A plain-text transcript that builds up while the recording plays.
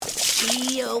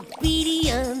Be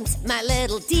obedient, my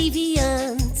little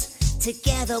deviant.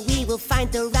 Together we will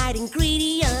find the right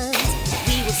ingredient.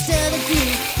 We will stir the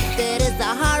goop that is the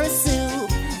horror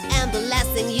soup. And the last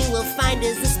thing you will find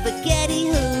is the spaghetti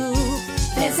hoop.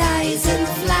 There's eyes and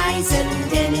flies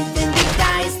and anything that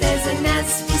dies. There's a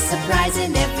nasty surprise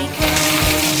in every can.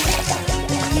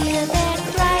 The meal that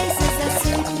rises, the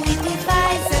soup we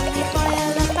devise, and we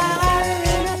boil up our horror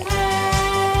in a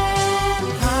pan.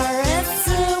 Horror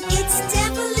soup, it's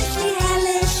devilishly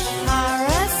hellish.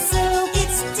 Horror soup,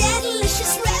 it's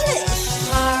delicious relish.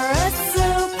 Horror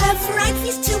soup, a fright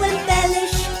feast to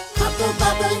embellish. Bubble,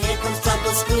 bubble, here comes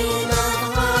trouble, scream of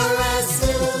horror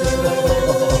soup.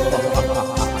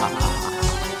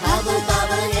 Bubble,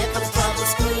 bubble, here comes trouble,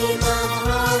 scream of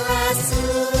horror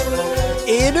soup.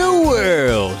 In a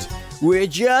world where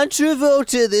John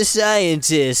Travolta the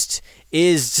scientist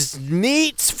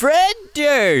meets Fred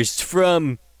Durst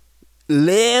from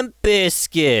Limp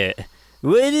Bizkit,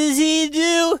 what does he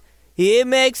do? He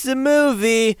makes a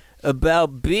movie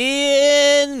about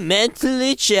being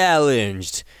mentally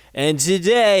challenged. And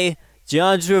today,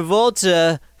 John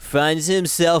Travolta finds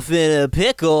himself in a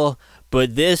pickle,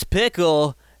 but this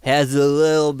pickle has a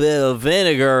little bit of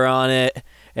vinegar on it,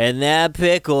 and that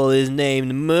pickle is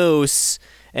named Moose.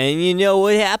 And you know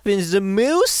what happens to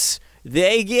Moose?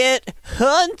 They get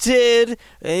hunted.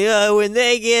 And, when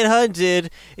they get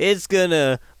hunted, it's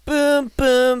gonna boom,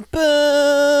 boom,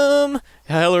 boom.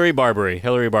 Hillary Barbary,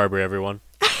 everyone.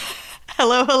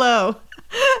 Hello.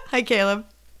 Hi, Caleb.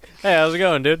 Hey, how's it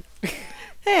going, dude?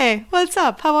 Hey, what's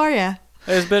up? How are you?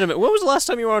 It's been a minute. When was the last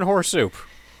time you were on Horror Soup?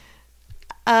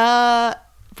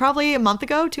 Probably a month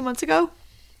ago, 2 months ago.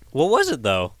 What was it,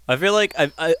 though? I feel like,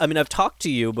 I mean, I've talked to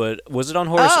you, but was it on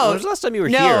Horror Soup? When was the last time you were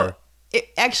here? It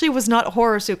actually was not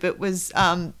Horror Soup. It was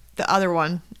the other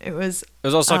one. It was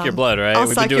All Suck Your Blood, right? All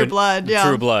Suck Your Blood, yeah.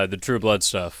 The True Blood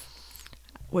stuff.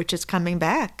 Which is coming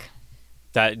back.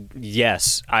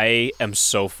 Yes, I am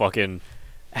so fucking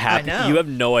happy. I know. You have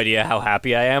no idea how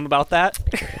happy I am about that.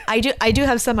 I do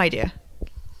have some idea.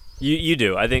 You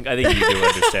do. I think you do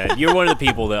understand. You're one of the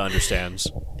people that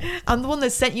understands. I'm the one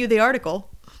that sent you the article.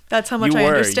 That's how much I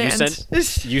understand.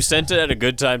 You sent it at a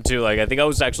good time too. Like, I think I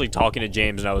was actually talking to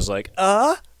James and I was like,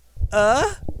 what?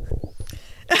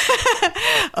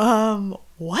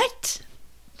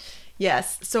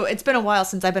 Yes. So it's been a while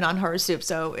since I've been on Horror Soup,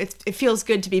 so it feels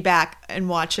good to be back and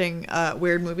watching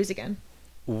weird movies again.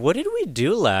 What did we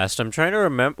do last? I'm trying to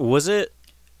remember. Was it?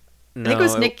 No, I think it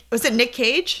was Nick. Was it Nick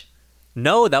Cage?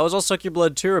 No, that was All Suck Your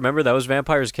Blood too. Remember, that was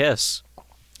Vampire's Kiss.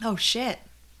 Oh shit.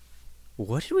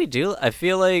 What did we do? I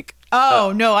feel like...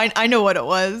 Oh, no, I know what it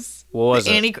was. What was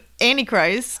it?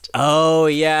 Antichrist. Oh,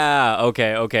 yeah.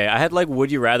 Okay. I had, like,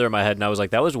 Would You Rather in my head, and I was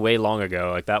like, that was way long ago.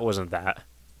 Like, that wasn't that.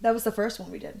 That was the first one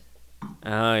we did.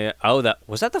 Oh, yeah. Oh,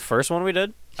 was that the first one we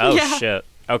did? Oh, yeah. Shit.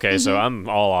 Okay, so I'm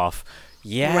all off.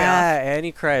 Yeah,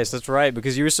 Antichrist. That's right,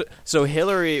 because you were... So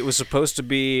Hillary was supposed to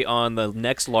be on the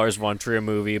next Lars von Trier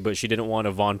movie, but she didn't want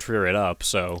to von Trier it up,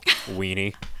 so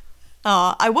weenie.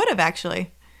 I would have,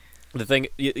 actually. The thing,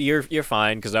 you're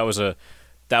fine, because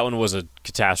that one was a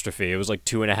catastrophe. It was like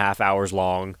 2.5 hours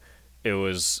long. It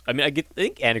was, I mean, I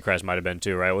think Antichrist might have been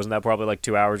too, right? Wasn't that probably like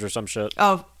 2 hours or some shit?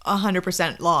 Oh,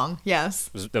 100% long, yes.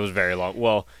 That was very long.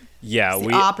 Well, yeah. It's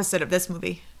the opposite of this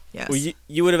movie, yes. Well,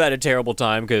 you would have had a terrible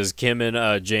time, because Kim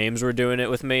and James were doing it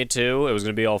with me too. It was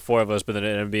going to be all four of us, but then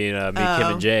it ended up being me,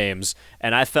 Kim, and James.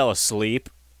 And I fell asleep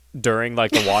during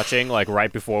like the watching, like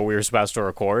right before we were supposed to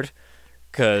record,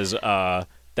 because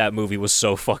that movie was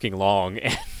so fucking long,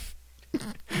 and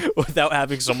without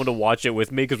having someone to watch it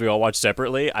with me, because we all watched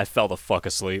separately, I fell the fuck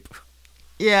asleep.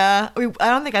 Yeah, I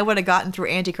don't think I would have gotten through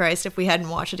Antichrist if we hadn't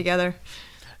watched it together.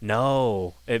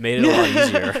 No, it made it a lot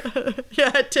easier.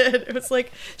 Yeah, it did. It was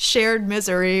like shared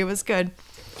misery. It was good.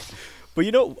 But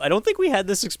I don't think we had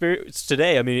this experience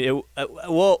today. I mean,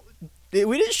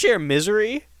 we didn't share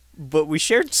misery, but we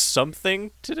shared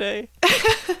something today.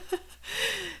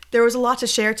 There was a lot to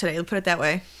share today, let's put it that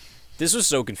way. This was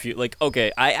so confused. Like,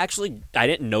 okay, I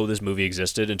didn't know this movie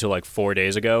existed until like 4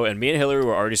 days ago, and me and Hillary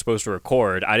were already supposed to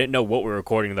record. I didn't know what we were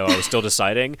recording, though. I was still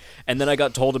deciding. And then I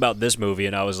got told about this movie,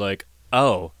 and I was like,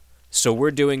 oh, so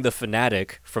we're doing The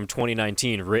Fanatic from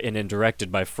 2019, written and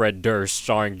directed by Fred Durst,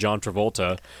 starring John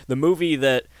Travolta. The movie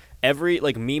that every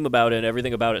like meme about it and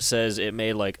everything about it says it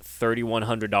made like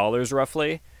 $3,100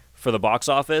 roughly for the box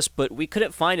office, but we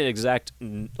couldn't find an exact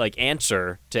like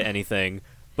answer to anything.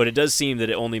 But it does seem that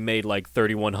it only made like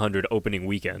 3,100 opening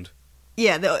weekend.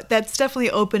 Yeah, that's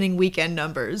definitely opening weekend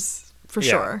numbers for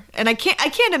sure. And I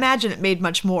can't imagine it made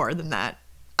much more than that.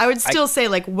 I would still say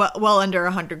like well under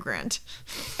 $100,000.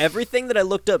 Everything that I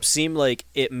looked up seemed like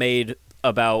it made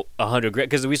about $100,000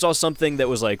 because we saw something that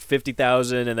was like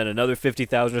 50,000 and then another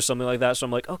 50,000 or something like that. So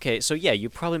I'm like, okay, so yeah, you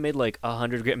probably made like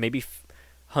 $100,000, maybe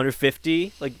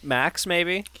 150, like max,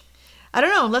 maybe. I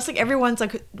don't know, unless like everyone's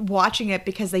like watching it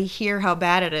because they hear how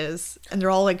bad it is and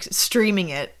they're all like streaming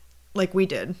it like we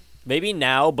did. Maybe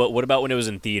now, but what about when it was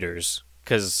in theaters?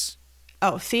 Because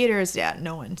theaters, yeah,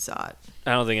 no one saw it.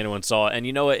 I don't think anyone saw it. And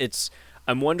you know what?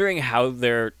 I'm wondering how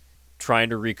they're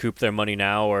trying to recoup their money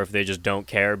now, or if they just don't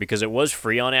care, because it was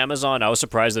free on Amazon. I was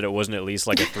surprised that it wasn't at least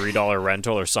like a $3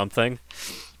 rental or something.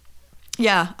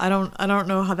 Yeah, I don't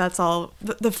know how that's all.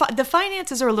 The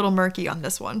finances are a little murky on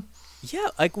this one. Yeah,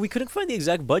 like we couldn't find the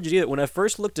exact budget either. When I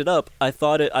first looked it up,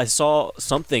 I saw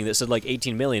something that said like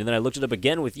 18 million, and then I looked it up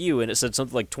again with you, and it said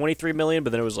something like 23 million.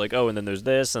 But then it was like, oh, and then there's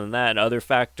this and that and other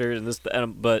factors and this.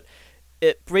 But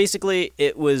it basically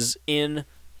it was in.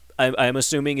 I'm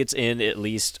assuming it's in at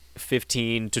least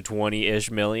 15 to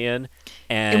 20-ish million,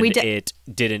 and it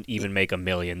didn't even make $1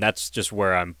 million. That's just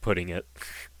where I'm putting it.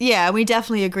 Yeah, we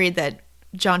definitely agreed that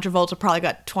John Travolta probably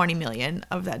got 20 million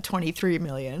of that 23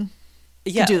 million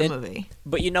to do the movie.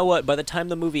 But you know what? By the time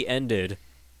the movie ended,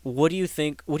 what do you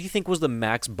think was the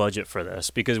max budget for this?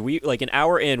 Because we like an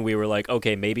hour in, we were like,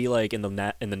 okay, maybe like in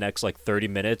the next like 30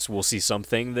 minutes, we'll see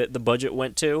something that the budget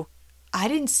went to. I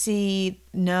didn't see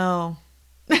no.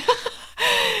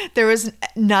 There was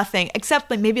nothing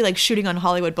except like maybe like shooting on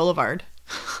Hollywood Boulevard.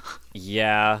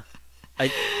 Yeah,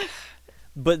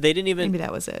 but they didn't even. Maybe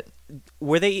that was it.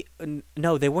 Were they?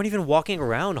 No, they weren't even walking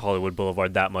around Hollywood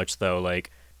Boulevard that much though. Like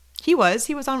he was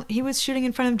shooting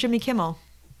in front of Jimmy Kimmel.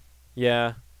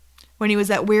 Yeah. When he was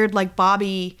that weird like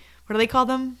Bobby, what do they call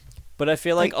them? But I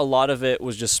feel like a lot of it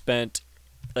was just spent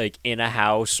like in a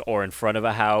house or in front of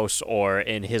a house or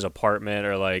in his apartment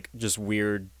or like just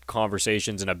weird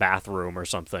conversations in a bathroom or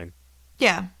something.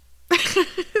 Yeah.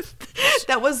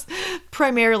 That was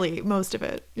primarily most of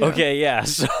it. Yeah. Okay, yeah.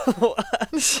 So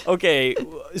okay,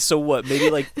 so what? Maybe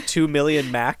like 2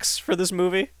 million max for this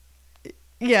movie?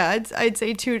 Yeah, I'd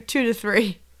say 2 to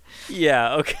 3.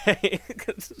 Yeah, okay.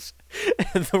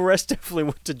 And the rest definitely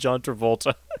went to John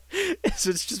Travolta. It's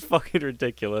just fucking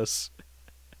ridiculous.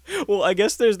 Well, I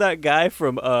guess there's that guy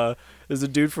from there's a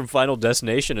dude from Final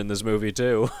Destination in this movie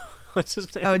too. What's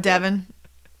his name? Oh, Devin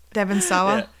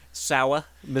Sawa. Yeah. Sawa,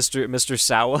 Mr.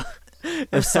 Sawa.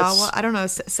 Or Sawa. I don't know.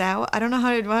 Sawa. I don't know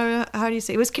how do you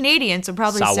say it? It was Canadian, so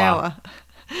probably Sawa.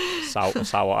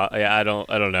 Sawa. Yeah, I don't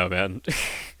know, man.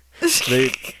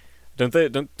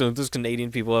 Don't those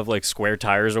Canadian people have like square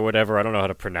tires or whatever? I don't know how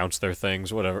to pronounce their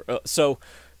things. Whatever. So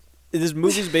this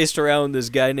movie's based around this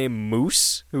guy named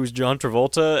Moose, who's John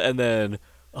Travolta, and then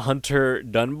Hunter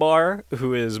Dunbar,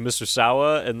 who is Mr.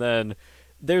 Sawa, and then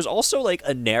there's also like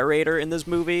a narrator in this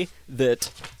movie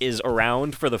that is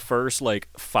around for the first like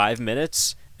 5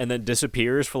 minutes and then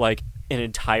disappears for like an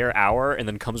entire hour and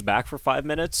then comes back for 5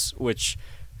 minutes, which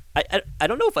I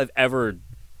don't know if I've ever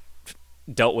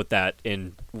dealt with that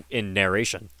in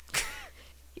narration.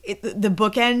 The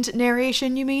bookend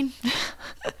narration, you mean?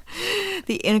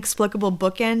 The inexplicable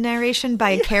bookend narration by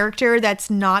a character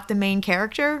that's not the main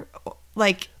character?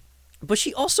 Like, but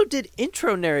she also did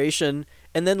intro narration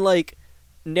and then like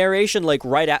narration like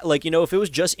right at like, you know, if it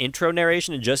was just intro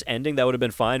narration and just ending, that would have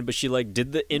been fine, but she like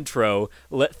did the intro,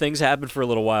 let things happen for a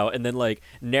little while, and then like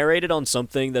narrated on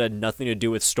something that had nothing to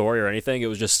do with story or anything. It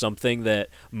was just something that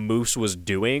Moose was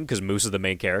doing because Moose is the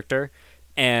main character,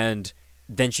 and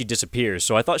then she disappears.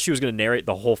 So I thought she was going to narrate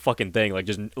the whole fucking thing, like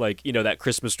just like, you know, that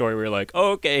Christmas story where you're like,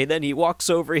 oh, okay, then he walks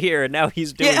over here and now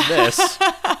he's doing this.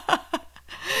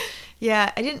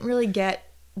 Yeah, I didn't really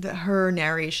get her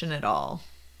narration at all.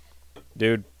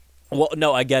 Dude, well,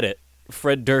 no, I get it.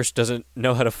 Fred Durst doesn't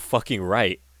know how to fucking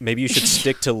write. Maybe you should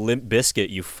stick to Limp Bizkit,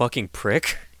 you fucking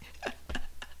prick.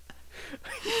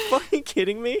 Are you fucking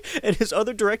kidding me? And his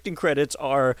other directing credits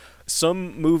are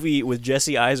some movie with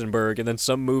Jesse Eisenberg and then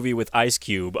some movie with Ice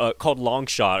Cube called Long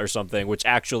Shot or something, which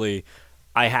actually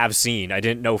I have seen. I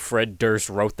didn't know Fred Durst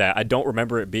wrote that. I don't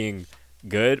remember it being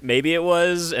good. Maybe it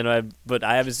was, but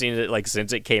I haven't seen it like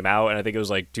since it came out, and I think it was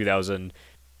like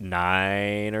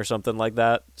 2009 or something like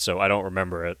that. So I don't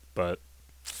remember it, but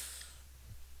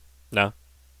no.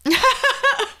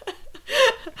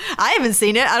 I haven't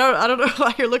seen it. I don't know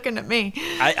why you're looking at me.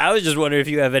 I was just wondering if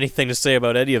you have anything to say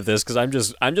about any of this, because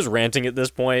I'm just ranting at this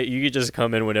point. You could just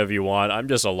come in whenever you want. I'm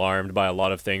just alarmed by a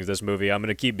lot of things this movie. I'm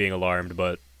gonna keep being alarmed,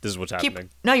 but this is what's happening.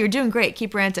 No, you're doing great.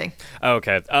 Keep ranting.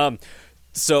 Okay.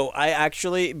 So I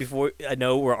actually, before, I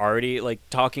know we're already like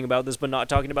talking about this, but not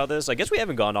talking about this. I guess we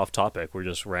haven't gone off topic. We're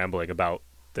just rambling about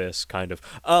this kind of.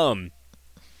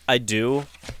 I do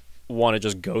want to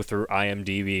just go through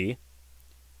IMDb,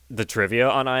 the trivia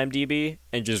on IMDb,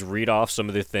 and just read off some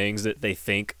of the things that they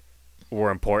think were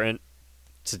important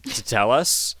to tell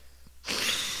us.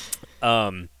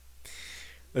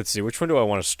 Let's see, which one do I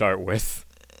want to start with?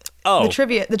 Oh,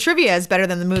 The trivia is better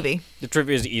than the movie. the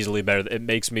trivia is easily better. It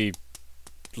makes me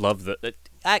love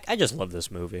I just love this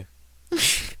movie.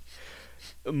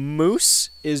 Moose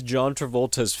is John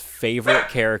Travolta's favorite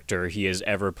character he has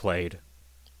ever played.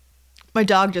 My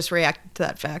dog just reacted to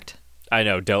that fact. I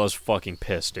know, Della's fucking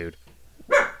pissed, dude.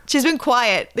 She's been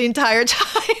quiet the entire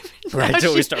time. Right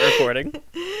till we start recording.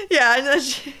 Yeah. I know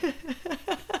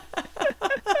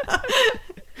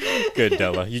Good,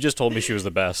 Della. You just told me she was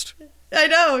the best. I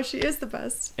know, she is the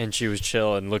best. And she was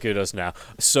chill, and look at us now.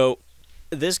 So,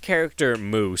 this character,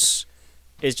 Moose,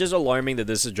 it's just alarming that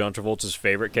this is John Travolta's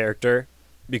favorite character,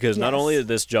 because not only is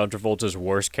this John Travolta's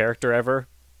worst character ever,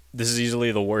 this is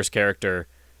easily the worst character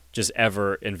just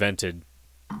ever invented,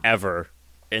 ever,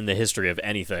 in the history of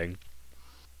anything.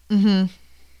 Mm-hmm.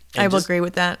 I will agree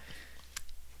with that.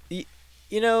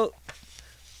 You know,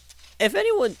 if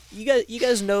anyone, you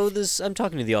guys know this, I'm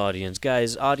talking to the audience,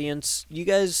 audience, you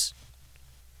guys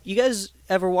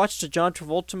ever watched a John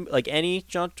Travolta, like any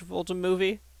John Travolta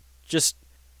movie? Just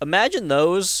imagine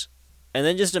those, and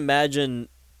then just imagine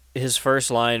his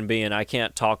first line being, "I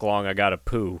can't talk long, I gotta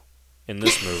poo," in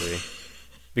this movie.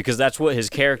 Because that's what his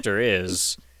character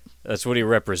is. That's what he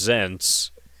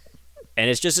represents. And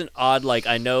it's just an odd, like,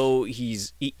 I know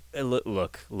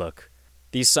look,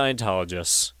 these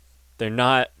Scientologists, they're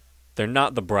not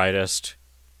the brightest.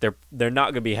 They're not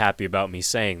going to be happy about me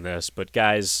saying this, but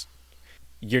guys,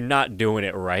 you're not doing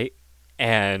it right.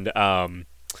 And John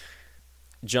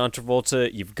Travolta,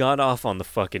 you've gone off on the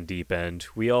fucking deep end.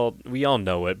 We all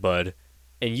know it, bud.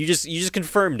 And you just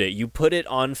confirmed it. You put it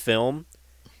on film,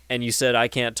 and you said, "I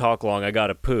can't talk long, I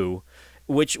gotta poo,"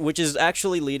 which is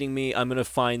actually leading me. I'm gonna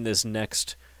find this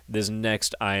next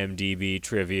IMDb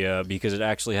trivia because it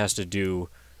actually has to do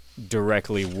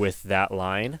directly with that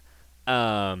line.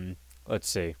 Let's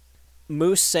see.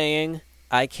 Moose saying,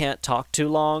 "I can't talk too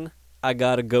long, I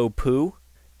gotta go poo,"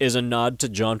 is a nod to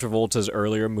John Travolta's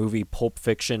earlier movie Pulp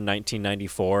Fiction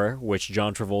 1994, which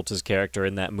John Travolta's character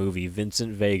in that movie,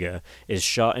 Vincent Vega, is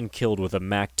shot and killed with a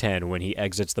MAC-10 when he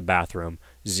exits the bathroom.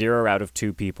 0 out of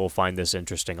 2 people find this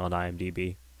interesting on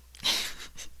IMDb.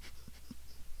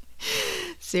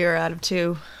 0 out of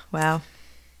 2. Wow.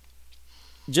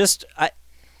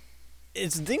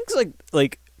 It's things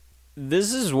like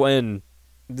this is when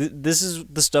this is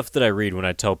the stuff that I read when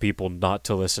I tell people not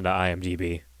to listen to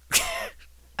IMDb.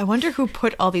 I wonder who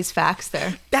put all these facts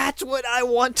there. That's what I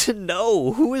want to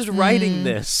know. Who is writing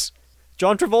this?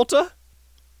 John Travolta?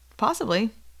 Possibly.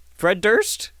 Fred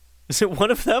Durst? Is it one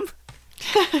of them?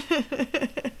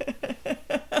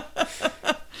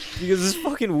 Because it's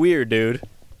fucking weird, dude.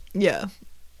 Yeah.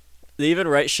 They even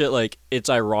write shit like,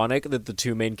 it's ironic that the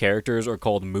 2 main characters are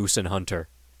called Moose and Hunter.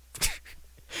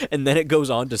 And then it goes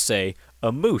on to say,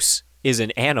 a moose is an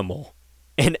animal.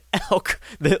 An elk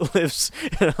that lives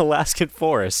in Alaskan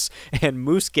forests, and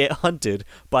moose get hunted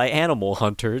by animal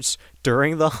hunters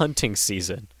during the hunting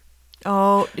season.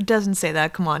 Oh, it doesn't say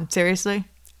that. Come on, seriously?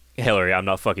 Hillary, I'm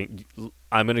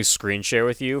going to screen share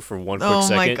with you for one quick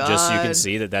second, just so you can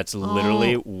see that that's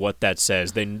literally what that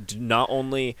says. They do not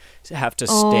only have to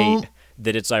state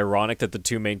that it's ironic that the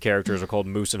 2 main characters are called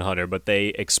Moose and Hunter, but they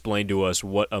explain to us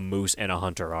what a moose and a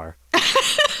hunter are.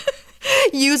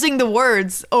 Using the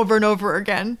words over and over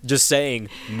again. Just saying,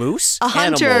 moose, a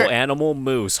hunter, animal,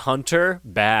 moose. Hunter,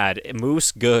 bad.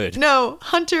 Moose, good. No,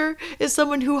 hunter is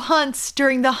someone who hunts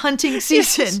during the hunting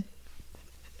season.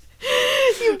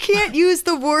 You can't use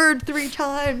the word 3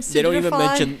 times. They don't even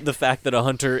mention the fact that a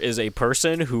hunter is a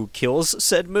person who kills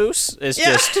said moose. It's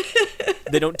just,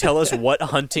 they don't tell us what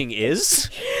hunting is.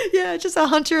 Yeah, just a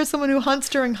hunter is someone who hunts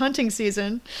during hunting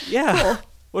season. Yeah. Cool.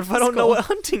 What if I don't know what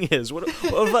hunting is? What if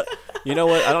you know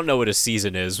what? I don't know what a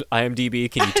season is.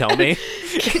 IMDb, can you tell me?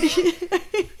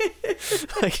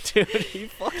 Like, dude, are you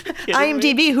fucking kidding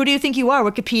IMDb, me? who do you think you are?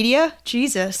 Wikipedia?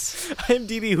 Jesus.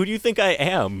 IMDb, who do you think I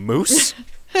am? Moose?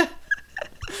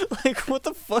 Like, what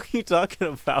the fuck are you talking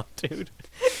about, dude?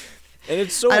 And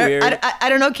it's so weird. I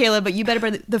don't know, Caleb, but you better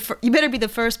be the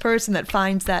first person that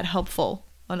finds that helpful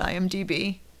on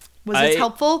IMDb. Was it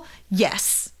helpful?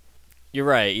 Yes. You're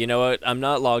right. You know what? I'm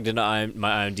not logged into my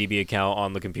IMDb account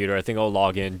on the computer. I think I'll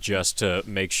log in just to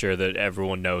make sure that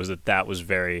everyone knows that was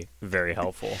very, very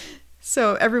helpful.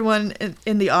 So everyone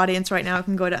in the audience right now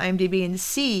can go to IMDb and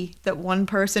see that one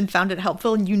person found it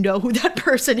helpful, and you know who that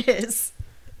person is.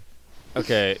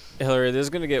 Okay, Hillary, this is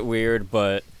going to get weird,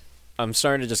 but I'm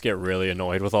starting to just get really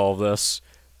annoyed with all of this.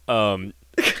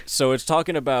 So it's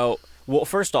talking about. Well,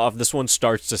 first off, this one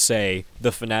starts to say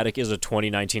The Fanatic is a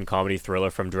 2019 comedy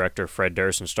thriller from director Fred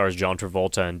Durst and stars John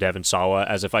Travolta and Devon Sawa,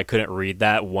 as if I couldn't read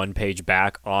that one page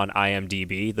back on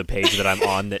IMDb, the page that I'm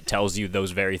on that tells you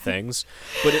those very things.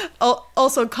 But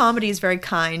also, comedy is very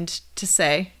kind to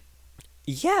say.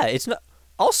 Yeah, it's not.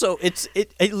 Also, it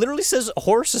literally says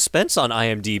horror suspense on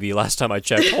IMDb last time I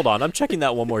checked. Hold on, I'm checking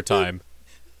that one more time.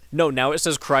 No, now it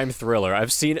says crime thriller.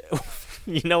 I've seen it.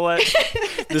 You know what?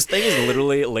 This thing is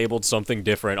literally labeled something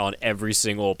different on every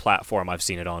single platform I've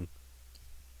seen it on.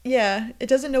 Yeah, it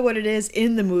doesn't know what it is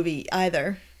in the movie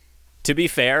either. To be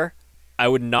fair, I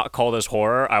would not call this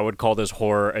horror. I would call this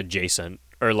horror adjacent,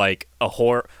 or like a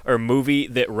horror or movie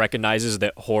that recognizes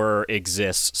that horror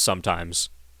exists sometimes.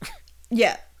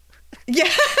 Yeah.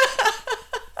 Yeah.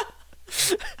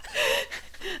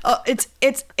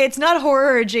 It's not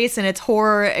horror adjacent, it's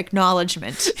horror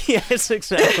acknowledgement. Yes,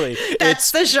 exactly.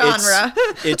 That's the genre.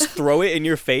 It's throw it in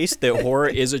your face that horror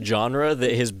is a genre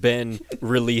that has been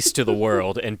released to the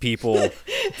world and people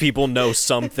know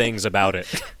some things about it.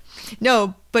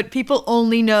 No, but people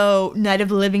only know Night of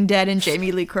the Living Dead and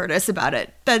Jamie Lee Curtis about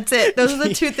it. That's it. Those are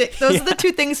the two things. Those are the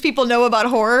two things people know about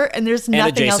horror, and there's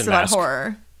nothing else about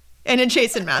horror. And a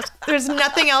Jason mask. There's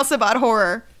nothing else about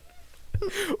horror.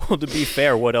 Well, to be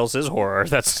fair, what else is horror?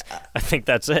 I think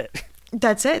that's it.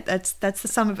 That's it. That's the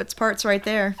sum of its parts right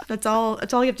there. That's all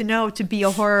you have to know to be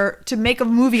to make a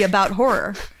movie about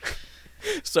horror.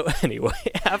 So anyway,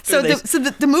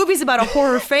 the movie's about a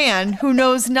horror fan who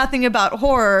knows nothing about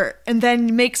horror and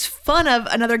then makes fun of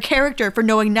another character for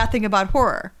knowing nothing about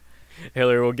horror.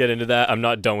 Hillary, we'll get into that. I'm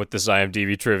not done with this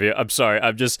IMDb trivia. I'm sorry.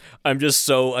 I'm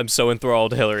so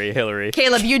enthralled. Hillary.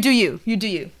 Caleb, you do you. You do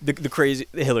you. The crazy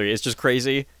Hillary. It's just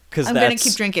crazy because I'm gonna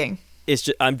keep drinking. It's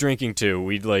just I'm drinking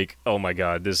too. Oh my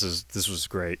god, this was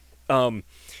great.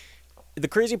 The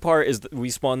crazy part is that we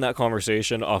spawned that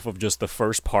conversation off of just the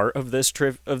first part of this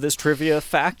trivia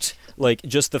fact, like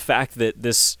just the fact that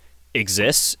this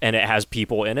exists and it has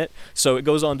people in it. So it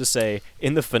goes on to say,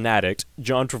 in The Fanatic,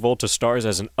 John Travolta stars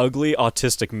as an ugly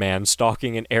autistic man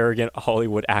stalking an arrogant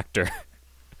Hollywood actor.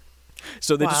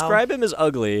 So they describe him as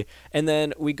ugly, and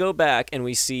then we go back and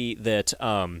we see that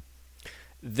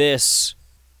this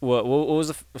what was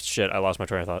the shit? I lost my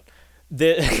train of thought.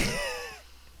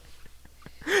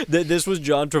 This was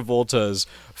John Travolta's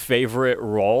favorite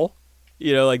role.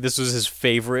 You know, like this was his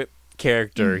favorite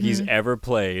character he's ever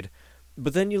played.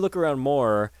 But then you look around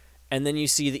more, and then you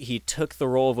see that he took the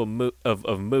role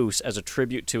of Moose as a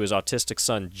tribute to his autistic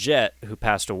son, Jet, who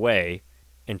passed away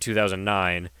in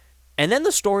 2009. And then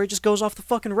the story just goes off the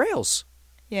fucking rails.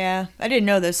 Yeah, I didn't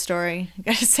know this story, I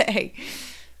gotta say.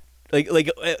 Like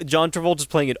John Travolta's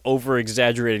playing an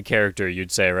over-exaggerated character,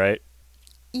 you'd say, right?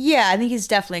 Yeah, I think he's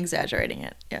definitely exaggerating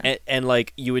it. Yeah. And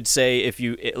like you would say, if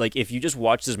you just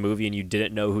watched this movie and you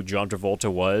didn't know who John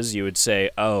Travolta was, you would say,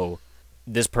 oh,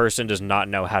 this person does not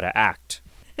know how to act.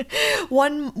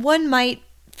 One might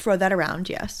throw that around,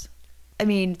 yes. I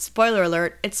mean, spoiler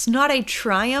alert, it's not a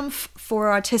triumph for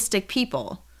autistic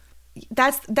people.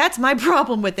 That's my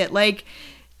problem with it. Like,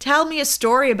 tell me a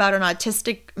story about an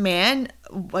autistic man,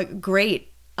 like,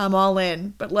 great, I'm all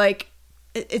in. But like,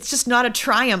 it's just not a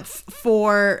triumph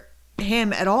for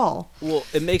him at all. Well,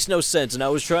 it makes no sense, and I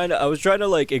was trying to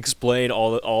like explain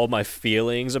all my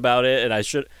feelings about it, and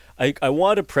I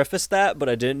wanted to preface that, but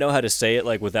I didn't know how to say it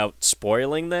like without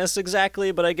spoiling this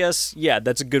exactly. But I guess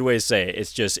that's a good way to say it.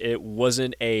 It's just it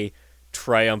wasn't a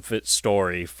triumphant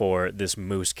story for this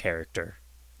Moose character.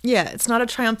 Yeah, it's not a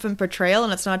triumphant portrayal,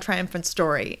 and it's not a triumphant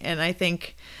story. And I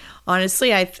think,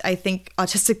 honestly, I think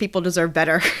autistic people deserve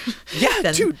better.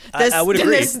 Yeah, dude, I would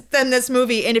agree. Than this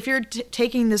movie. And if you're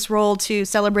taking this role to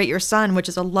celebrate your son, which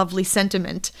is a lovely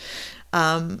sentiment,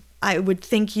 I would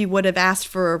think you would have asked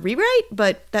for a rewrite,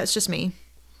 but that's just me.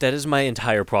 That is my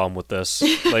entire problem with this.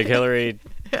 Like, Hillary,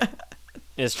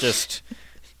 it's just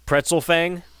Pretzel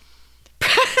Fang?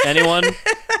 Anyone?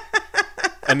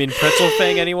 I mean, Pretzel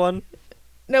Fang, anyone?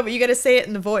 No, but you got to say it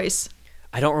in the voice.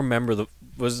 I don't remember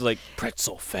was it like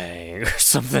Pretzel Fang or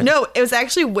something? No, it was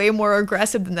actually way more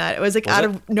aggressive than that. It was like out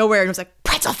of nowhere, and it was like,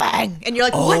 Pretzel Fang! And you're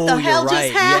like, what the hell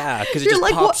just happened? Yeah, because it just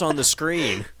like, pops on the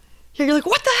screen. Yeah, you're like,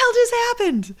 what the hell just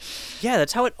happened? Yeah,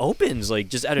 that's how it opens, like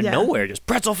just out of nowhere, just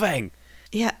Pretzel Fang.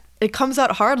 Yeah, it comes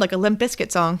out hard like a Limp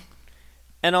Bizkit song.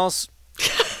 And also,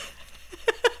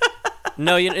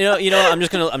 no, you know, I'm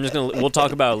just gonna. We'll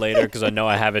talk about it later because I know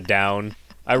I have it down.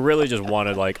 I really just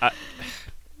wanted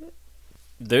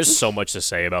there's so much to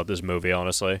say about this movie,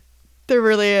 honestly. There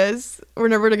really is. We're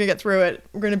never gonna get through it.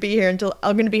 I'm gonna be here till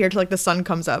like the sun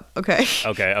comes up. Okay.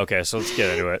 Okay. So let's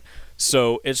get into it.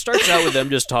 So it starts out with them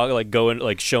just talking, like going,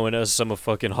 like showing us some of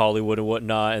fucking Hollywood and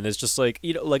whatnot, and it's just like,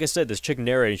 you know, like I said, this chick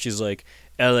narrating, she's like,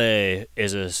 "L.A.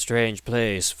 is a strange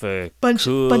place for bunch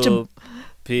of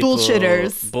people,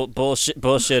 bullshitters,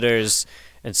 bullshitters,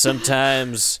 and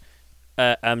sometimes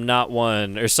I'm not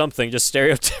one or something." Just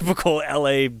stereotypical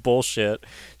L.A. bullshit,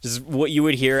 just what you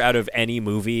would hear out of any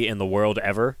movie in the world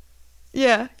ever.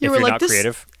 Yeah, if you're not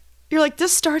creative. You're like,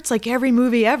 this starts like every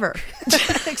movie ever.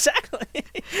 Exactly.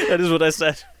 That is what I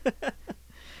said.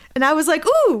 And I was like,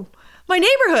 ooh, my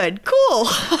neighborhood. Cool.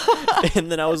 And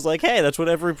then I was like, hey, that's what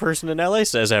every person in LA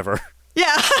says ever.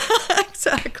 Yeah,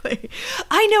 exactly.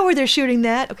 I know where they're shooting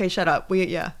that. Okay, shut up. We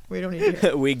don't need to hear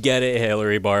it. We get it,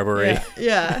 Hillary Barbary.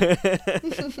 Yeah.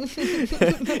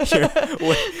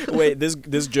 Wait,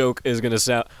 this joke is going to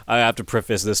sound... I have to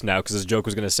preface this now because this joke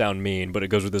was going to sound mean, but it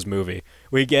goes with this movie.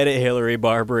 We get it, Hillary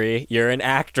Barbary. You're an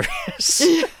actress.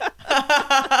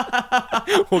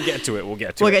 We'll get to it. We'll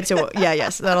get to it. Yeah,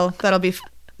 yes. That'll be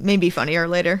maybe funnier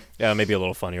later. Yeah, maybe a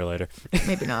little funnier later.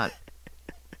 Maybe not.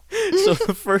 So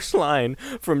the first line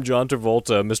from John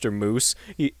Travolta, Mr. Moose,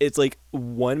 it's like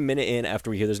 1 minute in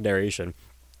after we hear this narration.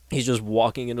 He's just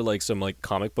walking into like some like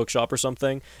comic book shop or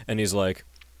something, and he's like,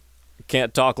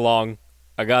 "Can't talk long.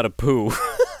 I gotta poo."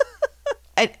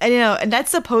 I know, and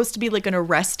that's supposed to be like an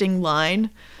arresting line,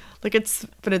 but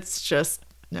it's just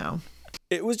no.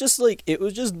 It was just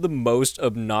the most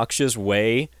obnoxious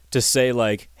way to say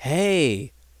like,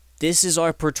 "Hey, this is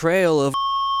our portrayal of."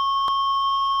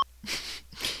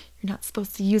 You're not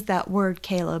supposed to use that word,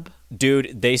 Caleb.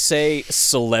 Dude, they say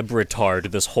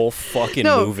celebritard this whole fucking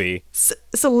movie.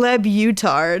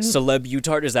 Celebutard.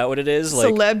 Celebutard, is that what it is? Like,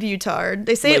 Celebutard.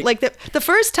 They say it like the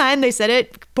first time they said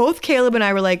it, both Caleb and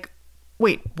I were like,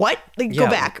 wait, what? Like, go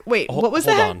back. Wait, what was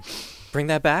that? Hold on. Bring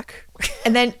that back?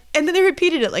 And then they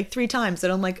repeated it like 3 times.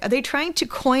 And I'm like, are they trying to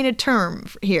coin a term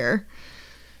here?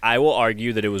 I will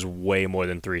argue that it was way more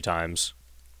than 3 times.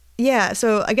 Yeah,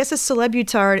 so I guess a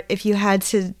celebutard, if you had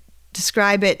to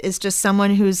describe it, is just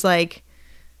someone who's like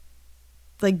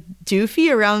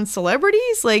doofy around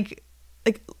celebrities, like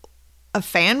a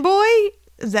fanboy.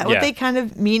 Is that what they kind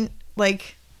of mean?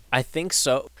 Like, I think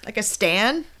so. Like a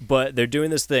stan. But they're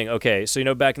doing this thing. Okay, so you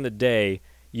know, back in the day,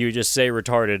 you would just say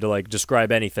retarded to like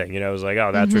describe anything. You know, it was like,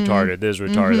 oh, that's retarded. This is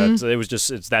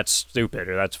retarded. That's stupid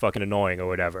or that's fucking annoying or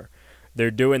whatever. They're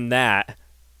doing that,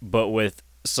 but with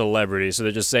celebrities. So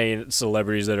they're just saying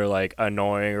celebrities that are like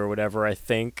annoying or whatever, I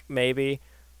think maybe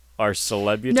are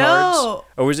celebutards. No.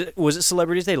 Or was it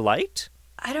celebrities they liked?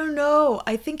 I don't know.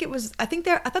 I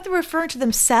thought they were referring to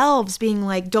themselves being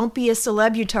like, don't be a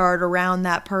celebutard around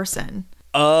that person.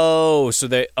 Oh,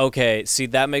 so okay. See,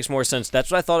 that makes more sense. That's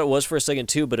what I thought it was for a second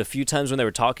too, but a few times when they were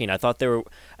talking, at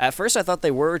first I thought they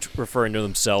were referring to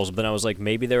themselves, but then I was like,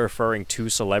 maybe they're referring to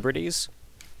celebrities.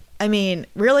 I mean,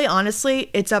 really,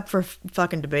 honestly, it's up for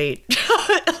fucking debate.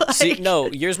 See, no,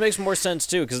 yours makes more sense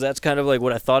too, because that's kind of like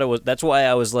what I thought it was. That's why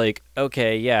I was like,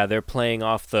 okay, yeah, they're playing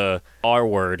off the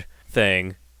R-word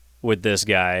thing with this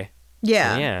guy.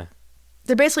 Yeah. Yeah.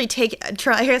 They're basically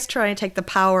trying to take the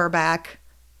power back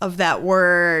of that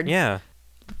word. Yeah.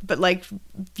 But like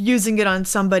using it on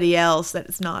somebody else that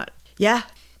it's not. Yeah.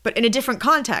 But in a different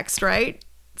context, right?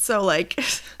 So like,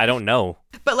 I don't know.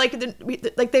 But like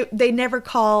they never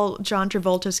call John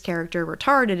Travolta's character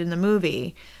retarded in the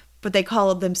movie, but they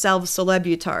call themselves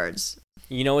celebutards.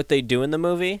 You know what they do in the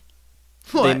movie?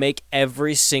 What? They make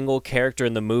every single character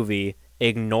in the movie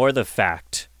ignore the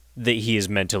fact that he is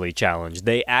mentally challenged.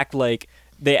 They act like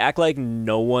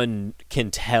no one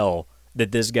can tell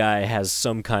that this guy has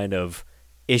some kind of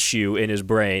issue in his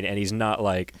brain and he's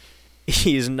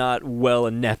not well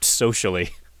inept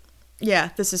socially.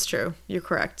 Yeah, this is true. You're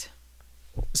correct.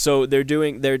 So they're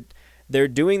doing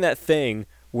that thing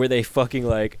where they fucking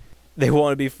like they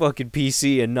want to be fucking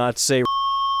PC and not say,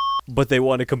 but they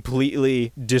want to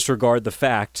completely disregard the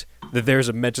fact that there's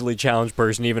a mentally challenged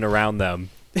person even around them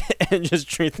and just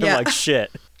treat them like shit.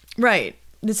 Right.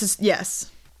 This is yes.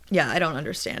 Yeah, I don't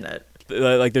understand it.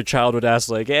 Like their child would ask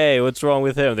like, "Hey, what's wrong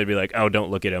with him?" They'd be like, "Oh,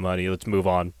 don't look at him, honey. Let's move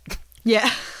on."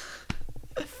 Yeah.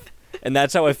 And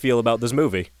that's how I feel about this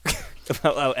movie.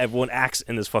 About how everyone acts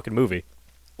in this fucking movie.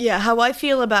 Yeah, how I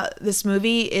feel about this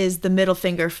movie is the middle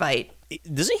finger fight.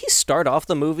 Doesn't he start off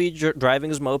the movie driving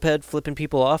his moped, flipping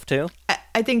people off too?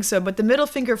 I think so, but the middle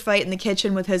finger fight in the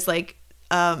kitchen with his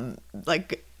whatchamacallit,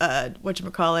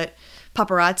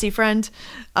 paparazzi friend,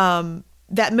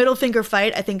 that middle finger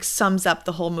fight I think sums up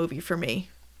the whole movie for me.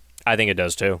 I think it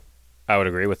does too. I would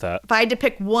agree with that. If I had to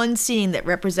pick one scene that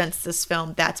represents this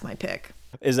film, that's my pick.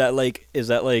 Is that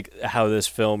like how this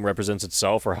film represents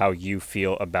itself or how you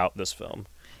feel about this film?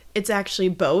 It's actually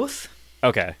both.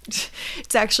 Okay.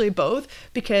 It's actually both,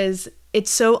 because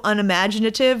it's so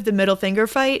unimaginative, the middle finger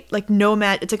fight. Like,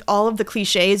 it's like all of the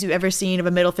cliches you've ever seen of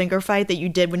a middle finger fight that you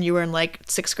did when you were in like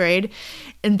 6th grade.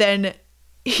 And then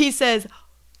he says,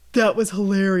 "That was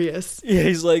hilarious." Yeah,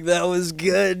 he's like, "That was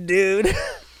good, dude."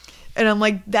 And I'm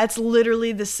like, that's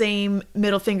literally the same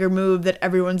middle finger move that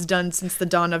everyone's done since the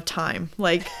dawn of time.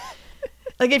 Like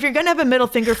if you're going to have a middle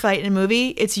finger fight in a movie,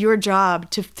 it's your job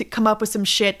to come up with some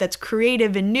shit that's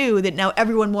creative and new that now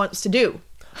everyone wants to do.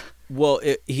 Well,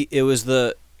 it was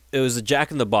the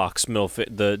Jack in the Box middle fit.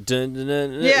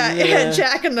 Yeah,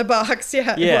 Jack in the Box.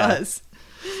 Yeah, it was.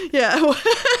 Yeah.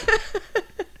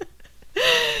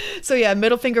 So yeah,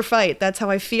 middle finger fight. That's how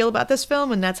I feel about this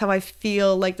film, and that's how I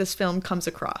feel like this film comes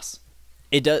across.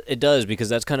 It does, because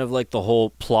that's kind of like the whole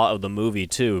plot of the movie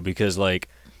too. Because like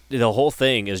the whole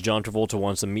thing is John Travolta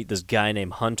wants to meet this guy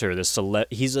named Hunter.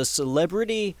 He's a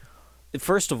celebrity.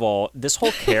 First of all, this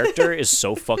whole character is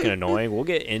so fucking annoying. We'll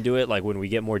get into it like when we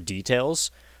get more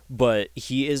details. But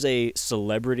he is a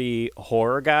celebrity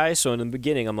horror guy. So in the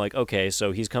beginning, I'm like, okay,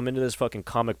 so he's come into this fucking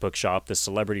comic book shop, this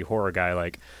celebrity horror guy.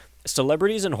 Like,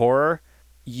 celebrities in horror,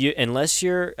 unless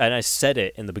you're, and I said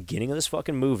it in the beginning of this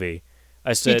fucking movie,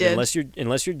 I said, unless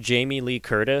you're Jamie Lee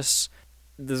Curtis,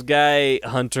 this guy,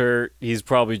 Hunter, he's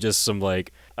probably just some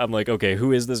like, I'm like, okay,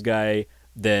 who is this guy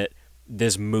that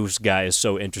this moose guy is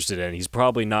so interested in? He's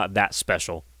probably not that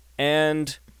special.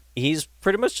 And he's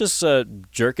pretty much just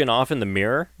jerking off in the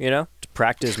mirror, to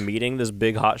practice meeting this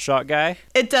big hotshot guy.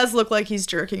 It does look like he's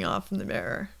jerking off in the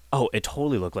mirror. Oh, it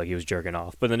totally looked like he was jerking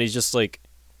off. But then he's just like,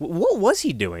 what was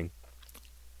he doing?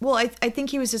 Well, I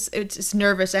think he was it's just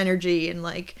nervous energy and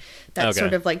like that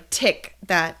sort of like tick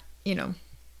that,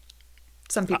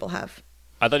 some people have.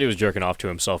 I thought he was jerking off to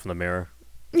himself in the mirror.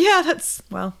 Yeah,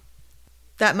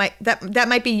 that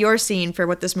might be your scene for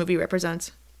what this movie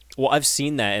represents. Well, I've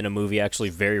seen that in a movie actually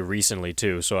very recently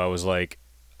too, so I was like,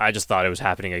 I just thought it was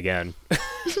happening again.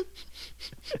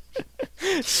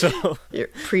 So you're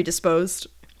predisposed.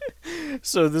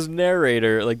 So this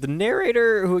narrator, like the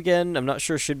narrator who, again, I'm not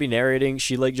sure should be narrating,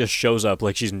 she like just shows up,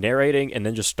 like she's narrating and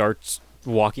then just starts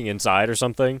walking inside or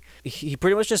something. He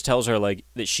pretty much just tells her like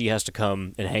that she has to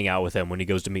come and hang out with him when he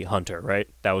goes to meet Hunter, right?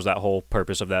 That was that whole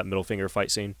purpose of that middle finger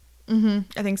fight scene. Mm-hmm.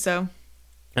 I think so.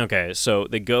 Okay, so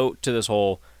they go to this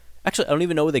whole... Actually, I don't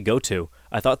even know where they go to.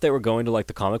 I thought they were going to like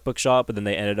the comic book shop, but then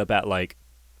they ended up at like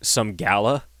some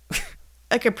gala.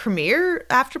 Like a premiere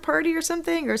after party or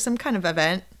something, or some kind of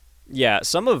event. Yeah,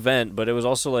 some event, but it was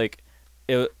also like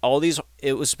it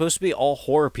was supposed to be all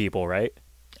horror people, right?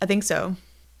 I think so.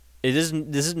 This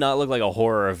does not look like a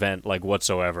horror event like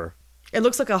whatsoever. It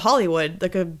looks like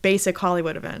a basic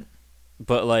Hollywood event.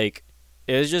 But like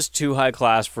it was just too high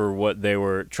class for what they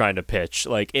were trying to pitch.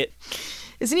 Like it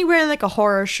Isn't he wearing like a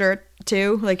horror shirt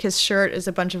too? Like his shirt is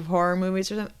a bunch of horror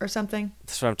movies or something?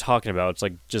 That's what I'm talking about. It's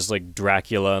like just like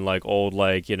Dracula and like old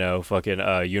like, fucking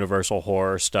Universal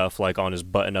horror stuff like on his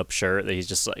button-up shirt that he's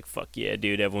just like, fuck yeah,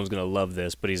 dude, everyone's going to love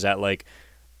this. But he's at like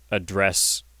a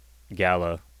dress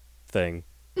gala thing.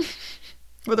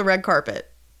 With a red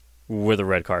carpet. With a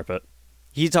red carpet.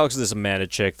 He talks to this Amanda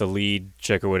chick, the lead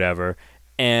chick or whatever,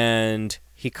 and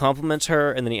he compliments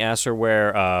her and then he asks her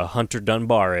where Hunter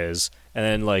Dunbar is. And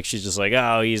then, like, she's just like,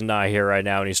 oh, he's not here right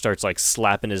now. And he starts, like,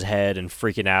 slapping his head and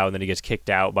freaking out. And then he gets kicked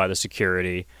out by the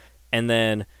security. And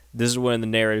then this is when the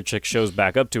narrator chick shows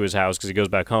back up to his house because he goes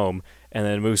back home. And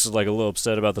then Moose is, like, a little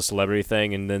upset about the celebrity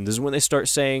thing. And then this is when they start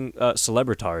saying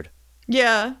celebritard.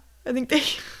 Yeah, I think they...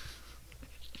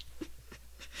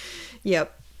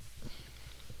 Yep.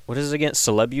 What is it again?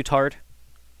 Celebutard?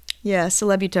 Yeah,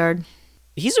 celebutard.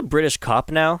 He's a British cop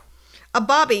now. A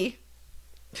Bobby.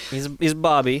 He's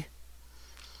Bobby.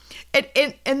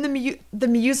 And the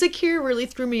music here really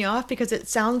threw me off because it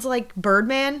sounds like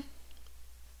Birdman.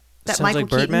 That Sounds Michael like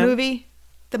Keaton Birdman? movie.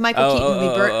 The Michael Keaton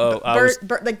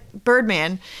movie. Like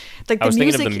Birdman. Like I was the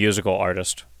music, thinking of the musical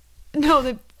artist.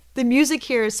 No, the music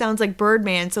here sounds like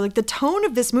Birdman. So like the tone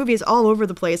of this movie is all over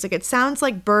the place. Like it sounds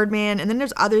like Birdman, and then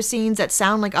there's other scenes that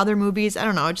sound like other movies. I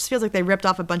don't know. It just feels like they ripped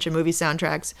off a bunch of movie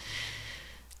soundtracks.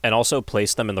 And also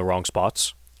placed them in the wrong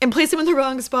spots. And place them in the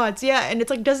wrong spots, yeah. And it's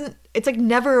like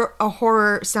never a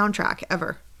horror soundtrack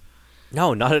ever.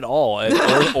 No, not at all.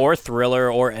 or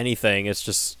thriller or anything. It's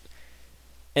just,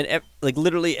 and like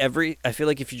literally I feel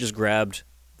like if you just grabbed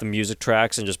the music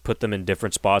tracks and just put them in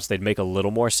different spots, they'd make a little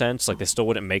more sense. Like they still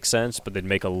wouldn't make sense, but they'd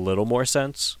make a little more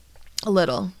sense. A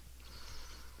little.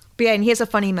 But yeah, and he has a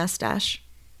funny mustache.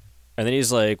 And then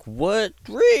he's like, "What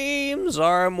dreams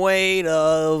are made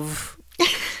of?"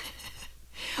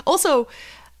 Also,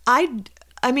 I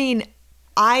mean,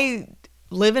 I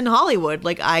live in Hollywood.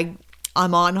 Like I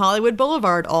I'm on Hollywood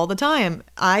Boulevard all the time.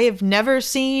 I have never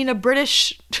seen a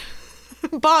British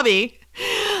Bobby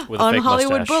on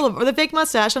Hollywood Boulevard with a fake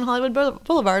mustache on Hollywood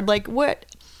Boulevard. Like, what?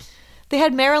 They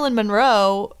had Marilyn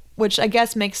Monroe, which I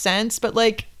guess makes sense, but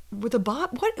like with a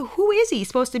Bob, what? Who is he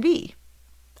supposed to be?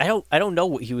 I don't know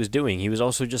what he was doing. He was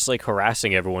also just like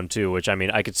harassing everyone too, which I mean,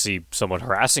 I could see someone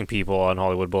harassing people on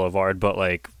Hollywood Boulevard, but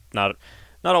like not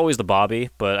always the Bobby,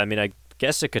 but I mean, I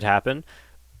guess it could happen.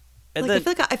 And Like,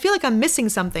 then, I feel like I'm missing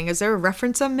something. Is there a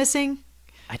reference I'm missing?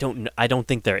 I don't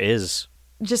think there is.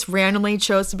 Just randomly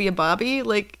chose to be a Bobby?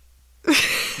 Like,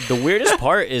 The weirdest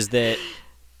part is that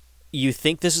you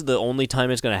think this is the only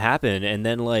time it's going to happen, and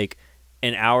then like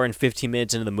an hour and 15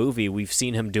 minutes into the movie, we've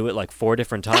seen him do it like 4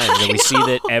 different times, and we see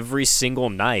that every single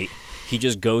night he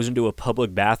just goes into a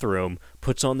public bathroom,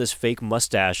 puts on this fake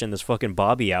mustache and this fucking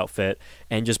Bobby outfit,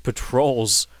 and just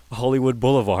patrols Hollywood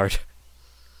Boulevard.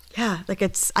 yeah, like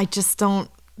I just don't.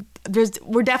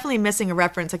 We're definitely missing a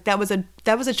reference. Like that was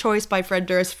a choice by Fred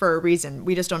Durst for a reason.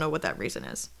 We just don't know what that reason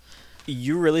is.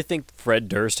 You really think Fred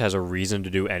Durst has a reason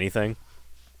to do anything?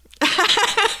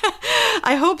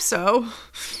 I hope so.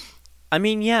 I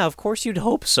mean, yeah, of course you'd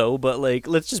hope so, but like,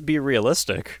 let's just be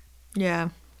realistic. Yeah.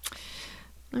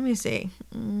 Let me see.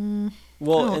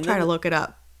 Well, I'll and try then- to look it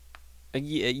up.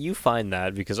 You find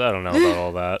that, because I don't know about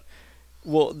all that.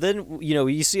 Well, then, you know,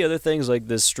 you see other things like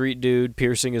this street dude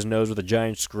piercing his nose with a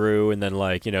giant screw, and then,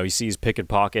 like, you know, he sees picking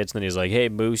pockets, and then he's like, hey,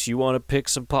 Moose, you want to pick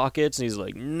some pockets? And he's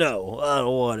like, no, I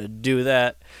don't want to do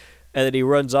that. And then he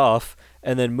runs off,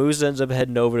 and then Moose ends up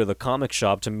heading over to the comic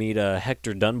shop to meet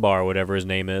Hector Dunbar, whatever his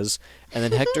name is. And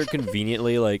then Hector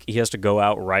conveniently, like, he has to go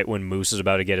out right when Moose is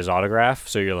about to get his autograph.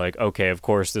 So you're like, okay, of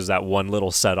course, there's that one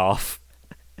little set-off.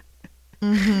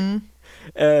 Mm-hmm.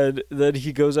 And then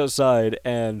he goes outside,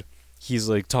 and he's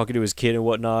like talking to his kid and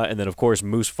whatnot, and then of course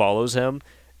Moose follows him,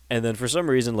 and then for some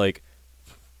reason, like,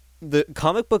 the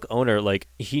comic book owner, like,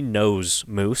 he knows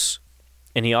Moose,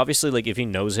 and he obviously, like, if he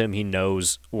knows him, he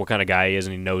knows what kind of guy he is,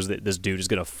 and he knows that this dude is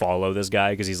gonna follow this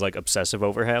guy because he's like obsessive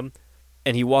over him,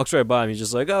 and he walks right by him. He's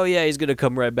just like, oh yeah, he's gonna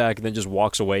come right back, and then just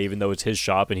walks away, even though it's his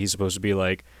shop and he's supposed to be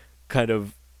like kind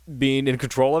of being in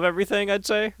control of everything, I'd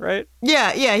say, right?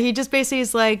 Yeah. He just basically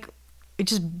is like, it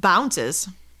just bounces.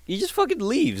 He just fucking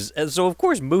leaves. And so, of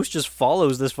course, Moose just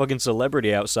follows this fucking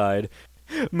celebrity outside.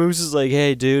 Moose is like,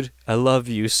 hey, dude, I love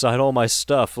you. Sign all my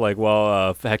stuff. Like,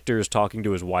 while Hector is talking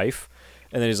to his wife.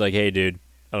 And then he's like, hey, dude,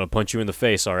 I'm going to punch you in the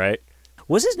face, all right?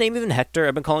 Was his name even Hector?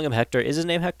 I've been calling him Hector. Is his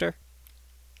name Hector?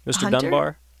 Mr. Hunter?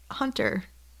 Dunbar? Hunter.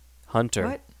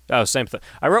 What? Oh, same thing.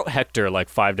 I wrote Hector like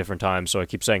 5 different times, so I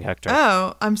keep saying Hector.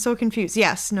 Oh, I'm so confused.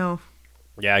 Yes, no.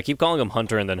 Yeah, I keep calling him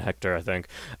Hunter and then Hector, I think.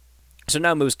 So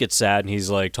now Moose gets sad, and he's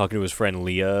like talking to his friend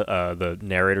Leah, the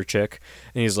narrator chick,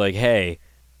 and he's like, hey,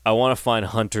 I want to find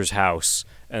Hunter's house.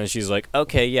 And then she's like,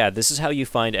 okay, yeah, this is how you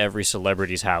find every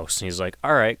celebrity's house. And he's like,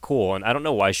 all right, cool. And I don't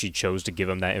know why she chose to give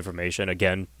him that information,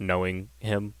 again, knowing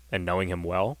him and knowing him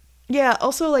well. Yeah,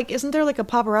 also, like, isn't there, like, a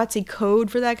paparazzi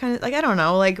code for that kind of... Like, I don't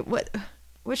know. Like,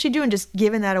 what's she doing just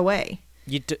giving that away?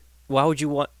 Why would you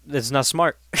want... That's not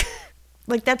smart.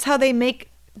 Like, that's how they make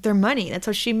their money. That's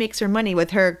how she makes her money,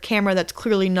 with her camera that's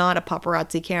clearly not a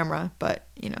paparazzi camera, but,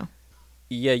 you know.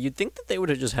 Yeah, you'd think that they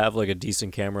would just have, like, a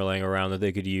decent camera laying around that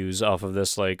they could use off of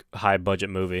this, like, high-budget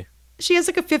movie. She has,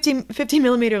 like, a 50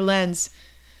 millimeter lens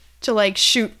to, like,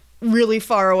 shoot really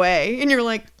far away, and you're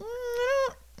like...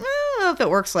 I don't know if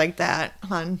it works like that,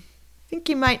 hon. I think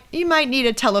you might need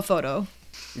a telephoto.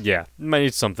 Yeah, might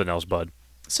need something else, bud.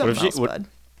 Something else, bud.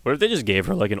 What if they just gave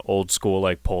her like an old school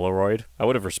like Polaroid? I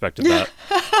would have respected that.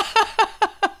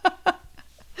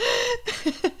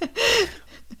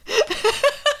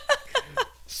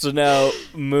 So now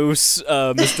Moose,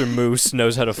 Mr. Moose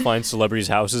knows how to find celebrities'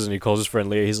 houses, and he calls his friend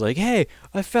Leah. He's like, "Hey,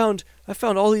 I found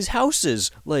all these houses,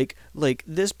 like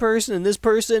this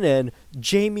person and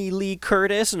Jamie Lee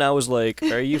Curtis." And I was like,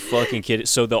 "Are you fucking kidding?"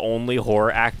 So the only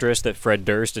horror actress that Fred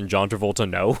Durst and John Travolta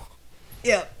know.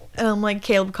 Yeah. Like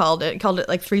Caleb called it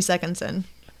like 3 seconds in.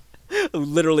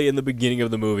 Literally in the beginning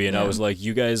of the movie, and Yeah. I was like,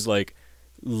 "You guys like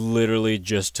literally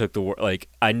just took the word. Like,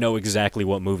 I know exactly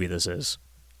what movie this is.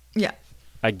 Yeah.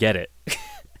 I get it."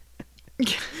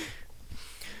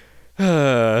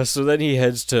 So then he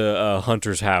heads to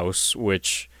Hunter's house,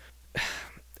 which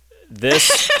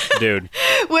this dude.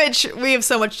 Which we have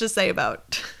so much to say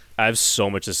about. I have so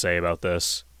much to say about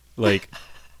this. Like,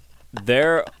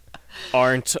 there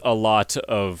aren't a lot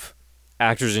of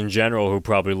actors in general who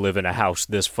probably live in a house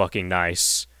this fucking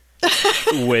nice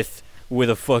with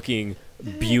a fucking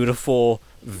beautiful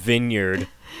vineyard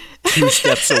 2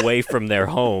 steps away from their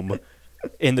home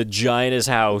in the giantest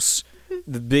house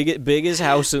The biggest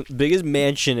house, biggest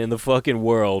mansion in the fucking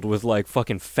world with like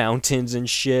fucking fountains and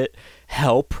shit.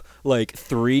 Help, like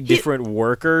 3 different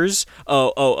workers.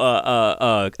 A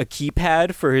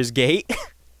keypad for his gate.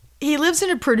 He lives in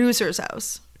a producer's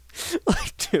house.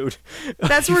 Like, dude,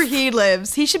 That's where he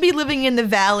lives. He should be living in the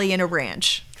valley in a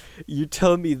ranch. you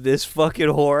telling me this fucking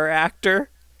horror actor?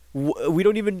 We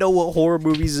don't even know what horror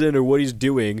movies he's in or what he's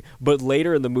doing, but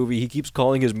later in the movie, he keeps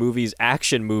calling his movies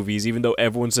action movies, even though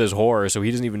everyone says horror, so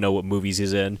he doesn't even know what movies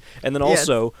he's in. And then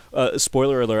also,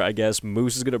 spoiler alert, I guess,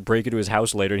 Moose is going to break into his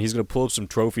house later, and he's going to pull up some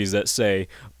trophies that say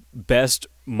best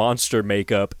monster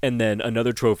makeup, and then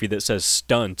another trophy that says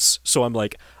stunts. So I'm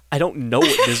like, I don't know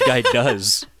what this guy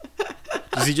does.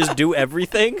 Does he just do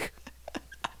everything?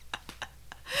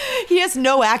 He has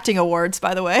no acting awards,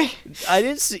 by the way. I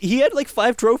didn't see, he had like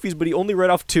 5 trophies, but he only read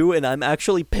off 2, and I'm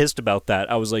actually pissed about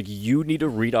that. I was like, you need to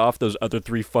read off those other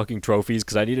 3 fucking trophies,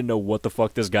 because I need to know what the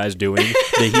fuck this guy's doing,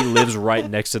 that he lives right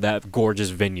next to that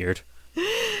gorgeous vineyard.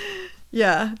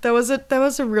 Yeah, that was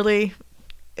a really,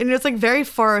 and it's like very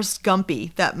Forrest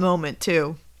Gumpy, that moment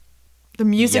too. The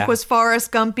music was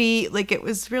Forrest Gumpy, like it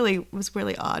was really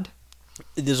odd.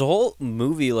 This whole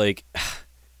movie, like,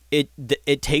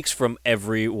 it takes from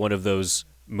every one of those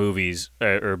movies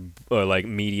or like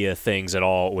media things at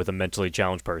all with a mentally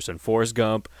challenged person. Forrest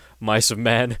Gump, Mice and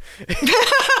Men.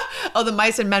 Oh, the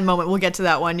Mice and Men moment. We'll get to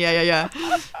that one. Yeah.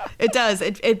 It does.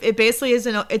 It basically is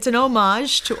it's an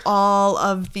homage to all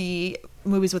of the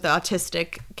movies with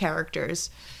autistic characters.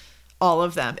 All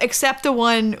of them. Except the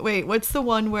one, what's the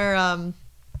one where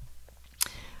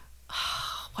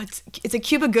is it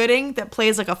Cuba Gooding that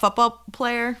plays like a football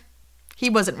player? He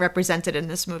wasn't represented in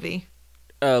this movie.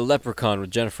 Leprechaun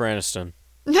with Jennifer Aniston.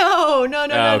 No.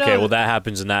 Okay, well that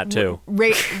happens in that too.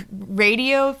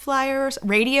 Radio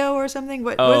or something.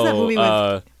 What is that movie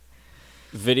with?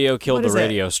 Video Killed the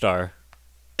Radio Star.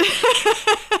 Is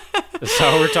that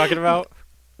what we're talking about?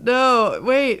 No,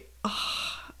 wait.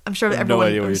 Oh, I'm sure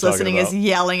everyone who's listening is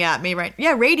yelling at me right.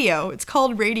 Yeah, Radio. It's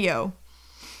called Radio.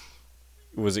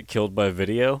 Was it killed by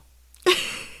video?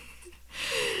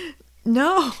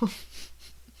 No.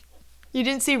 You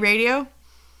didn't see Radio?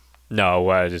 No,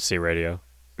 I did see Radio.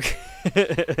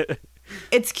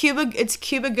 It's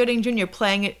Cuba Gooding Jr.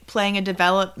 playing a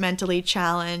developmentally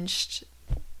challenged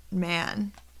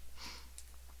man.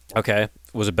 Okay.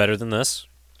 Was it better than this?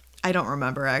 I don't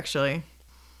remember, actually.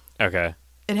 Okay.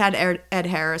 It had Ed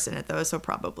Harris in it, though, so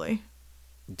probably.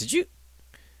 Did you?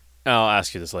 I'll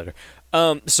ask you this later.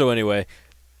 So anyway,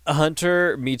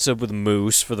 Hunter meets up with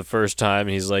Moose for the first time,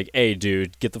 and he's like, hey,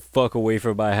 dude, get the fuck away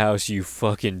from my house, you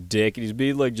fucking dick. And he's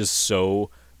being, like, just so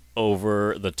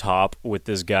over the top with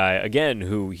this guy, again,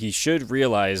 who he should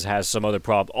realize has some other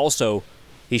problem. Also,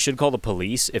 he should call the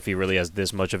police if he really has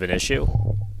this much of an issue.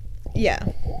 Yeah.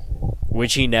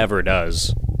 Which he never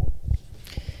does.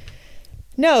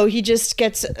 No, he just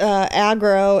gets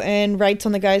aggro and writes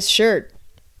on the guy's shirt,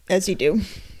 as you do.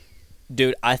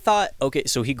 Dude, I thought, okay,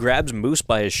 so he grabs Moose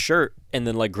by his shirt and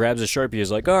then, like, grabs a Sharpie. He's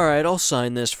like, all right, I'll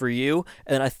sign this for you.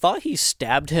 And I thought he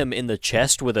stabbed him in the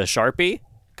chest with a Sharpie,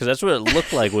 because that's what it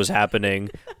looked like was happening.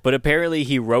 But apparently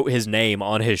he wrote his name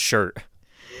on his shirt.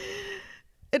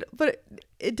 But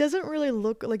it doesn't really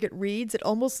look like it reads. It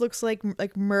almost looks like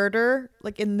murder,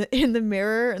 like in the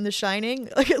mirror in The Shining.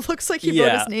 Like it looks like he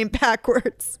wrote his name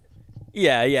backwards.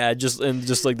 Yeah, just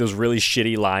like those really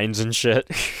shitty lines and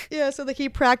shit. Yeah, so like he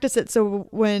practiced it so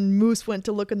when Moose went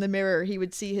to look in the mirror, he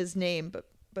would see his name,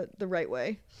 but the right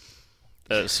way.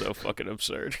 That's so fucking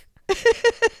absurd.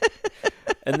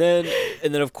 And then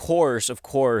of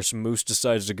course, Moose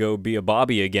decides to go be a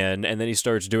Bobby again, and then he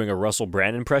starts doing a Russell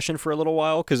Brand impression for a little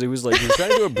while, because he was trying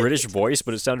to do a British voice,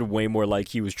 but it sounded way more like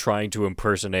he was trying to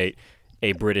impersonate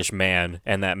a British man,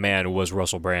 and that man was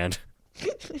Russell Brand.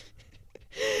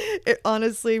 It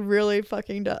honestly really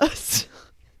fucking does.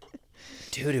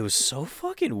 Dude, it was so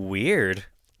fucking weird.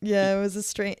 Yeah, it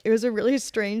was a really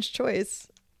strange choice.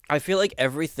 I feel like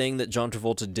everything that John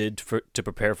Travolta did to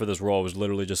prepare for this role was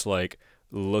literally just like,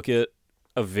 look at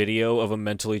a video of a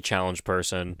mentally challenged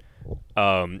person,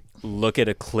 look at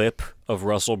a clip of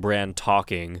Russell Brand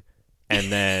talking,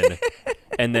 and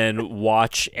then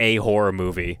watch a horror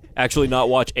movie. Actually, not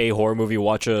watch a horror movie,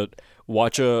 watch a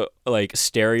like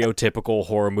stereotypical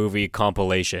horror movie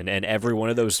compilation, and every one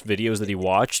of those videos that he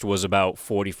watched was about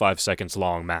 45 seconds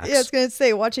long max. Yeah, I was gonna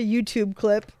say, watch a YouTube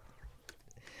clip.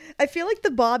 I feel like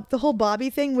the whole Bobby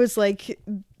thing was like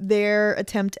their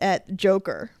attempt at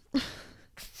Joker.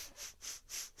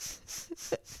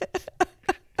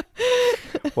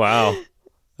 Wow,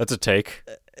 that's a take.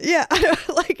 Yeah,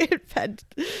 like it had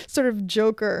sort of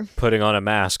Joker. Putting on a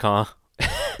mask, huh?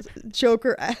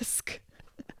 Joker-esque.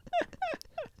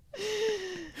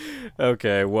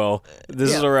 Okay, well,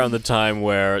 this is around the time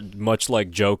where, much like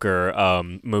Joker,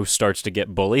 Moose starts to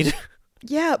get bullied.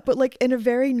 Yeah, but like in a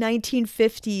very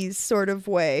 1950s sort of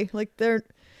way. Like they're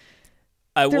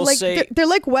like they're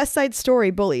like West Side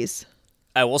Story bullies.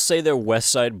 I will say they're West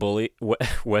Side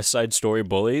Story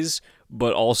bullies,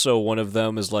 but also one of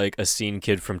them is like a scene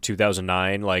kid from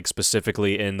 2009, like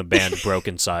specifically in the band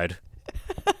Broken Side.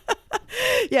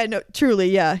 Yeah, no, truly,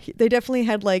 yeah. They definitely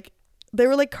had like, they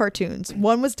were like cartoons.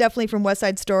 One was definitely from West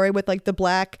Side Story with like the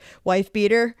black wife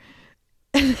beater.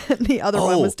 And the other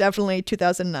one was definitely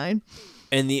 2009.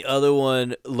 And the other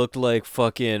one looked like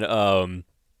fucking,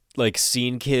 like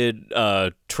scene kid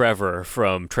Trevor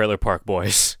from Trailer Park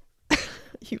Boys.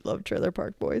 You love Trailer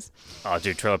Park Boys. Oh,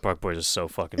 dude, Trailer Park Boys is so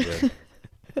fucking good.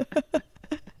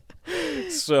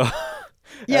 So...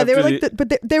 Yeah, they were like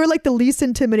they were like the least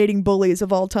intimidating bullies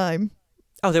of all time.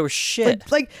 Oh, they were shit.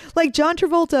 Like John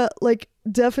Travolta, like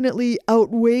definitely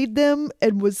outweighed them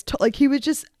and was like he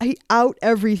out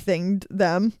everythinged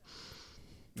them.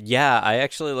 Yeah, I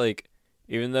actually like,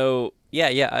 even though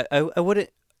I wouldn't.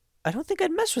 I don't think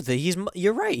I'd mess with it.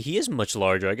 You're right. He is much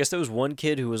larger. I guess there was one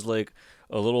kid who was like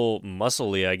a little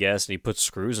muscly, I guess, and he put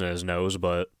screws in his nose,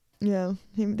 but yeah,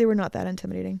 they were not that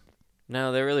intimidating.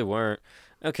 No, they really weren't.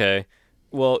 Okay.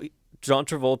 Well, John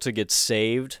Travolta gets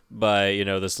saved by,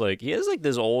 this like, he has like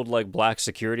this old like black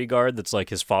security guard that's like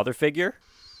his father figure.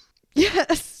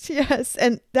 Yes.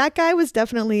 And that guy was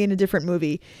definitely in a different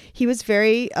movie. He was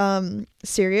very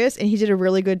serious and he did a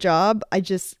really good job. He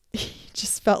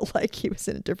just felt like he was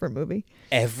in a different movie.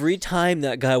 Every time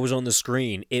that guy was on the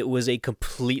screen, it was a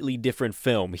completely different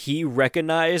film. He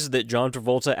recognized that John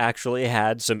Travolta actually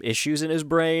had some issues in his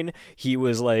brain. He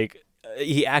was like...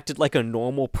 He acted like a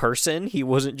normal person. He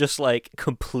wasn't just like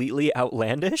completely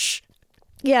outlandish.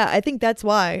 Yeah, I think that's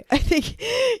why. I think,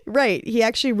 right. He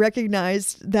actually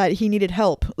recognized that he needed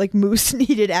help. Like Moose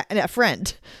needed a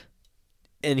friend.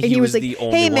 And he was like, the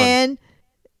only one. Hey, man.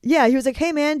 Yeah, he was like,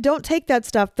 hey, man, don't take that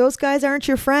stuff. Those guys aren't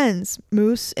your friends,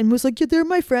 Moose. And Moose like, yeah, they're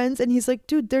my friends. And he's like,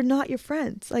 dude, they're not your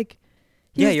friends. Like,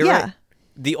 you're right.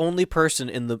 The only person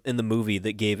in the movie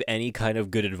that gave any kind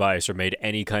of good advice or made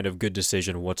any kind of good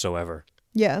decision whatsoever.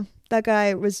 Yeah, that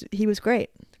guy was great.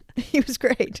 He was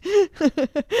great.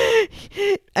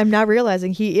 I'm now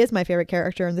realizing he is my favorite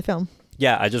character in the film.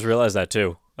 Yeah, I just realized that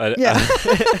too.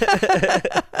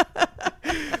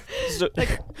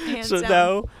 So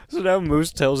now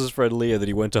Moose tells his friend Leah that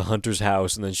he went to Hunter's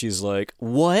house, and then she's like,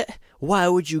 what? Why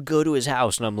would you go to his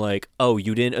house? And I'm like, oh,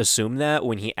 you didn't assume that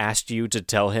when he asked you to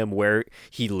tell him where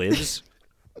he lives?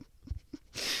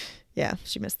 Yeah,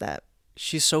 she missed that.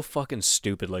 She's so fucking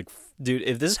stupid. Like, dude,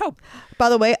 if this is how... By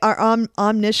the way, our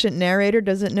omniscient narrator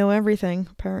doesn't know everything,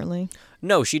 apparently.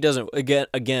 No, she doesn't.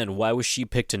 Again, why was she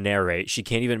picked to narrate? She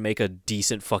can't even make a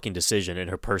decent fucking decision in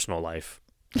her personal life.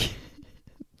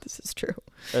 This is true.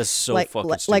 That's so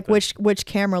fucking stupid. Like which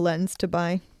camera lens to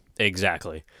buy.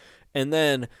 Exactly. And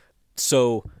then,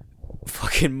 so,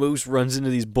 fucking Moose runs into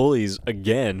these bullies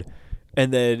again.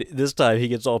 And then this time he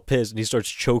gets all pissed and he starts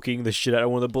choking the shit out of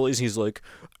one of the bullies. He's like,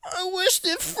 I wish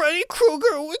that Freddy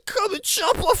Krueger would come and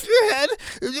chop off your head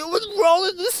and it would roll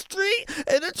in the street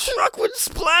and a truck would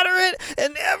splatter it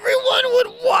and everyone would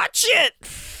watch it.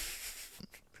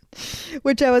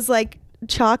 Which I was like,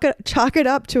 chalk it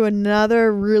up to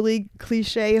another really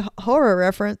cliche horror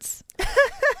reference.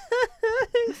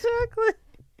 Exactly.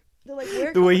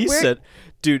 Like, the way he said,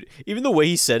 dude, even the way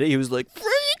he said it, he was like,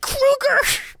 Freddy Krueger.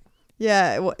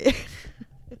 Yeah.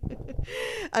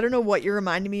 I don't know what you're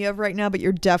reminding me of right now, but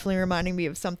you're definitely reminding me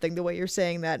of something the way you're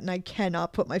saying that, and I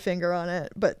cannot put my finger on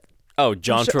it. But oh,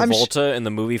 John Travolta in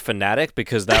the movie Fanatic,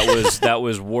 because that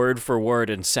was word for word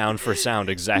and sound for sound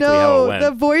exactly how it went.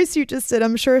 The voice you just did,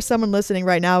 I'm sure someone listening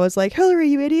right now is like, Hillary,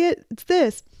 you idiot, it's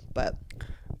this. But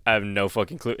I have no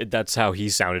fucking clue. That's how he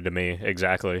sounded to me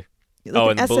exactly.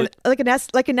 Like an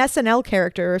SNL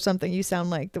character or something. You sound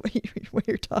like the way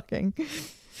you're talking.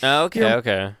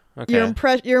 Okay.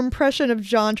 Your impression of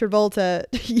John Travolta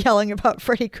yelling about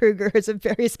Freddy Krueger is a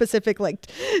very specific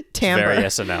timbre. Very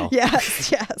SNL.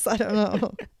 Yes. I don't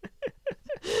know.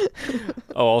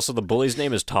 Oh, also the bully's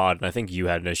name is Todd, and I think you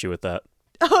had an issue with that.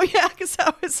 Oh yeah, because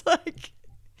I was like,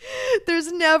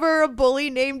 there's never a bully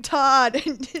named Todd.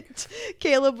 And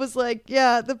Caleb was like,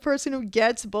 yeah, the person who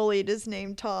gets bullied is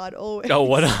named Todd always. Oh,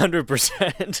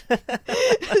 100%.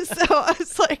 So I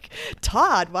was like,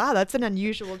 Todd, wow, that's an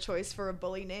unusual choice for a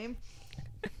bully name.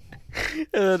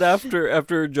 And then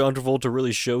after John Travolta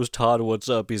really shows Todd what's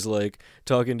up, he's like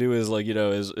talking to his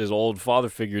his old father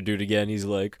figure dude again. He's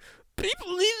like,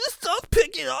 people need to stop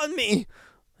picking on me.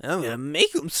 I'm gonna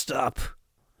make them stop.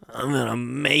 I'm gonna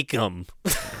make them.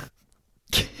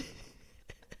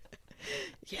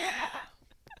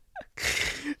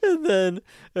 And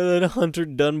then Hunter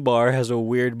Dunbar has a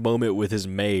weird moment with his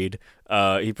maid.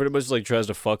 He pretty much like tries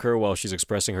to fuck her while she's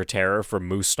expressing her terror for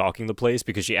Moose stalking the place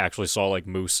because she actually saw like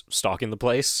Moose stalking the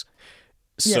place.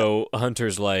 So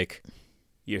Hunter's like,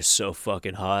 "You're so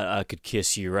fucking hot, I could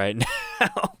kiss you right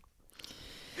now,"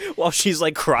 while she's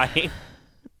like crying.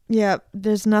 Yeah,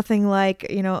 there's nothing like,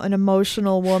 an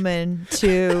emotional woman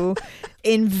to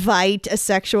invite a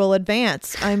sexual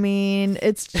advance. I mean,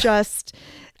 it's just,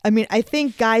 I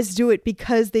think guys do it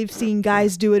because they've seen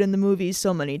guys do it in the movies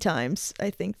so many times. I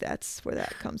think that's where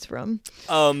that comes from.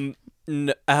 How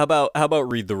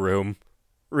about read the room?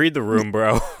 Read the room,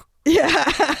 bro. Yeah.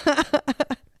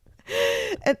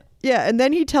 And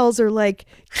then he tells her, like,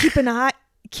 keep an eye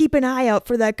out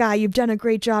for that guy. You've done a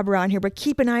great job around here, but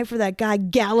keep an eye for that guy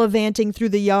gallivanting through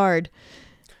the yard.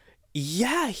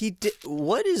 Yeah, he did.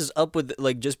 What is up with,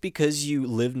 like, just because you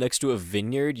live next to a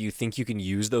vineyard, you think you can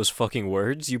use those fucking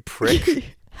words, you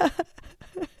prick?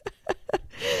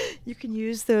 You can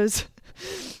use those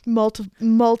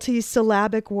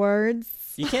multi-syllabic words.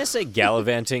 You can't say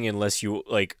gallivanting unless you,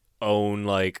 like, own,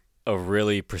 like, a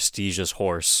really prestigious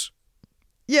horse.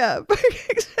 Yeah.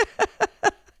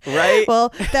 Right?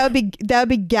 Well, that would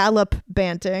be gallop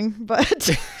banting,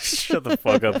 but Shut the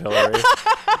fuck up, Hillary.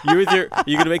 You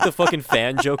gonna make the fucking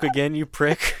fan joke again, you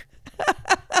prick?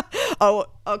 oh,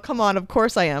 come on! Of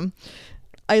course I am.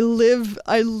 I live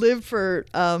for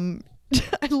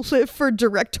I live for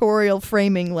directorial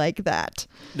framing like that.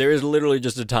 There is literally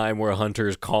just a time where Hunter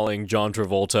is calling John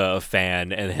Travolta a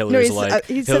fan, and Hillary's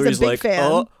he says a big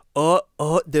fan.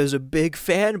 Oh, there's a big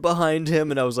fan behind him.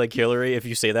 And I was like, Hillary, if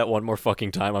you say that one more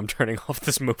fucking time, I'm turning off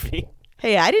this movie.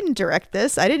 Hey, I didn't direct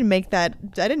this. I didn't make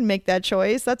that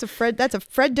choice. That's a Fred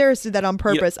Durst did that on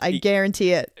purpose. I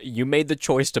guarantee it. You made the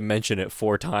choice to mention it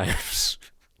 4 times.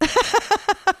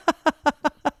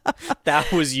 That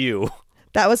was you.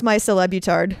 That was my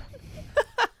celebutard.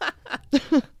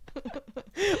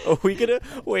 Are we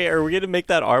gonna make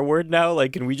that R word now?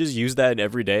 Like, can we just use that in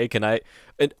every day? Can I?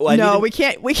 No, we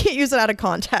can't. We can't use it out of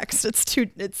context. It's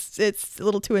a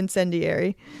little too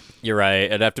incendiary. You're right.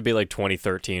 It'd have to be like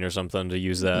 2013 or something to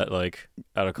use that like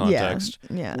out of context.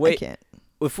 Yeah. Wait, I can't.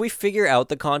 If we figure out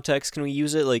the context, can we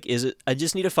use it? Like, is it? I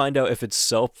just need to find out if it's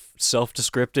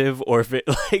self-descriptive or if it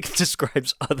like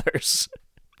describes others.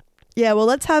 Yeah. Well,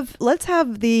 let's have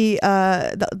the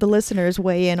listeners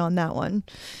weigh in on that one.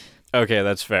 Okay,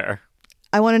 that's fair.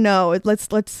 I want to know.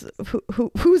 Let's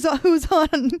who's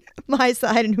on my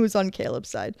side and who's on Caleb's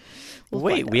side.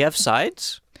 Wait, we have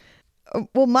sides?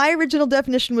 Well, my original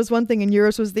definition was one thing and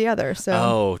yours was the other. So.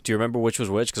 Oh, do you remember which was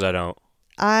which? Because I don't.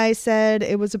 I said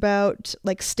it was about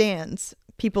like stands,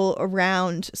 people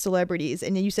around celebrities,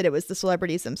 and you said it was the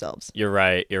celebrities themselves. You're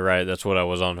right. That's what I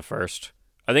was on first.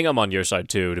 I think I'm on your side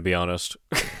too, to be honest.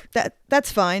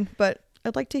 That's fine, but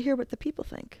I'd like to hear what the people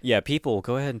think. Yeah, people,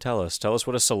 go ahead and tell us. Tell us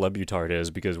what a celebutard is,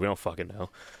 because we don't fucking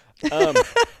know.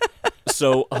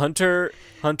 So Hunter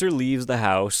leaves the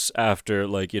house after,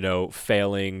 like,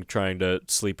 failing trying to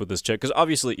sleep with this chick. Because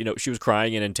obviously, she was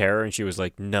crying in terror, and she was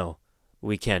like, no,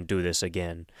 we can't do this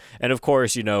again. And of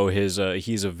course,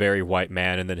 he's a very white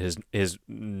man, and then his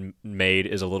maid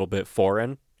is a little bit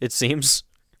foreign, it seems.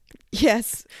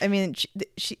 Yes, I mean,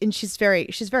 she's very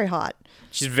hot.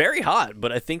 She's very hot,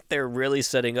 but I think they're really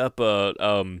setting up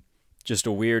just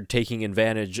a weird taking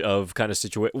advantage of kind of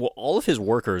situation. Well, all of his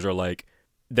workers are like,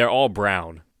 they're all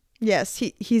brown. Yes,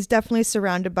 he's definitely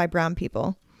surrounded by brown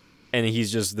people. And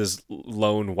he's just this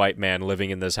lone white man living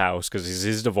in this house because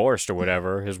he's divorced or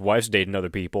whatever. His wife's dating other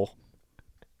people.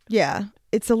 Yeah,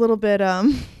 it's a little bit a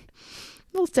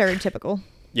little stereotypical.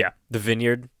 Yeah, the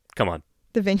vineyard. Come on.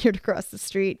 The vineyard across the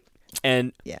street.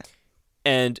 And yeah.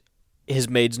 And his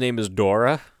maid's name is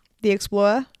Dora. The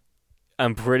Explorer.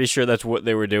 I'm pretty sure that's what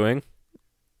they were doing.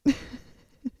 I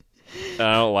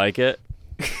don't like it.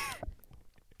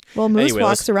 Well, Moose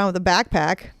walks around with a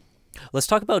backpack. Let's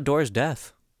talk about Dora's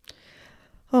death.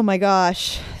 Oh my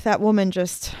gosh. That woman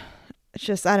just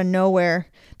out of nowhere.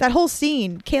 That whole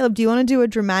scene. Caleb, do you want to do a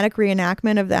dramatic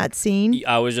reenactment of that scene?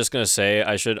 I was just going to say,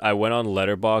 I went on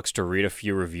Letterboxd to read a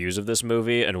few reviews of this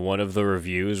movie, and one of the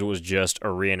reviews was just a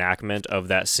reenactment of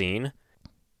that scene.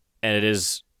 And it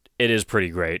is pretty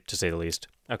great, to say the least.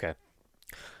 Okay.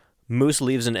 Moose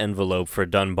leaves an envelope for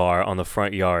Dunbar on the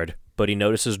front yard, but he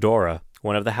notices Dora,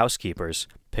 one of the housekeepers,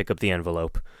 pick up the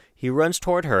envelope. He runs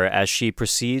toward her as she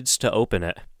proceeds to open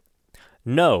it.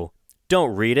 No,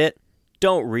 don't read it.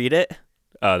 Don't read it.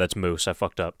 That's Moose. I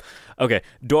fucked up. Okay,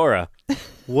 Dora,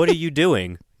 what are you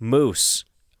doing? Moose.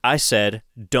 I said,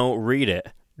 don't read it.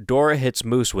 Dora hits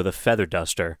Moose with a feather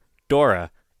duster.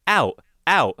 Dora, out,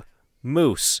 out.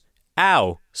 Moose,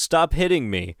 ow, Stop hitting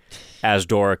me. As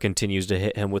Dora continues to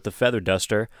hit him with the feather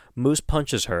duster, Moose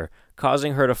punches her,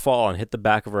 causing her to fall and hit the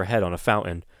back of her head on a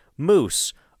fountain.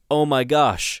 Moose! Oh my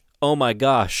gosh! Oh my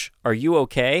gosh! Are you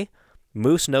okay?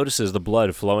 Moose notices the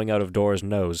blood flowing out of Dora's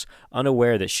nose,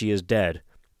 unaware that she is dead.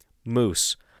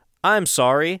 Moose. I'm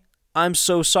sorry. I'm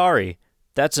so sorry.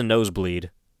 That's a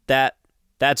nosebleed.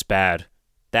 That's bad.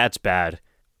 That's bad.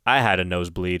 I had a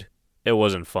nosebleed. It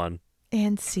wasn't fun.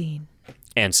 And scene.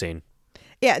 And scene.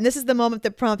 Yeah, and this is the moment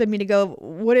that prompted me to go,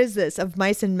 what is this, Of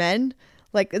Mice and Men?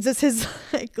 Like, is this his,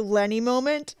 like, Lenny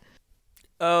moment?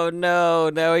 Oh no,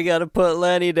 now we gotta put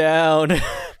Lenny down.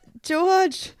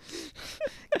 George,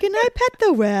 can I pet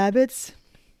the rabbits?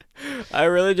 I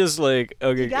really just like,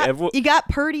 okay, You got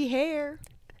purty hair.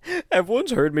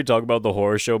 Everyone's heard me talk about The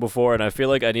Horror Show before, and I feel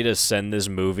like I need to send this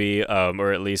movie,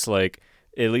 or at least like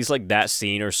that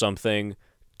scene or something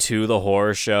to The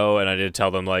Horror Show, and I did tell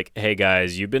them, like, hey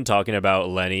guys, you've been talking about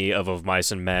Lenny of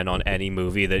Mice and Men on any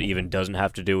movie that even doesn't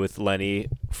have to do with Lenny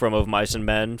from Of Mice and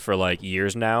Men for like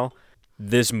years now.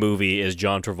 This movie is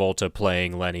John Travolta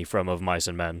playing Lenny from Of Mice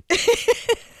and Men.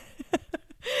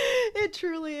 It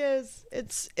truly is.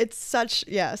 It's such,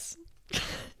 yes.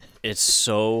 It's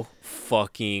so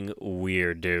fucking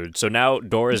weird, dude. So now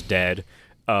Dora's dead.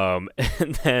 And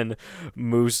then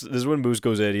Moose, this is when Moose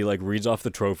goes in, he like reads off the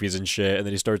trophies and shit, and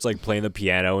then he starts like playing the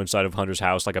piano inside of Hunter's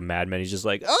house like a madman. He's just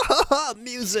like, oh,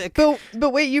 music.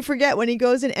 But wait, you forget when he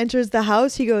goes and enters the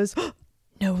house, he goes, oh,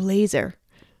 no laser.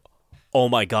 Oh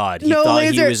my God. He no thought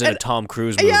laser. he was in a Tom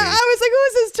Cruise movie. Yeah, I was like, who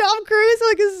is this, Tom Cruise?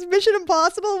 Like, is this Mission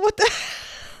Impossible? What the?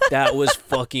 That was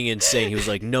fucking insane. He was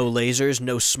like, no lasers,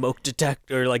 no smoke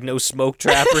detector, or like no smoke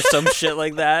trap or some shit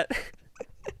like that.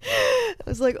 I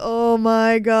was like, oh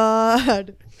my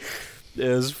God. It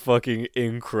was fucking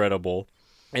incredible.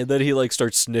 And then he like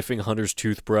starts sniffing Hunter's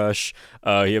toothbrush.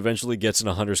 He eventually gets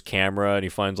into Hunter's camera and he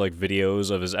finds like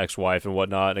videos of his ex-wife and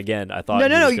whatnot. And again, I thought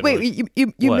no. Wait,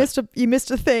 you missed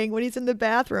a thing when he's in the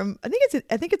bathroom. I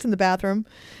think it's in the bathroom,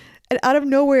 and out of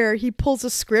nowhere he pulls a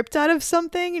script out of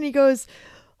something and he goes,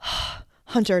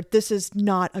 Hunter, this is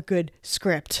not a good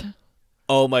script.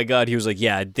 Oh my God, he was like,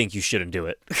 yeah, I think you shouldn't do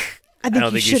it. I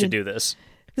don't think you should do this.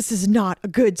 This is not a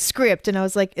good script. And I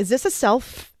was like, is this a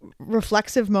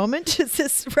self-reflexive moment? Is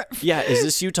this... Yeah, is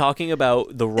this you talking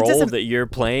about the role that you're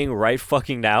playing right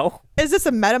fucking now? Is this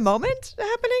a meta moment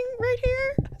happening right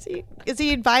here? Is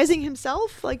he advising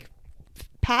himself, like,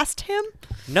 past him?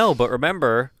 No, but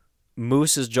remember,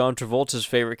 Moose is John Travolta's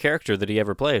favorite character that he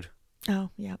ever played.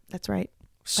 Oh, yeah, that's right.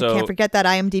 So I can't forget that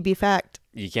IMDb fact.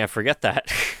 You can't forget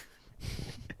that.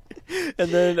 And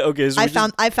then, okay, so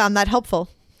I found that helpful.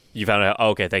 You found it? Oh,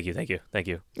 okay, thank you.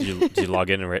 Did you log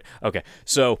in and right? Okay,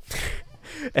 so,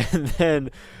 and then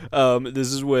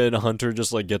this is when Hunter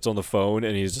just like gets on the phone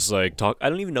and he's just like, I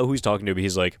don't even know who he's talking to, but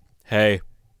he's like, hey,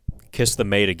 kiss the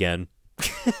maid again.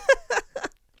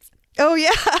 Oh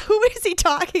yeah, who is he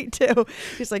talking to?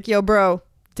 He's like, yo, bro,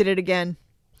 did it again.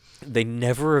 They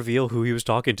never reveal who he was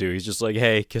talking to. He's just like,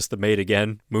 hey, kiss the maid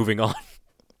again. Moving on.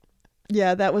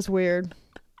 Yeah, that was weird.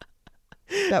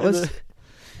 That was...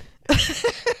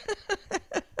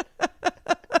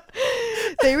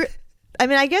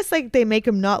 I guess like they make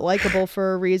him not likable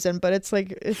for a reason, but it's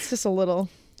like, it's just a little...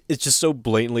 It's just so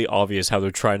blatantly obvious how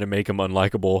they're trying to make him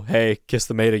unlikable. Hey, kiss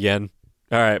the maid again.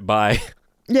 All right, bye.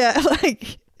 Yeah,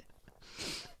 like...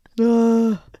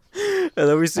 And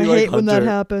then we see I like hate Hunter, when that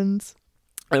happens.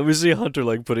 And we see Hunter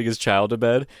like putting his child to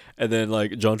bed, and then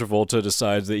like John Travolta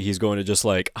decides that he's going to just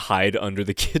like hide under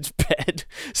the kid's bed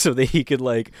so that he could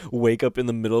like wake up in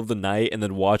the middle of the night and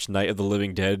then watch Night of the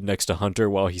Living Dead next to Hunter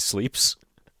while he sleeps.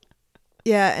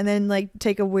 Yeah, and then like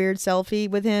take a weird selfie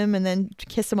with him and then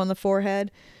kiss him on the forehead.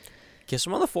 Kiss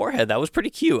him on the forehead. That was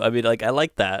pretty cute. I mean, like I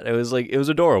liked that. It was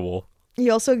adorable. He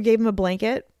also gave him a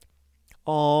blanket.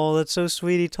 Oh, that's so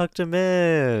sweet. He tucked him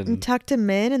in. And tucked him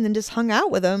in and then just hung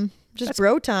out with him. Just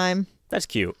bro time. That's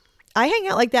cute. I hang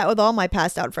out like that with all my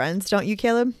passed out friends. Don't you,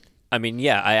 Caleb? I mean,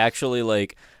 yeah, I actually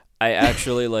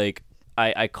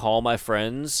I call my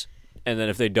friends, and then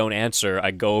if they don't answer,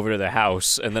 I go over to their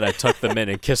house, and then I tuck them in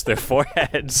and kiss their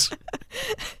foreheads.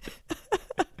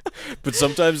 But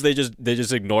sometimes they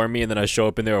just ignore me, and then I show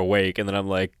up and they're awake, and then I'm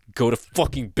like, go to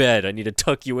fucking bed. I need to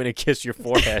tuck you in and kiss your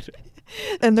forehead.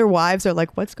 And their wives are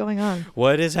like, what's going on?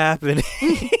 What is happening?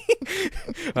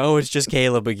 Oh, it's just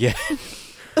Caleb again.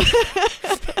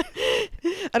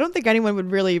 I don't think anyone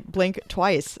would really blink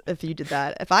twice if you did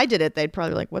that. If I did it, they'd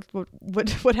probably like,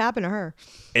 what happened to her?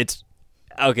 It's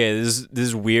okay. This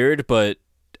is weird, but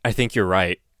I think you're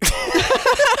right.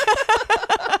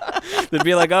 They'd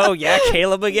be like, oh yeah,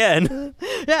 Caleb again.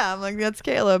 Yeah, I'm like, that's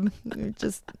Caleb.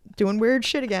 Just doing weird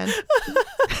shit again.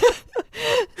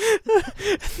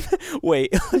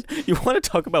 Wait, you want to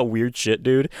talk about weird shit,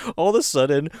 dude? All of a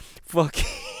sudden, fucking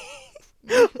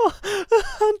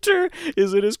Hunter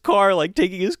is in his car, like,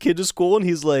 taking his kid to school, and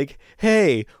he's like,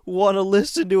 hey, want to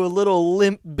listen to a little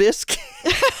Limp Bizkit?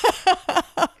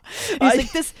 He's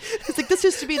like, this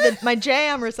used to be my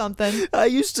jam or something. I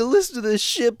used to listen to this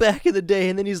shit back in the day,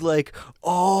 and then he's like,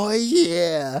 oh,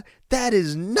 yeah, that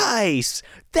is nice.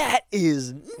 That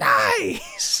is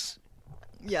nice.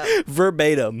 Yeah.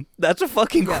 Verbatim. That's a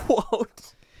fucking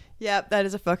quote. Yeah, that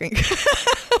is a fucking...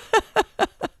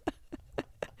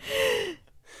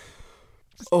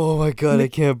 Oh my god, I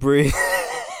can't breathe.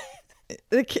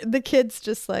 The kid's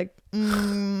just like,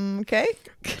 okay.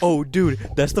 Oh, dude,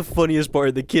 that's the funniest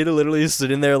part. The kid literally is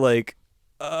sitting there like,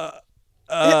 That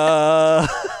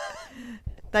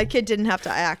kid didn't have to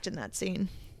act in that scene.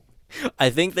 I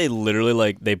think they literally,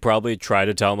 like, they probably tried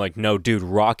to tell him, like, no, dude,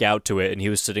 rock out to it. And he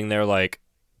was sitting there like,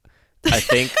 I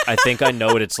think I know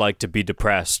what it's like to be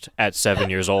depressed at 7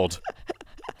 years old.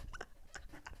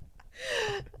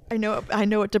 I know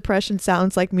what depression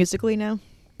sounds like musically now.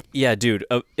 Yeah, dude,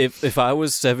 if I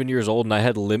was 7 years old and I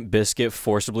had Limp Bizkit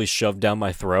forcibly shoved down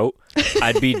my throat,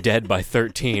 I'd be dead by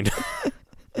 13.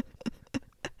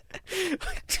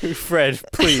 Dude, Fred,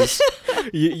 please.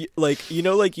 You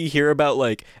hear about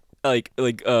like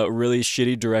really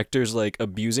shitty directors like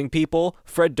abusing people.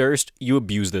 Fred Durst, you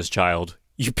abuse this child.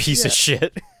 You piece of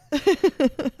shit.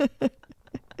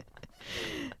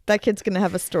 That kid's gonna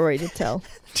have a story to tell.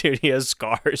 Dude, he has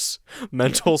scars.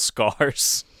 Mental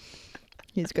scars.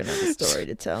 He's gonna have a story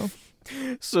to tell.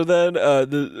 So then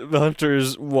the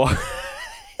Hunter's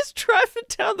he's driving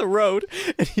down the road,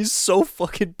 and he's so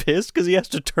fucking pissed because he has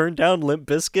to turn down Limp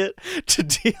Bizkit to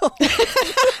deal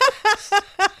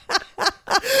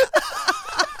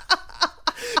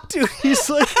Dude, he's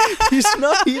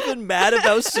not even mad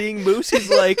about seeing Moose. He's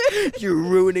like, you're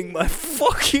ruining my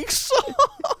fucking song.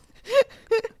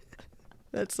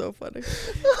 That's so funny.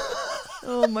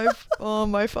 Oh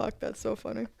my fuck, that's so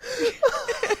funny.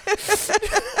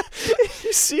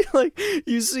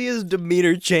 You see his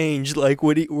demeanor change, like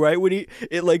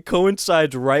it like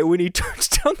coincides right when he turns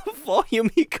down the volume,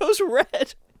 he goes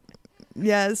red.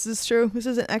 Yeah, this is true. This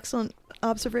is an excellent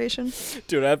observation.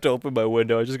 Dude, I have to open my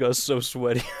window. I just got so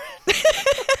sweaty.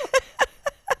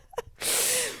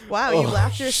 Wow, you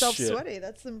laughed yourself shit. sweaty.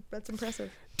 That's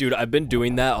impressive. Dude, I've been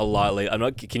doing that a lot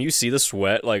lately. Can you see the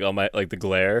sweat like on my the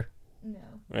glare? No.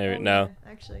 Maybe no.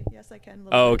 Yeah, actually, yes, I can.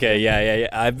 Oh, okay, yeah.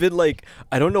 I've been like,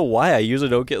 I don't know why I usually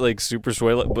don't get like super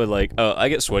sweaty, but like, I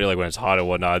get sweaty like when it's hot and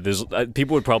whatnot. There's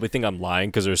people would probably think I'm lying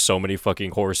because there's so many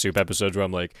fucking Horror Soup episodes where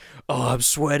I'm like, oh, I'm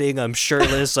sweating, I'm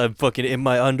shirtless, I'm fucking in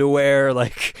my underwear,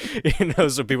 like,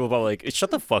 So people are probably like,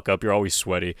 shut the fuck up, you're always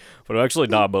sweaty, but I'm actually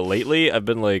not. But lately, I've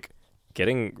been like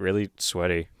getting really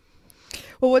sweaty.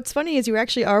 Well, what's funny is you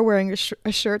actually are wearing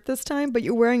a shirt this time, but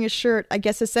you're wearing a shirt, I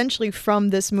guess, essentially from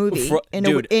this movie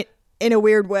in a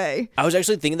weird way. I was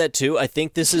actually thinking that too. I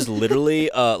think this is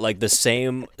literally like the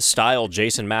same style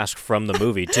Jason mask from the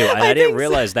movie too. And I didn't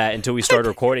realize that until we started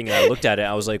recording, and I looked at it.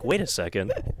 I was like, wait a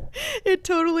second. It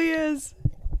totally is.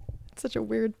 It's such a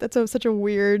weird. Such a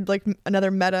weird, like,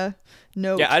 another meta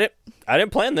note. Yeah, I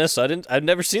didn't plan this. I'd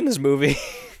never seen this movie.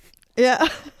 Yeah.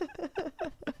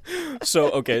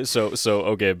 So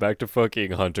back to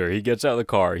fucking Hunter. He gets out of the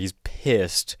car. He's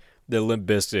pissed that Limp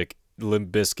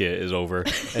Bizkit is over,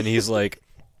 and he's like,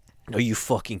 "Are you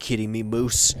fucking kidding me,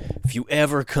 Moose? If you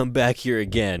ever come back here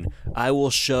again, I will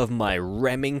shove my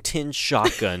Remington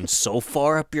shotgun so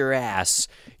far up your ass,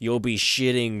 you'll be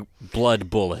shitting blood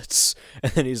bullets."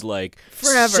 And then he's like,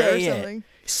 forever "Say or it. something.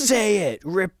 Say it,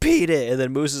 repeat it." And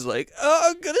then Moose is like, "Oh,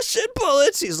 I'm gonna shit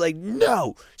bullets." He's like,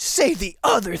 "No, say the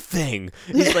other thing."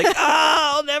 He's like, "Oh,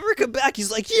 I'll never come back."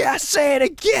 He's like, "Yeah, say it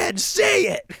again, say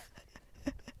it."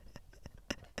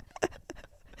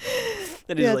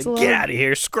 And he's like, "Get out of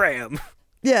here, scram."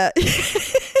 Yeah.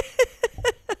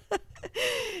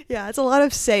 Yeah, it's a lot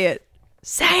of say it.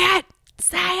 Say it!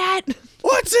 Say it!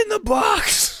 What's in the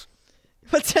box?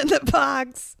 What's in the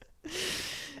box?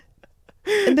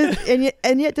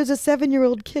 And yet there's a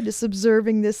 7-year-old kid just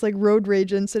observing this, like, road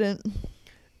rage incident.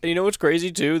 And you know what's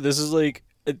crazy too? This is like,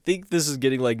 I think this is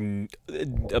getting like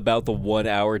about the 1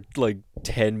 hour, like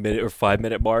 10-minute or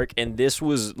 5-minute mark. And this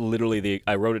was literally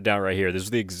I wrote it down right here. This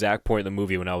was the exact point in the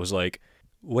movie when I was like,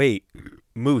 wait,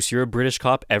 Moose, you're a British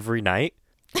cop every night?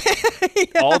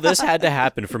 Yeah. All this had to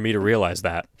happen for me to realize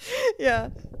that. Yeah.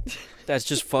 That's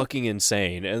just fucking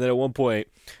insane. And then at one point,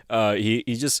 he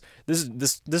just, this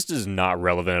is not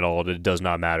relevant at all. It does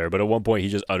not matter. But at one point, he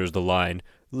just utters the line,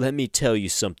 "Let me tell you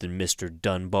something, Mr.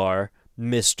 Dunbar.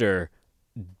 Mr.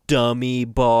 dummy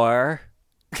bar.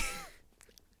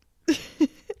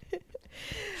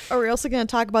 Are we also going to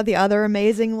talk about the other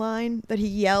amazing line that he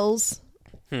yells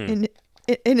in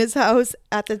his house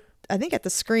at the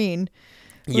screen?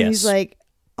 When Yes. he's like,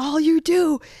 all you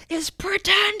do is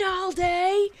pretend all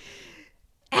day.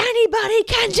 Anybody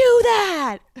can do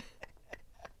that.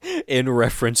 In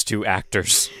reference to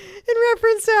actors. In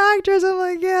reference to actors, I'm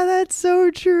like, yeah, that's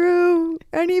so true.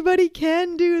 Anybody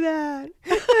can do that.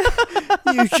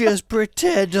 You just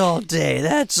pretend all day.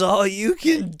 That's all you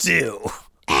can do.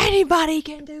 Anybody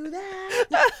can do that.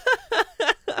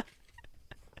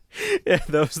 Yeah,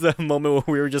 that was the moment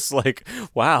where we were just like,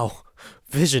 wow,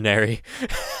 visionary.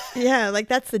 Yeah, like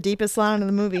that's the deepest line in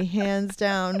the movie, hands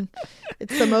down.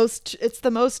 It's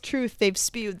the most truth they've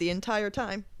spewed the entire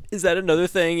time. Is that another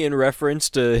thing in reference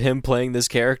to him playing this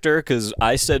character? Because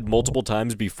I said multiple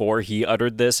times before he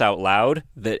uttered this out loud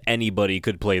that anybody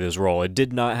could play this role. It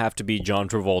did not have to be John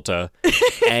Travolta.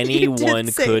 Anyone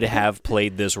say could that. have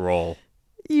played this role.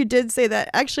 You did say that.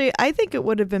 Actually, I think it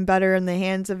would have been better in the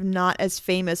hands of not as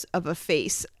famous of a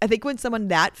face. I think when someone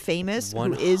that famous,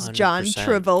 who is John 100%.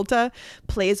 Travolta,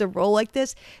 plays a role like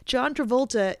this, John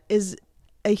Travolta is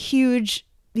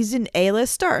he's an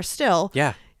A-list star still.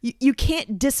 Yeah. You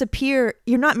can't disappear.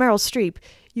 You're not Meryl Streep.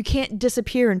 You can't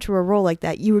disappear into a role like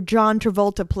that. You were John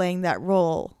Travolta playing that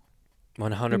role.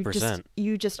 100%.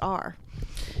 You just are.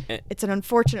 Eh. It's an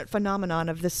unfortunate phenomenon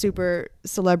of the super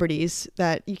celebrities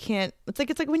that you can't. It's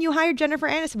like when you hire Jennifer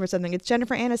Aniston for something. It's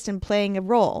Jennifer Aniston playing a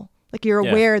role. Like you're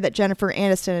Yeah. aware that Jennifer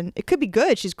Aniston. It could be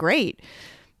good. She's great,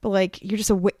 but like you're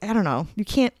just aware. I don't know. You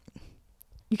can't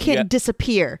Yeah.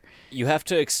 disappear. You have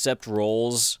to accept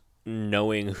roles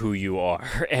knowing who you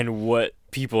are and what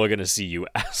people are going to see you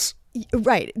as.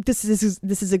 Right. This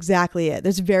is exactly it.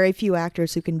 There's very few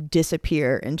actors who can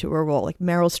disappear into a role. Like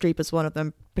Meryl Streep is one of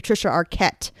them. Patricia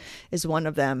Arquette is one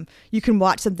of them. You can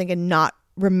watch something and not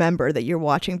remember that you're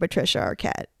watching Patricia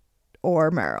Arquette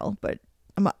or Meryl. But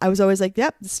I was always like,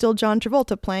 yep, it's still John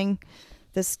Travolta playing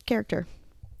this character.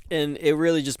 And it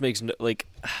really just makes like,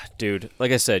 dude,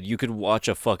 like I said, you could watch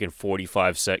a fucking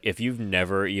 45 sec. If you've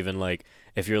never even like,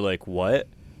 if you're like, what?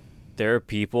 There are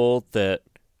people that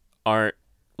aren't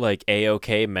like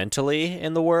A-okay mentally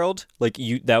in the world. Like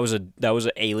that was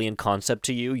an alien concept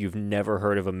to you. You've never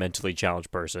heard of a mentally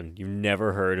challenged person. You've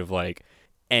never heard of like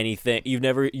anything. You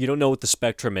don't know what the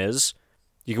spectrum is.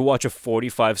 You can watch a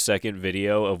 45-second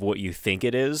video of what you think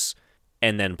it is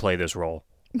and then play this role.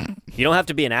 You don't have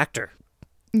to be an actor.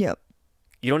 Yep.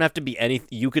 You don't have to be anything.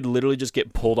 You could literally just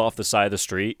get pulled off the side of the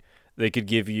street. They could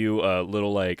give you a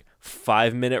little like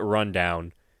 5-minute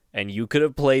rundown, and you could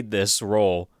have played this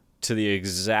role to the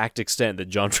exact extent that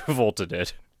John Travolta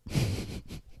did.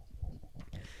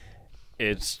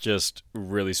 It's just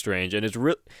really strange, and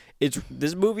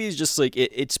this movie is just like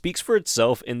it speaks for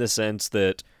itself in the sense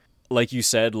that, like you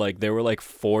said, like there were like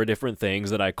 4 different things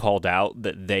that I called out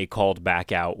that they called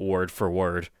back out word for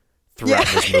word throughout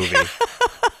this movie.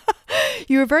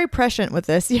 You were very prescient with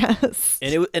this, yes.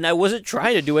 And I wasn't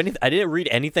trying to do anything. I didn't read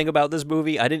anything about this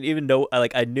movie. I didn't even know.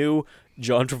 Like I knew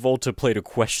John Travolta played a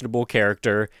questionable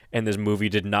character, and this movie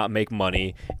did not make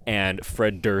money. And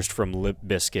Fred Durst from Limp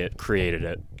Bizkit created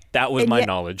it. That was my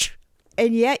knowledge.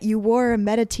 And yet you wore a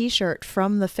Meta t-shirt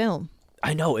from the film.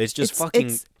 I know. It's just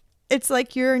fucking. It's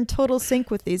like you're in total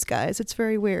sync with these guys. It's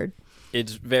very weird.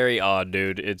 It's very odd,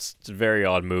 dude. It's a very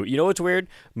odd move. You know what's weird?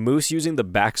 Moose using the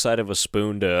backside of a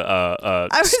spoon to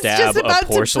stab a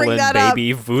porcelain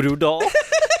baby voodoo doll. I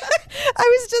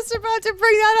was just about to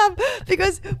bring that up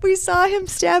because we saw him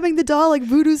stabbing the doll like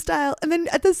voodoo style, and then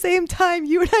at the same time,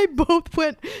 you and I both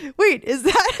went, "Wait, is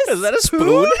that a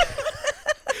spoon?"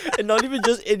 And not even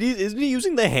just. Isn't he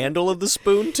using the handle of the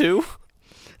spoon too?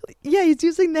 Yeah, he's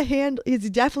using the hand. He's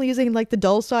definitely using like the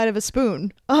dull side of a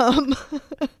spoon. And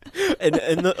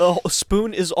the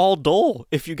spoon is all dull.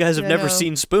 If you guys have never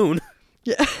seen Spoon.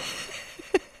 Yeah.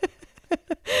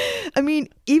 I mean,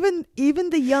 even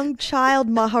the young child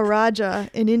Maharaja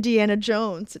in Indiana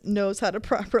Jones knows how to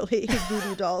properly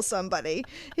voodoo doll somebody.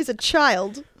 He's a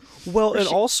child. Well, and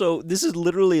also, this is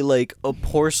literally like a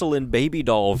porcelain baby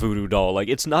doll voodoo doll. Like,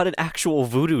 it's not an actual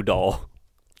voodoo doll.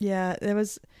 Yeah,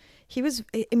 he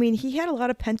had a lot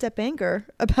of pent-up anger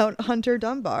about Hunter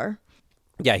Dunbar.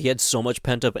 Yeah, he had so much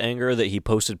pent-up anger that he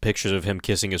posted pictures of him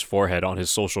kissing his forehead on his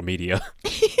social media.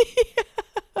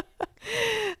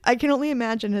 I can only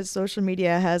imagine his social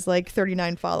media has like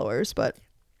 39 followers, but...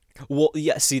 Well,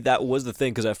 yeah, see, that was the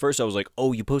thing, because at first I was like,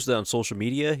 oh, you posted that on social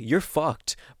media? You're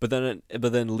fucked. But then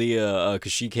Leah,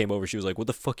 because she came over, she was like, what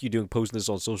the fuck are you doing posting this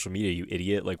on social media, you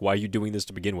idiot? Like, why are you doing this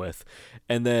to begin with?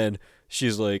 And then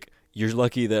she's like, you're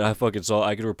lucky that I fucking saw.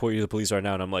 I could report you to the police right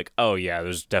now. And I'm like, oh yeah,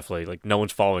 there's definitely like no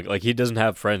one's following. Like he doesn't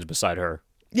have friends beside her.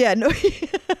 Yeah, no.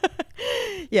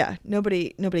 Yeah,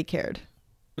 nobody cared.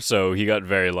 So he got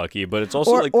very lucky. But it's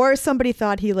also or somebody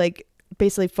thought he like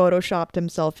basically photoshopped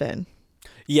himself in.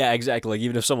 Yeah, exactly. Like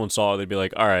even if someone saw it, they'd be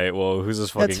like, all right, well, who's this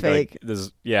fucking? That's fake. Like,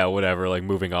 this, yeah, whatever. Like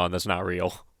moving on. That's not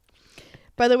real.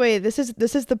 By the way, this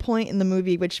is the point in the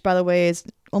movie, which by the way is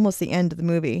almost the end of the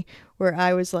movie, where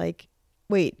I was like,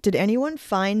 wait, did anyone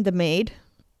find the maid?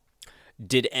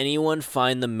 Did anyone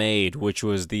find the maid? Which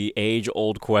was the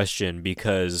age-old question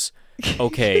because,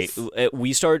 okay,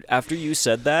 we started after you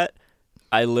said that.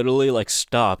 I literally like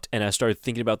stopped and I started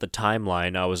thinking about the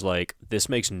timeline. I was like, this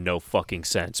makes no fucking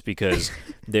sense because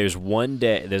there's one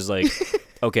day, there's like,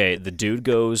 okay, the dude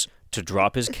goes to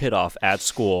drop his kid off at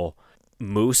school.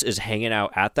 Moose is hanging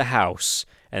out at the house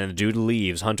and the dude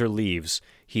leaves. Hunter leaves.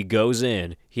 He goes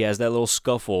in. He has that little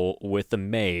scuffle with the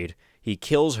maid. He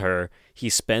kills her. He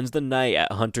spends the night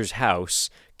at Hunter's house,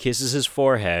 kisses his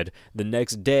forehead. The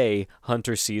next day,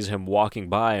 Hunter sees him walking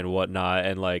by and whatnot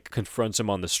and like confronts him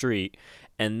on the street.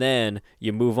 And then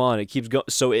you move on. It keeps going.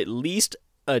 So at least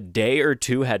a day or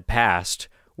two had passed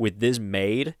with this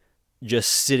maid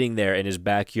just sitting there in his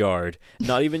backyard.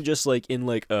 Not even just like in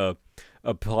like a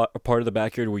part of the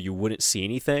backyard where you wouldn't see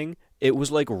anything. It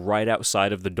was like right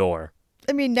outside of the door.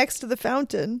 I mean, next to the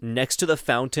fountain. Next to the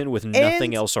fountain with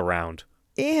nothing else around.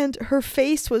 And her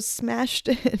face was smashed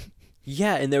in.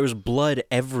 Yeah, and there was blood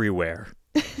everywhere.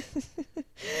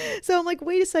 So I'm like,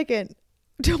 wait a second.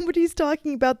 Nobody's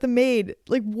talking about the maid.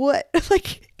 Like, what?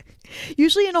 Like,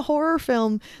 usually in a horror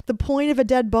film, the point of a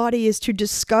dead body is to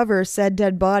discover said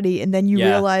dead body, and then you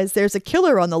realize there's a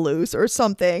killer on the loose or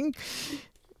something.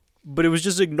 But it was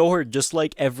just ignored, just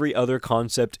like every other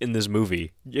concept in this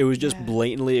movie. It was just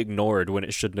blatantly ignored when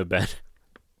it shouldn't have been.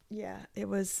 Yeah, it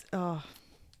was. Oh,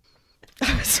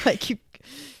 I was like, you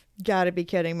gotta be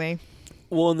kidding me.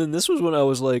 Well, and then this was when I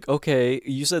was like, okay,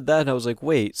 you said that, and I was like,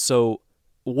 wait, so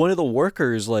one of the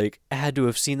workers like had to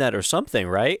have seen that or something,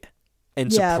 right?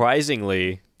 And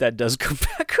surprisingly, that does come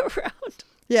back around.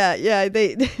 Yeah,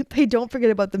 they don't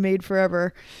forget about the maid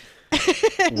forever.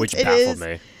 Which baffled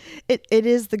me. It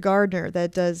is the gardener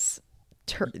that does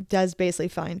basically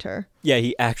find her. Yeah,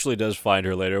 he actually does find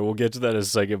her later. We'll get to that in a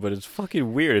second, but it's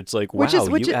fucking weird. It's like, wow,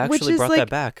 you actually brought that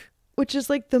back. Which is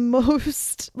like the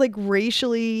most like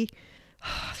racially,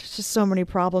 there's just so many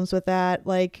problems with that.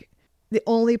 Like the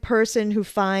only person who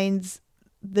finds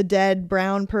the dead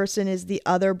brown person is the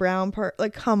other brown person.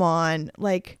 Like, come on.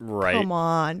 Like, right. Come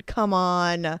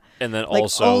on. And then like,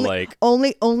 also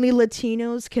only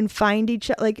Latinos can find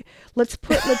each other. Like, let's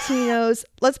put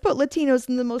Latinos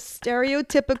in the most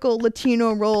stereotypical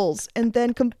Latino roles and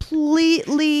then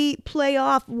completely play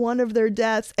off one of their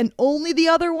deaths and only the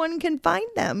other one can find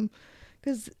them.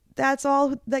 Because that's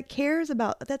all that cares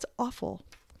about. That's awful.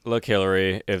 Look,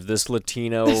 Hillary, if this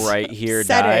Latino right here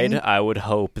died, I would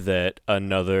hope that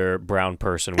another brown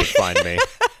person would find me.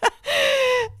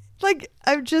 Like,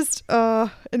 I'm just, but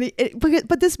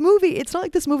this movie, it's not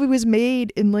like this movie was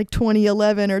made in like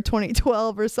 2011 or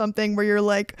 2012 or something where you're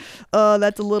like,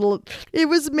 that's a little, it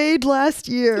was made last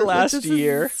year.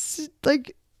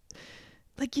 Like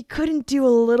you couldn't do a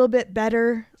little bit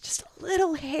better, just a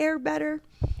little hair better.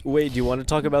 Wait, do you want to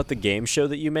talk about the game show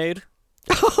that you made?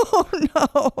 Oh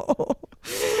no!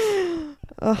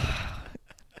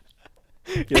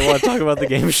 You don't want to talk about the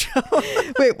game show?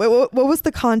 Wait, what was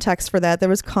the context for that? There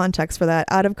was context for that.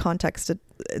 Out of context,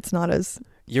 it's not as.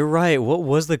 You're right. What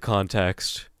was the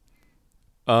context?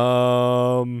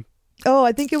 Oh,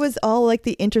 I think it was all like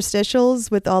the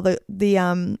interstitials with all the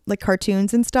like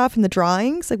cartoons and stuff and the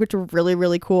drawings, like which were really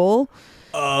really cool.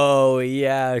 Oh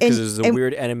yeah, because there's a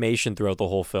weird animation throughout the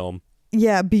whole film.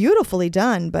 Yeah, beautifully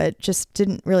done, but just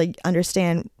didn't really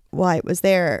understand why it was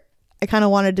there. I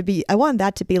wanted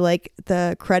that to be like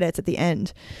the credits at the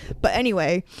end. But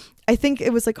anyway, I think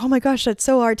it was like, oh my gosh, that's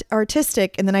so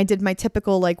artistic. And then I did my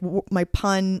typical like my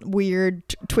pun weird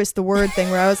twist the word thing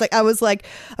where I was like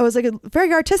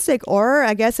very artistic, or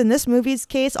I guess in this movie's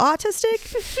case,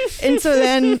 autistic. And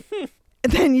so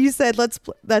then you said,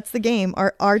 that's the game,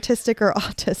 artistic or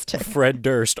autistic. Fred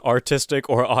Durst, artistic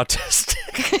or autistic?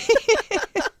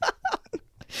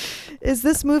 Is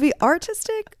this movie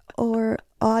artistic or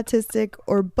autistic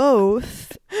or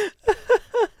both?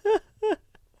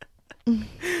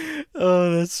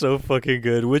 Oh, that's so fucking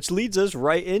good. Which leads us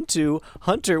right into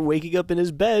Hunter waking up in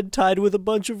his bed tied with a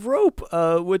bunch of rope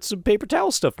with some paper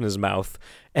towel stuffed in his mouth.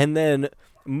 And then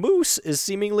Moose is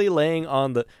seemingly laying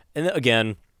on the... And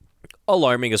again,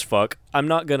 alarming as fuck. I'm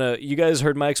not gonna... You guys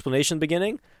heard my explanation at the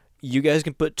beginning? you guys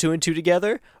can put 2 and 2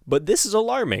 together, but this is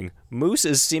alarming. Moose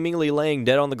is seemingly laying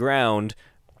dead on the ground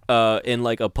in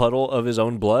like a puddle of his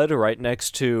own blood right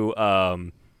next to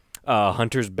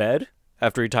Hunter's bed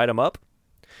after he tied him up.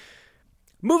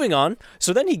 Moving on.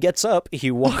 So then he gets up,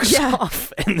 he walks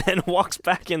off, and then walks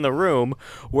back in the room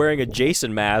wearing a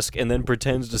Jason mask and then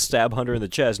pretends to stab Hunter in the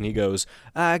chest. And he goes,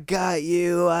 I got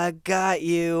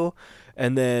you.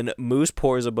 And then Moose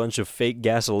pours a bunch of fake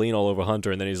gasoline all over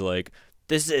Hunter. And then he's like,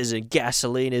 this isn't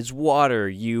gasoline, it's water,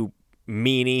 you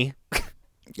meanie.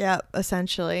 Yeah,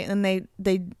 essentially. And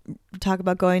they talk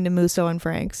about going to Musso and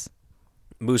Frank's.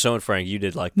 Musso and Frank, you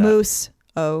did like that. Moose.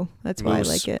 Oh, that's why I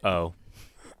like it. Oh.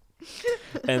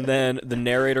 And then the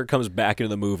narrator comes back into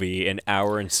the movie an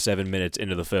hour and 7 minutes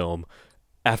into the film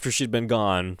after she'd been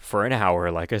gone for an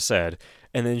hour, like I said.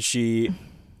 And then she,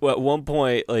 well, at one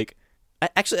point, like, I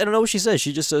don't know what she says.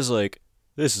 She just says, like,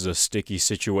 this is a sticky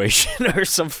situation or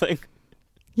something.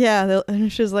 Yeah,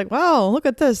 and she's like, wow, look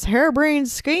at this harebrained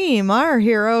scheme our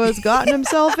hero has gotten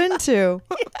himself into.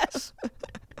 Yes.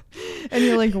 And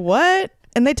you're like, what?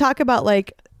 And they talk about,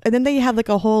 like, and then they have, like,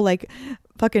 a whole, like,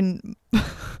 fucking...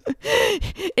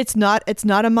 it's not a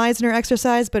Meisner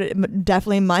exercise, but it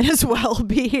definitely might as well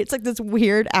be. It's like this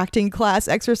weird acting class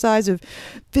exercise of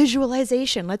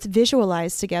visualization. Let's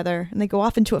visualize together. And they go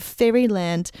off into a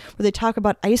fairyland where they talk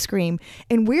about ice cream.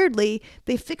 And weirdly,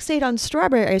 they fixate on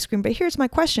strawberry ice cream. But here's my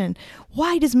question.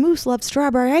 Why does Moose love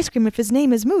strawberry ice cream if his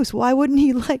name is Moose? Why wouldn't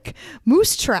he like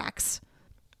Moose Tracks?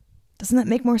 Doesn't that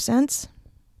make more sense?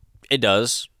 It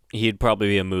does. He'd probably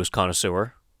be a moose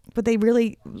connoisseur. But they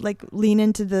really like lean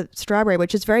into the strawberry,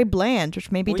 which is very bland,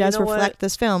 which maybe does reflect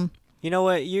this film. You know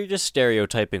what? You're just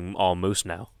stereotyping all moose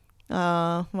now.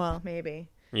 Well, maybe.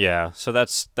 Yeah, so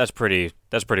that's pretty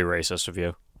racist of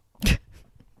you.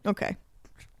 Okay.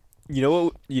 You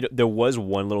know what? There was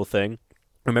one little thing.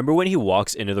 Remember when he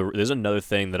walks into the? There's another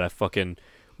thing that I fucking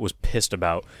was pissed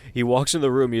about. He walks in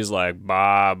the room. He's like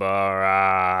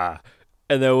Barbara,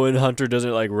 and then when Hunter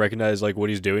doesn't like recognize like what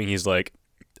he's doing, he's like,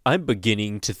 I'm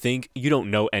beginning to think you don't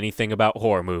know anything about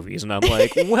horror movies. And I'm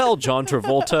like, well, John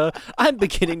Travolta, I'm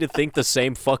beginning to think the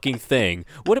same fucking thing.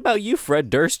 What about you,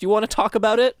 Fred Durst? You want to talk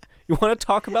about it? You want to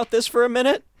talk about this for a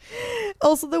minute?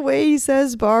 Also, the way he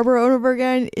says Barbara over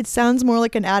again, it sounds more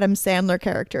like an Adam Sandler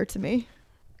character to me.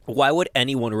 Why would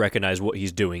anyone recognize what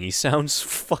he's doing? He sounds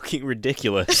fucking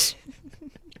ridiculous.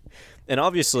 And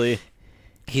obviously,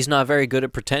 he's not very good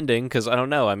at pretending, because I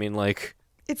don't know. I mean, like...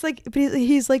 It's like, but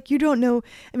he's like, you don't know.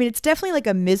 I mean, it's definitely like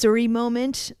a misery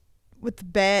moment with the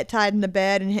bed tied in the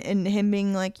bed and him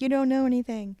being like, you don't know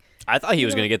anything. I thought he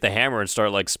was going to get the hammer and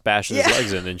start like smashing his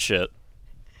legs in and shit.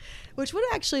 Which would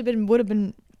have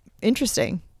been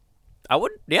interesting. That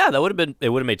would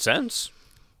have made sense.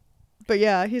 But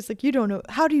yeah, he's like, you don't know.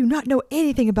 How do you not know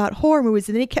anything about horror movies?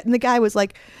 And then the guy was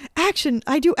like, I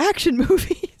do action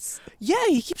movies. Yeah,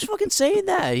 he keeps fucking saying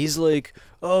that. He's like,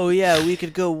 oh yeah, we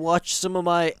could go watch some of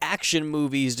my action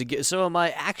movies to get some of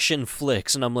my action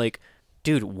flicks. And I'm like,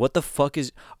 dude, what the fuck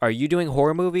are you doing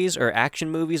horror movies or action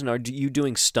movies? And are you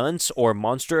doing stunts or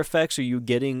monster effects? Are you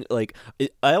getting like,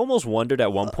 I almost wondered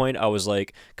at one point, I was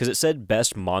like, because it said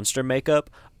best monster makeup.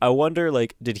 I wonder,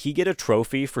 like, did he get a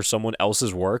trophy for someone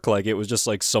else's work? Like, it was just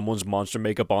like someone's monster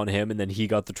makeup on him and then he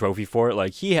got the trophy for it.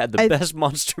 Like, he had the best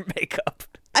monster makeup.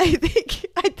 I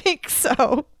think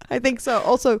so. I think so.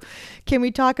 Also, can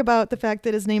we talk about the fact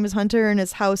that his name is Hunter and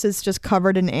his house is just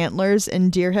covered in antlers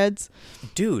and deer heads?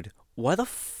 Dude, why the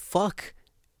fuck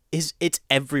it's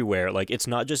everywhere? Like, it's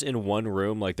not just in one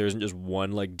room. Like, there isn't just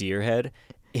one, like, deer head.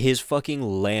 His fucking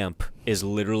lamp is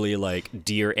literally, like,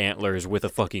 deer antlers with a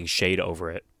fucking shade over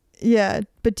it. Yeah,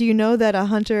 but do you know that a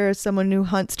hunter is someone who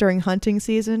hunts during hunting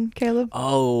season, Caleb?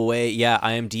 Oh, wait, yeah,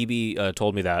 IMDb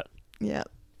told me that. Yeah.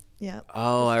 Yeah.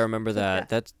 Oh, I remember that.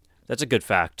 That's a good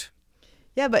fact.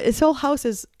 Yeah, but his whole house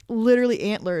is literally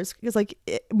antlers because like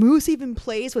Moose even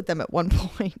plays with them at one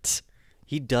point.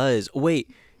 He does. Wait,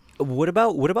 what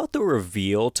about the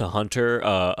reveal to Hunter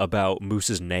about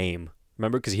Moose's name?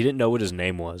 Remember, because he didn't know what his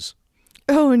name was.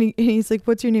 Oh, and he's like,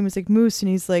 "What's your name?" He's like, "Moose,"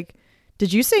 and he's like,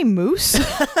 "Did you say Moose?"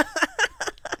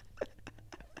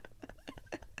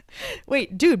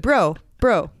 Wait, dude, bro.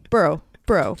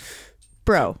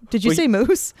 Did you say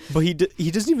Moose? But he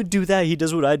doesn't even do that. He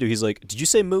does what I do. He's like, did you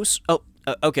say Moose? Oh,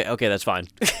 okay, that's fine.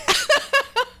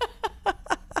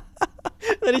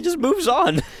 Then he just moves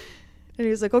on. And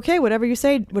he's like, okay, whatever you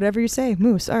say,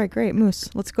 Moose. All right, great, Moose.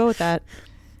 Let's go with that.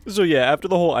 So yeah, after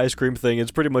the whole ice cream thing,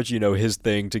 it's pretty much, his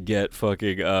thing to get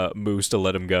fucking Moose to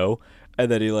let him go. And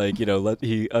then he like,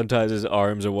 he unties his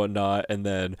arms and whatnot, and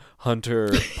then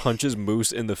Hunter punches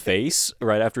Moose in the face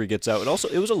right after he gets out. And also,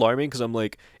 it was alarming because I'm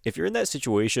like, if you're in that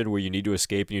situation where you need to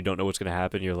escape and you don't know what's going to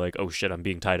happen, you're like, oh shit, I'm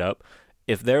being tied up.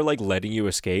 If they're like letting you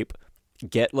escape,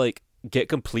 get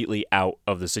completely out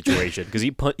of the situation, because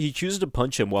he chooses to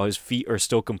punch him while his feet are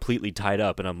still completely tied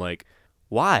up, and I'm like,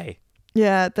 why?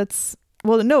 Yeah,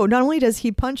 well, no, not only does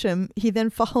he punch him, he then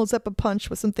follows up a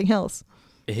punch with something else.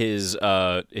 His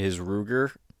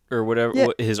Ruger or whatever, yeah.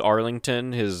 His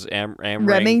Arlington, his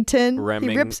Remington.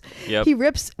 He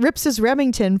rips his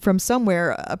Remington from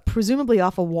somewhere, presumably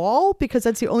off a wall, because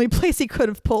that's the only place he could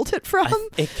have pulled it from.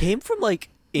 It came from like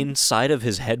inside of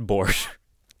his headboard.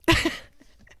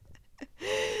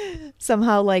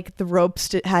 Somehow, like the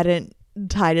ropes hadn't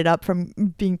tied it up from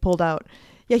being pulled out.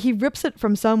 Yeah, he rips it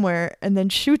from somewhere and then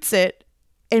shoots it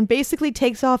and basically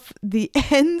takes off the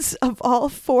ends of all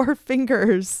 4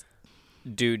 fingers.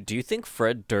 Dude, do you think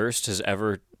Fred Durst has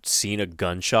ever seen a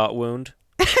gunshot wound?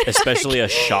 Especially a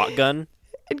shotgun?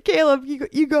 And Caleb,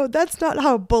 you go, that's not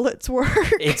how bullets work.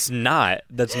 It's not.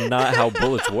 That's not how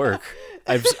bullets work.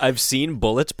 I've seen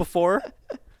bullets before.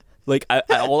 Like,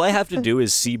 all I have to do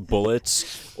is see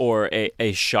bullets or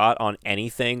a shot on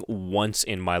anything once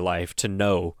in my life to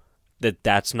know that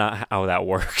that's not how that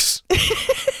works.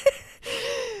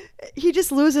 He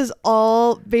just loses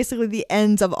basically the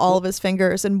ends of all of his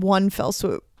fingers in one fell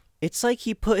swoop. It's like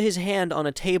he put his hand on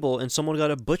a table and someone got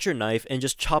a butcher knife and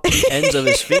just chopped the ends of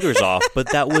his fingers off,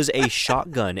 but that was a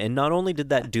shotgun. And not only did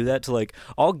that do that to, like,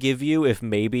 I'll give you if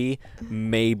maybe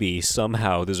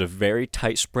somehow there's a very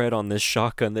tight spread on this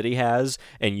shotgun that he has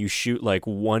and you shoot like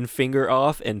 1 finger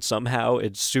off and somehow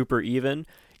it's super even.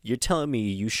 You're telling me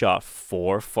you shot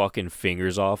 4 fucking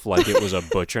fingers off like it was a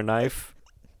butcher knife?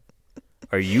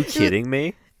 Are you kidding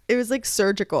me? It was like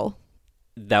surgical.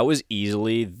 That was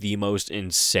easily the most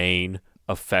insane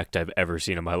effect I've ever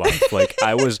seen in my life. Like,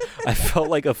 I felt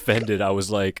like offended. I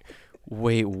was like,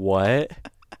 wait, what?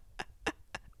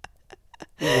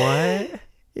 What?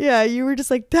 Yeah, you were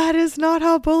just like, that is not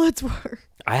how bullets work.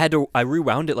 I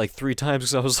rewound it like 3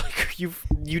 times because I was like, you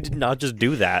did not just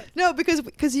do that. No,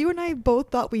 because you and I both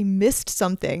thought we missed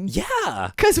something.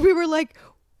 Yeah. Because we were like,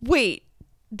 wait,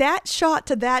 that shot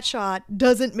to that shot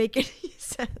doesn't make any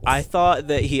sense. I thought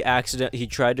that he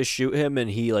tried to shoot him and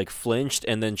he like flinched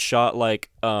and then shot like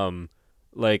the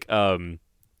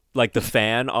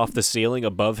fan off the ceiling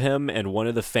above him, and one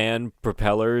of the fan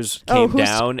propellers came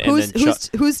down and then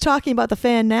who's talking about the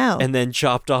fan now? And then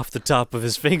chopped off the top of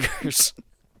his fingers.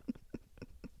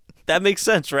 That makes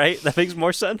sense, right? That makes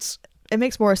more sense. It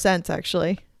makes more sense,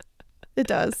 actually. It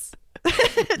does.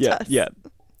 It does.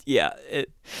 Yeah.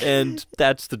 And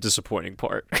that's the disappointing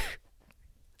part.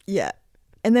 Yeah.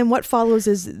 And then what follows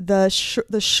is the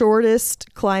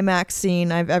shortest climax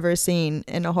scene I've ever seen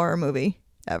in a horror movie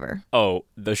ever. Oh,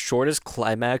 the shortest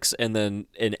climax and then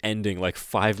an ending like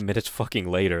 5 minutes fucking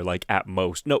later, like at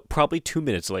most. No, probably 2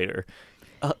 minutes later.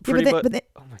 Oh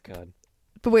my God.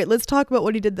 But wait, let's talk about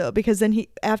what he did though, because then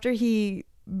after he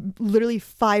literally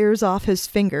fires off his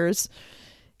fingers,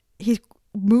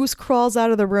 Moose crawls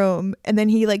out of the room and then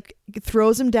he like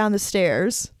throws him down the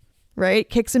stairs, right?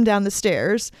 Kicks him down the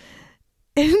stairs.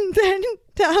 And then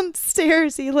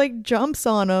downstairs he like jumps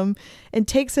on him and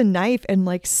takes a knife and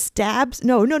like stabs.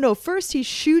 No. First he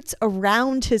shoots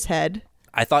around his head.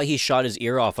 I thought he shot his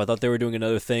ear off. I thought they were doing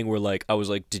another thing where like, I was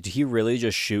like, did he really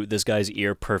just shoot this guy's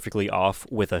ear perfectly off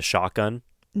with a shotgun?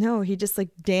 No, he just like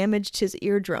damaged his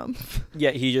eardrum.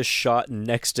 Yeah, he just shot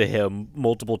next to him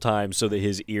multiple times so that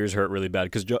his ears hurt really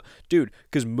bad.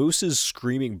 Because Moose is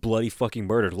screaming bloody fucking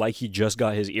murder like he just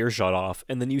got his ear shot off.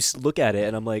 And then you look at it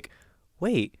and I'm like,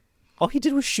 wait, all he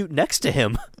did was shoot next to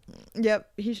him.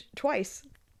 Yep, twice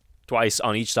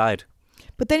on each side.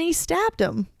 But then he stabbed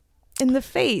him in the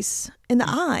face, in the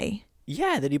eye.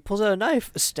 Yeah, then he pulls out a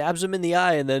knife, stabs him in the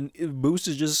eye, and then Moose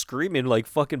is just screaming like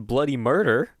fucking bloody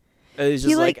murder. And he's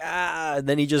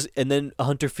just and then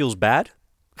Hunter feels bad.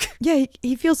 Yeah,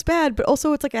 he feels bad, but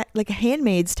also it's like a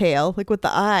Handmaid's Tale, like with the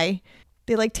eye.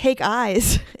 They like take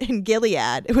eyes in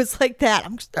Gilead. It was like that.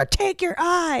 I'm just gonna take your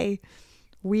eye.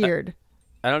 Weird.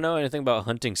 I don't know anything about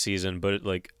hunting season, but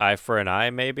like eye for an eye,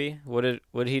 maybe. What did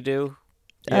he do?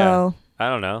 Yeah, oh, I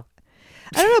don't know.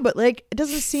 But like it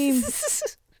doesn't seem.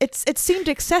 It seemed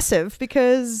excessive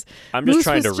because I'm just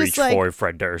trying to reach for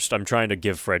Fred Durst. I'm trying to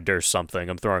give Fred Durst something.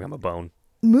 I'm throwing him a bone.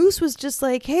 Moose was just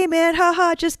like, hey man,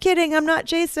 haha, just kidding. I'm not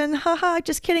Jason. Haha,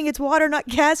 just kidding. It's water, not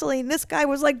gasoline. This guy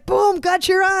was like, boom, got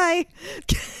your eye.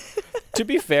 To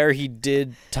be fair, he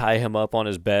did tie him up on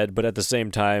his bed, but at the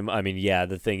same time, I mean, yeah,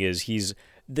 the thing is,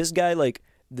 this guy, like,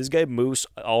 this guy Moose,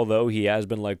 although he has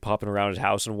been like popping around his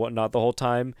house and whatnot the whole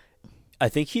time, I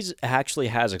think he's actually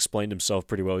has explained himself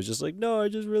pretty well. He's just like, no, I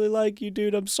just really like you,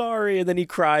 dude. I'm sorry. And then he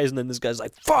cries, and then this guy's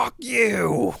like, fuck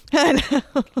you.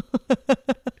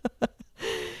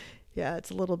 Yeah,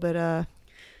 it's a little bit a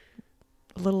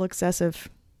little excessive.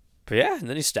 But yeah, and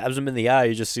then he stabs him in the eye.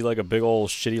 You just see like a big old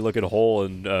shitty looking hole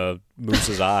in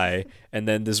Moose's eye. And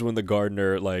then this is when the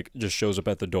gardener like just shows up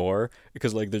at the door,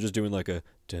 because like they're just doing like a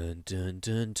dun dun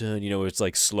dun dun. You know, it's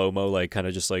like slow mo, like kind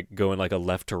of just like going like a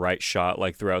left to right shot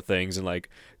like throughout things, and like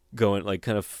going like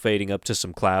kind of fading up to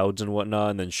some clouds and whatnot,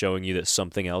 and then showing you that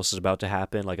something else is about to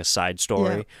happen, like a side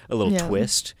story, a little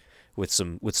twist. With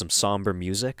some somber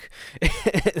music.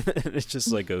 And it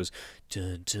just like goes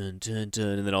dun dun dun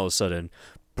dun, and then all of a sudden,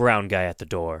 brown guy at the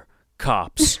door,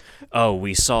 cops. Oh,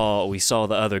 we saw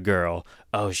the other girl.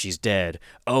 Oh, she's dead.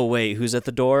 Oh wait, who's at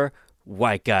the door?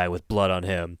 White guy with blood on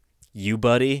him. You,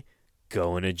 buddy,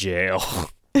 going to jail.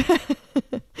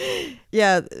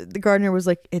 Yeah, the gardener was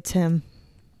like, it's him.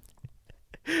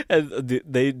 And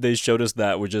they showed us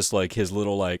that with just like his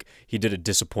little like, he did a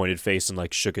disappointed face and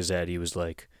like shook his head. He was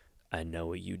like, I know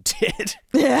what you did.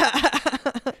 Yeah.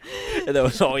 And that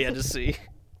was all we had to see.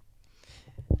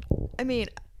 I mean,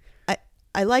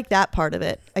 I like that part of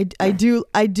it. I do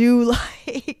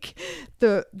like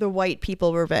the white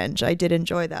people revenge. I did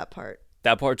enjoy that part.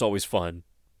 That part's always fun,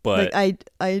 but like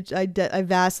I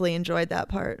vastly enjoyed that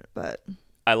part. But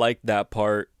I like that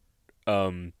part.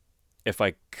 If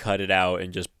I cut it out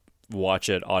and just watch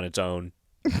it on its own,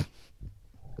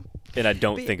 and I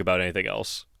don't think about anything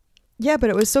else. Yeah,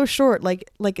 but it was so short. Like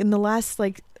in the last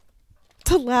act,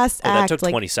 that took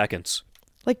 20 seconds.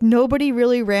 Like nobody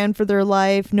really ran for their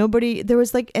life. There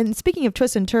was like, and speaking of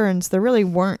twists and turns, there really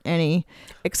weren't any,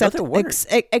 except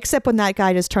except when that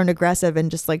guy just turned aggressive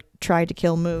and just like tried to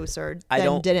kill Moose, or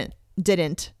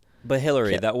didn't. But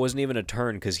Hillary, that wasn't even a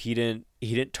turn, because he didn't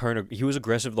turn. He was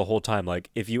aggressive the whole time.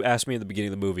 Like if you asked me in the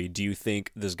beginning of the movie, do you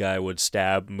think this guy would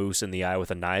stab Moose in the eye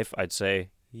with a knife? I'd say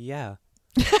yeah.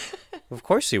 Of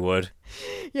course he would.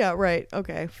 Yeah, right.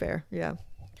 Okay, fair. Yeah.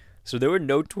 So there were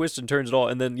no twists and turns at all.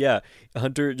 And then, yeah,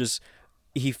 Hunter just,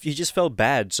 he just felt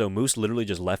bad. So Moose literally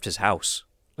just left his house.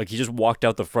 Like he just walked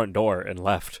out the front door and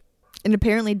left. And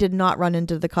apparently did not run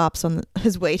into the cops on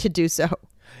his way to do so.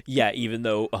 Yeah, even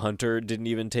though Hunter didn't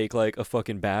even take like a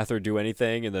fucking bath or do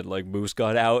anything. And then like Moose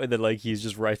got out, and then like he's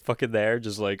just right fucking there.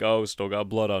 Just like, oh, still got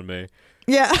blood on me.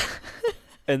 Yeah.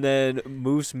 And then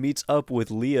Moose meets up with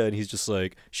Leah, and he's just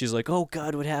like, she's like, oh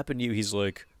God, what happened to you? He's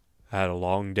like, I had a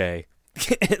long day.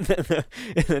 and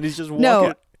then he's just walking.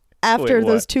 No, after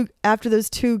those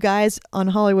two guys on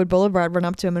Hollywood Boulevard run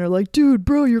up to him and are like, dude,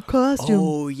 bro, your costume.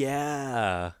 Oh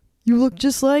yeah. You look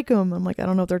just like him. I'm like, I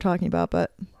don't know what they're talking about,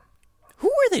 but. Who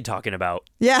are they talking about?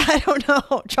 Yeah, I don't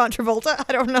know. John Travolta?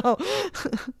 I don't know.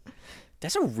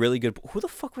 That's a really good. Who the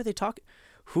fuck were they talking?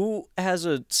 Who has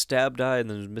a stabbed eye and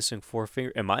then is missing 4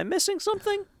 fingers? Am I missing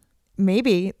something?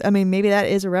 Maybe. I mean, maybe that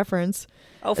is a reference.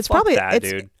 Oh, it's fuck that,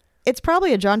 dude. It's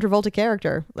probably a John Travolta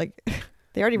character. Like,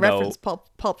 they already referenced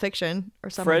Pulp Fiction, or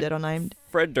someone did on IMDb.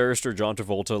 Fred Durst or John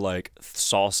Travolta, like,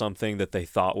 saw something that they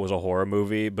thought was a horror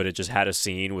movie, but it just had a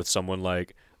scene with someone,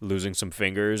 like, losing some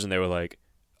fingers, and they were like,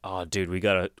 oh, dude, we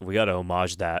gotta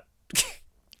homage that.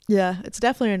 Yeah, it's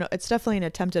definitely an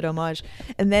attempted homage.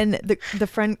 And then the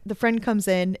friend comes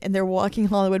in, and they're walking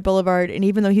Hollywood Boulevard, and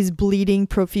even though he's bleeding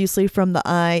profusely from the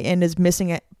eye and is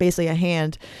missing basically a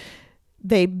hand,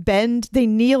 they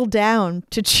kneel down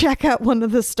to check out one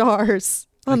of the stars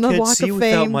on the Walk of Fame. I can't see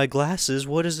without my glasses.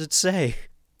 What does it say?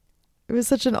 That was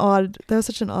such an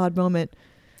odd moment.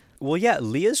 Well, yeah,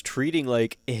 Leah's treating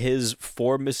like his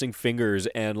 4 missing fingers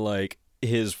and like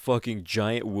his fucking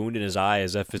giant wound in his eye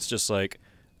as if it's just like,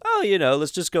 oh,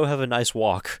 let's just go have a nice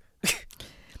walk.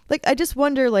 Like, I just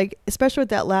wonder, like, especially with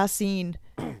that last scene,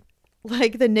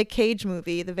 like the Nick Cage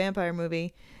movie, the vampire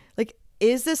movie, like,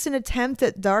 is this an attempt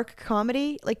at dark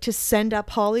comedy, like to send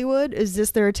up Hollywood? Is this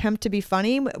their attempt to be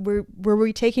funny? Were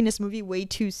we taking this movie way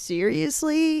too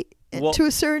seriously to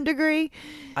a certain degree?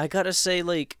 I gotta say,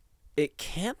 like, it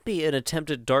can't be an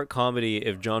attempt at dark comedy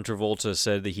if John Travolta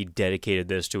said that he dedicated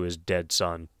this to his dead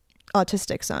son.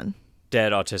 Autistic son.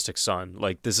 Dead autistic son.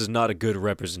 Like, this is not a good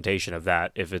representation of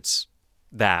that if it's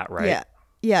that, right?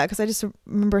 Yeah, because I just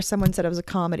remember someone said it was a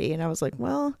comedy, and I was like,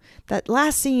 well, that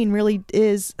last scene really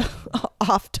is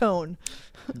off tone.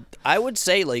 I would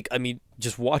say, like, I mean,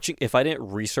 just watching, if I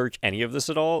didn't research any of this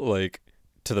at all, like,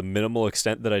 to the minimal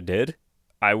extent that I did,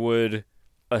 I would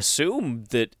assume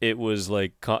that it was,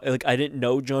 like I didn't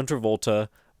know John Travolta.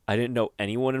 I didn't know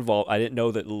anyone involved. I didn't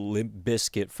know that Limp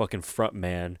Bizkit fucking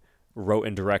frontman wrote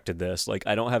and directed this. Like,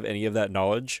 I don't have any of that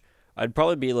knowledge, I'd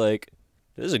probably be like,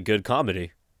 this is a good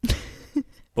comedy.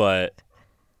 But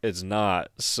it's not,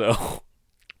 so...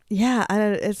 Yeah,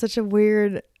 it's such a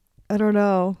weird... I don't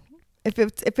know. If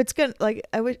it's gonna, like,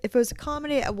 if it was a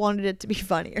comedy, I wanted it to be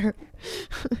funnier.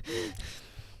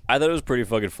 I thought it was pretty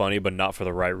fucking funny, but not for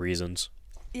the right reasons.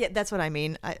 Yeah, that's what I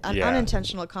mean. Yeah.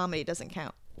 Unintentional comedy doesn't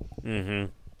count.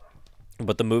 Mm-hmm.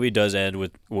 But the movie does end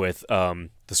with the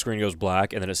screen goes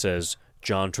black, and then it says,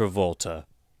 John Travolta.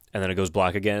 And then it goes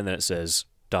black again, and then it says, ...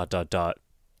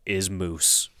 is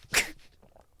Moose.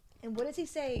 And what does he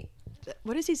say?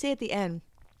 What does he say at the end?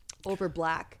 Over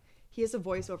black. He has a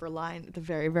voiceover line at the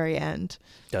very, very end.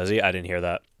 Does he? I didn't hear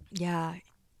that. Yeah.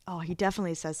 Oh, he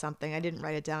definitely says something. I didn't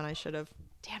write it down. I should have.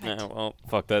 Damn it. Well,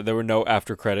 fuck that. There were no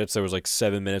after credits. There was like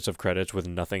 7 minutes of credits with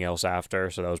nothing else after,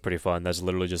 so that was pretty fun. That's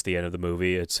literally just the end of the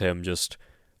movie. It's him just,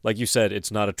 like you said,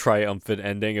 it's not a triumphant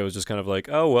ending. It was just kind of like,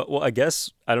 oh, well I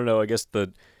guess, I don't know, I guess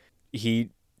he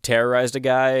terrorized a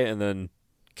guy and then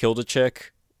killed a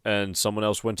chick, and someone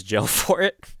else went to jail for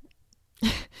it.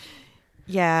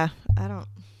 Yeah, I don't.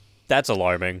 That's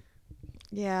alarming.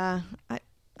 Yeah,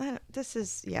 this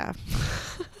is, yeah.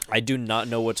 I do not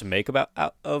know what to make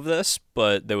out of this,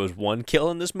 but there was one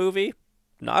kill in this movie.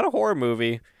 Not a horror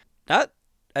movie.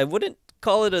 I wouldn't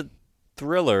call it a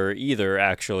thriller either,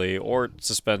 actually, or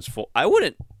suspenseful. I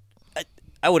wouldn't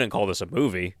call this a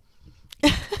movie.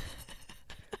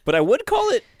 But I would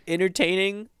call it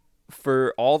entertaining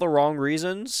for all the wrong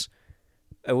reasons.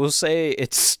 I will say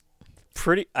it's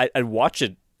pretty... I'd watch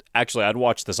it. Actually, I'd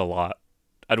watch this a lot.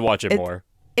 I'd watch it more.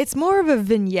 It's more of a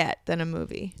vignette than a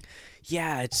movie.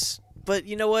 Yeah, but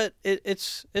you know what?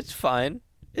 It's fine.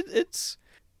 It's.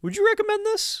 Would you recommend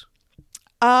this?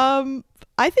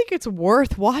 I think it's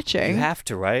worth watching. You have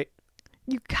to, right?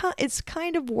 You can't. It's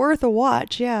kind of worth a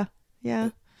watch. Yeah.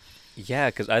 Yeah,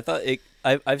 because I thought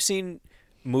I've seen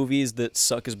movies that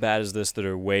suck as bad as this that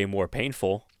are way more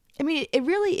painful. I mean, it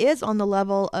really is on the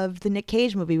level of the Nick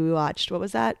Cage movie we watched. What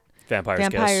was that?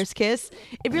 Vampire's Kiss.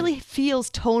 It really feels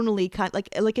tonally kind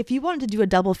like if you wanted to do a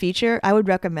double feature, I would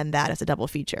recommend that as a double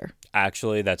feature.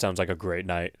 Actually, that sounds like a great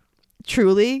night.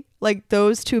 Truly, like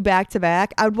those two back to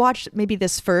back. I would watch maybe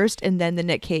this first and then the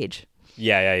Nick Cage.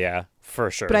 Yeah, for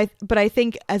sure. But I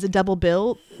think as a double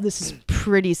bill, this is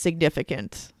pretty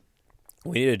significant.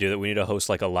 We need to do that. We need to host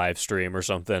like a live stream or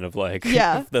something of like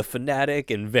The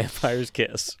Fanatic and Vampire's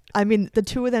Kiss. I mean, the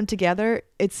two of them together,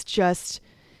 it's just...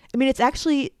 I mean, it's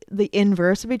actually the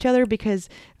inverse of each other because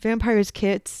Vampire's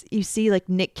Kiss, you see like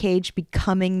Nick Cage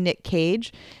becoming Nick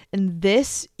Cage. And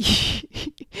this,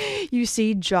 you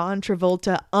see John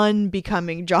Travolta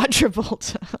unbecoming John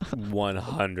Travolta.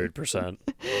 100%.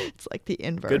 It's like the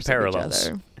inverse Good parallels.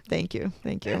 of each other.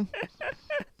 Thank you.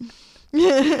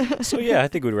 So yeah, I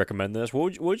think we'd recommend this.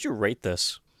 What would you rate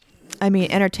this? I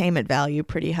mean, entertainment value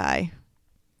pretty high.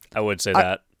 I would say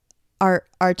that. Our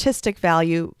artistic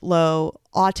value low,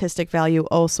 autistic value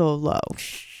also low.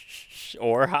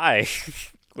 Or high.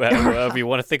 However you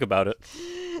want to think about it.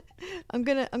 I'm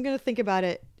gonna think about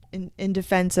it in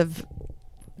defense of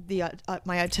the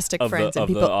my autistic friends and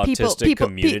people. The autistic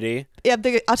community.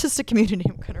 The autistic community.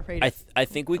 I'm gonna rate it. I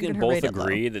think we can both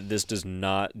agree that this does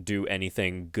not do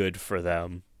anything good for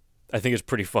them. I think it's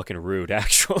pretty fucking rude,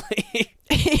 actually.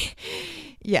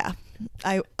 Yeah,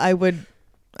 I would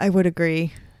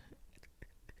agree.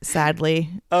 Sadly,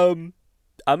 I'm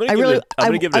gonna give it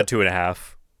a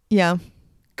 2.5. Yeah,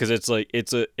 because it's like it's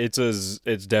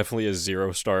definitely a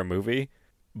 0-star movie,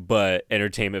 but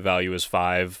entertainment value is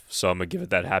 5, so I'm gonna give it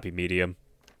that happy medium.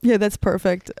 Yeah, that's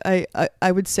perfect. I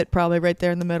would sit probably right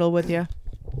there in the middle with you.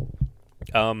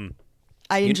 I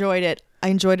enjoyed it. I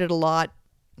enjoyed it a lot.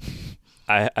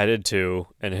 I did too.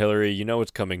 And Hillary, you know what's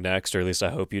coming next, or at least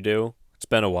I hope you do. It's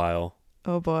been a while.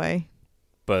 Oh boy.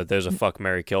 But there's a fuck,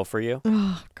 marry, kill for you.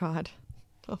 Oh, God.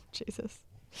 Oh, Jesus.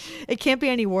 It can't be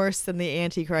any worse than the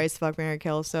Antichrist fuck, marry,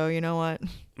 kill, so you know what?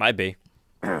 Might be.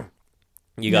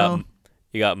 You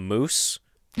got Moose.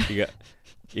 You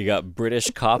got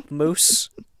British cop Moose.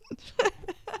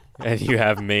 And you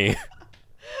have me.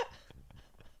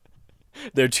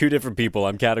 They're two different people.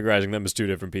 I'm categorizing them as two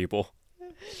different people.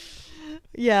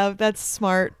 Yeah, that's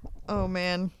smart. Oh,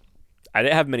 man. I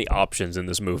didn't have many options in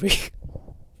this movie.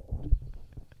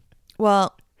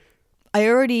 Well, I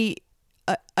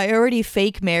already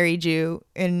fake married you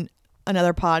in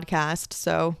another podcast,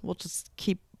 so we'll just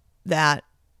keep that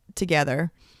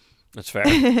together. That's fair.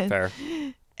 Fair.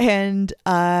 And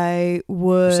I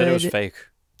would... You said it was fake.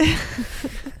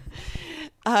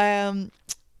 I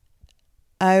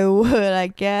would, I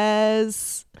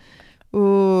guess...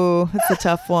 Ooh, that's a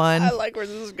tough one. I like where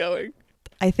this is going.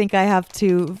 I think I have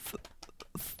to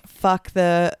fuck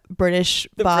the British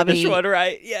The Bobby, British one,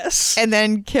 right? Yes. and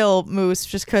then kill Moose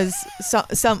just because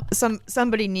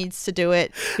somebody needs to do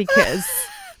it because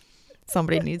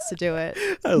somebody needs to do it.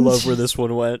 I love where this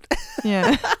one went.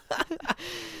 Yeah.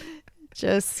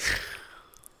 just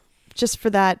for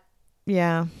that.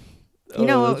 Yeah. You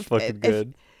know, that's fucking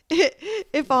good.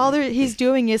 If all he's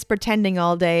doing is pretending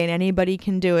all day and anybody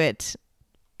can do it,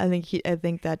 I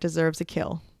think that deserves a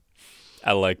kill.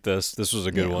 I like this. This was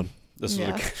a good Yeah. one. This was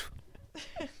Yeah. a good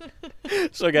one.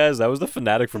 So guys, that was the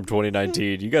Fanatic from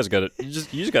 2019. You guys got to you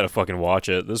just got to fucking watch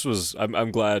it. This was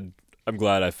I'm glad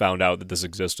I found out that this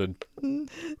existed.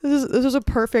 This was a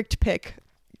perfect pick,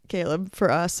 Caleb, for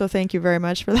us. So thank you very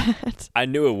much for that. I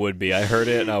knew it would be. I heard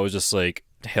it and I was just like,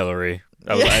 Hillary.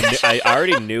 I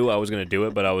already knew I was going to do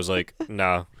it, but I was like,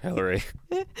 nah, Hillary.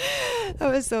 I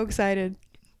was so excited.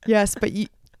 Yes, but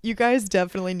you guys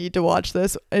definitely need to watch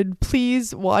this, and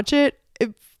please watch it.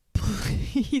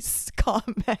 Please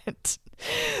comment.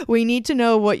 We need to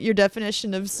know what your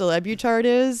definition of celebutard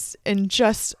is, and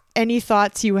just any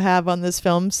thoughts you have on this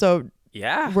film. So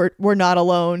Yeah. we're not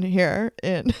alone here.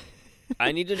 And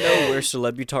I need to know where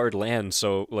celebutard lands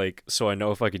so I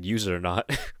know if I could use it or not.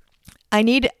 I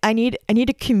need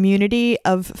a community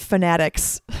of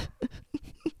fanatics.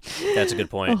 That's a good A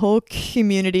point. whole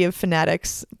community of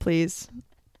fanatics, please.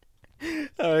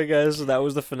 All right, guys. So that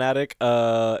was the Fanatic.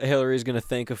 Hillary's gonna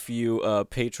thank a few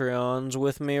Patreons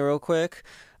with me real quick.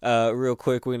 We're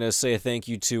gonna say a thank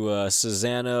you to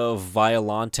Susanna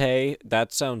Violante.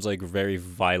 That sounds like very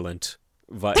violent.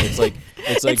 It's like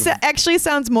It actually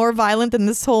sounds more violent than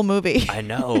this whole movie. I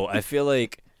know. I feel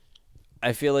like.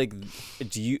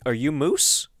 Are you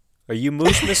Moose? Are you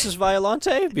Moose, Mrs.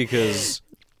 Violante? Because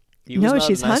he was No, not a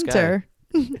she's nice guy. Hunter.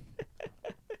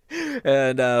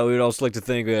 And we would also like to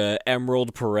thank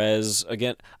Emerald Perez.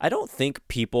 Again, I don't think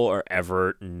people are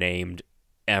ever named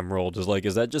Emerald.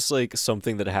 Is that just like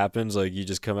something that happens? Like you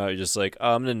just come out, you're just like,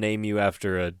 oh, I'm gonna name you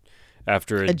after a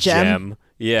gem.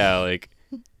 Yeah, like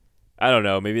I don't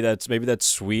know. Maybe that's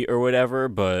sweet or whatever.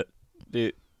 But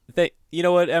you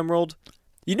know what, Emerald?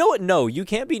 You know what? No, you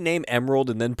can't be named Emerald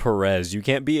and then Perez. You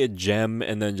can't be a gem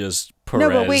and then just Perez. No,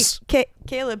 but wait,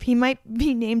 Caleb, he might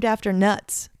be named after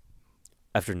nuts.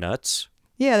 After nuts?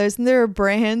 Yeah, isn't there a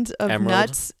brand of Emerald?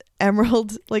 nuts?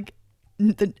 Emerald, like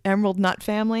the Emerald Nut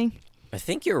family? I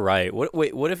think you're right.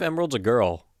 What if Emerald's a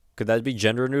girl? Could that be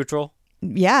gender neutral?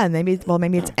 Yeah, maybe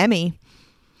it's Emmy.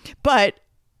 But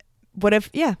what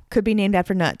if, could be named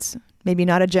after nuts. Maybe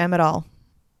not a gem at all.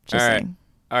 Just All right. saying.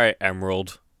 All right,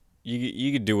 Emerald.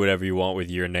 You can do whatever you want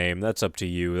with your name. That's up to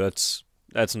you. That's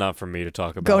not for me to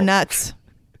talk about. Go nuts.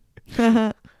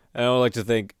 And I would like to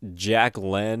thank Jack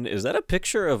Len. Is that a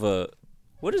picture of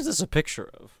what is this a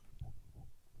picture of?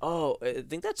 Oh, I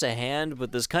think that's a hand,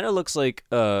 but this kind of looks like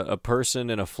a person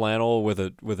in a flannel with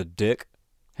a dick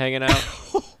hanging out.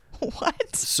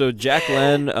 What? So Jack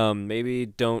Len, maybe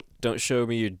don't show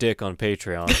me your dick on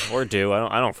Patreon, or do.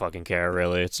 I don't fucking care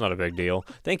really. It's not a big deal.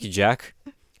 Thank you, Jack.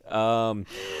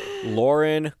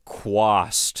 Lauren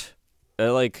Quast.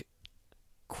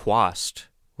 Quast.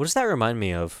 What does that remind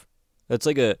me of? It's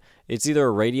either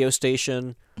a radio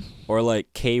station or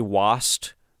like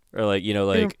K-Wast or like,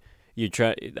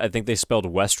 I think they spelled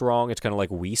West wrong. It's kind of like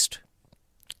Weast.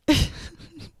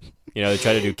 They tried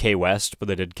to do K-West, but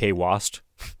they did K-Wast.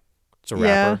 It's a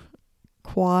rapper.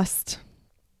 Quast.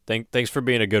 Thanks for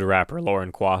being a good rapper,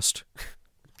 Lauren Quast.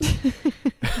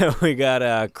 We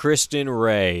got Kristen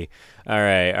Ray. All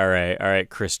right,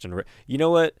 Kristen Ray. You know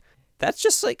what? That's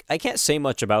just like, I can't say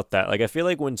much about that. Like, I feel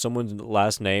like when someone's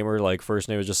last name or like first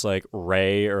name is just like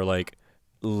Ray or like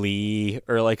Lee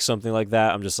or like something like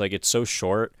that, I'm just like, it's so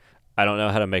short. I don't know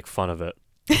how to make fun of it.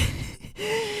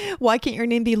 Why can't your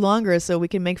name be longer so we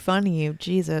can make fun of you?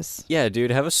 Jesus. Yeah,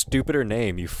 dude, have a stupider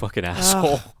name, you fucking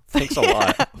asshole. Thanks a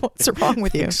lot. What's wrong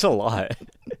with you? Thanks a lot.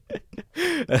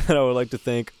 And I would like to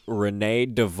thank Renee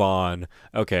Devon.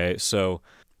 Okay, so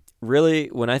really,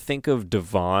 when I think of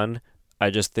Devon, I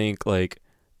just think like,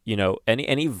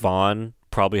 any Vaughn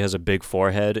probably has a big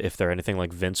forehead if they're anything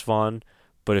like Vince Vaughn.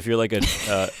 But if you're like a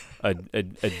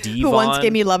D Who Vaughn, once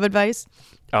gave me love advice?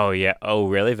 Oh yeah. Oh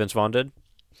really? Vince Vaughn did?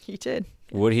 He did.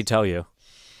 What did he tell you?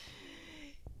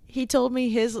 He told me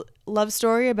his love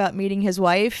story about meeting his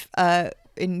wife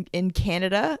in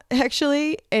Canada,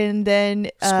 actually, and then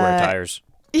Square tires.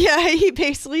 Yeah, he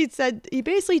basically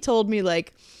told me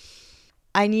like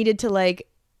I needed to like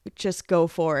just go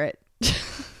for it.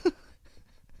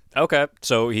 Okay,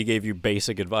 so he gave you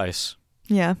basic advice.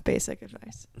 Yeah, basic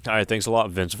advice. All right, thanks a lot,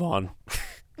 Vince Vaughn.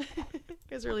 It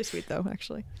was really sweet though,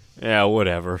 actually. Yeah,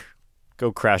 whatever.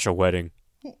 Go crash a wedding.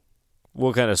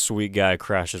 What kind of sweet guy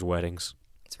crashes weddings?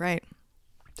 That's right.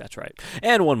 That's right.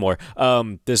 And one more.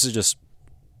 This is just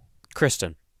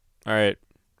Kristen. All right,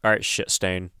 shit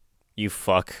stain. You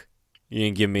fuck. You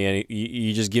didn't give me any.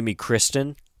 You just give me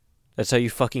Kristen. That's how you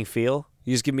fucking feel.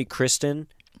 You just give me Kristen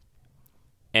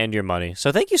and your money.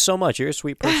 So thank you so much. You're a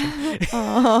sweet person.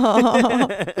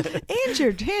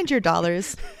 and your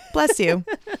dollars. Bless you.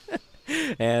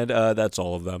 And that's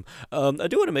all of them. I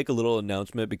do want to make a little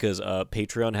announcement because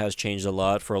Patreon has changed a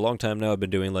lot. For a long time now, I've been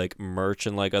doing like merch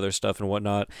and like other stuff and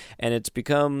whatnot, and it's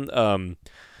become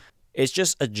it's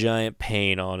just a giant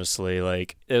pain, honestly.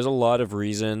 Like, there's a lot of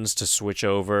reasons to switch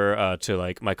over to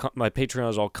like my Patreon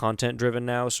is all content driven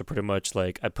now. So pretty much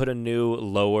like I put a new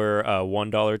lower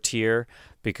 $1 tier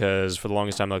because for the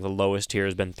longest time like the lowest tier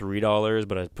has been $3,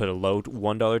 but I put a low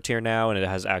 $1 tier now, and it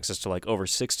has access to like over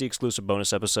 60 exclusive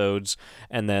bonus episodes.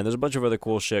 And then there's a bunch of other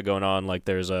cool shit going on. Like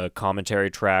there's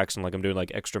commentary tracks, and like I'm doing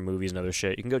like extra movies and other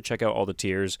shit. You can go check out all the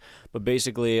tiers. But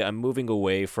basically, I'm moving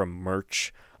away from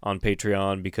merch on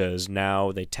Patreon because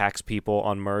now they tax people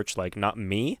on merch, like not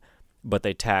me, but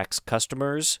they tax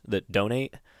customers that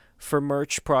donate for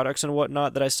merch products and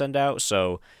whatnot that I send out.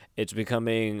 So it's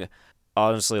becoming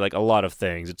honestly like a lot of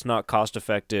things. It's not cost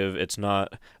effective, it's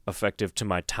not effective to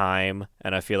my time,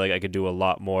 and I feel like I could do a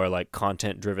lot more like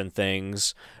content driven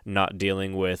things, not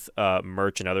dealing with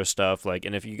merch and other stuff. Like,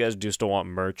 and if you guys do still want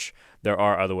merch, there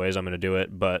are other ways I'm going to do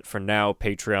it, but for now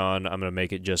Patreon, I'm going to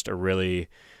make it just a really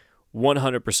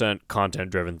 100% content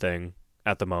driven thing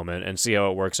at the moment and see how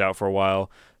it works out for a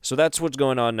while. So that's what's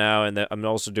going on now. And I'm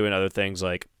also doing other things,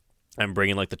 like I'm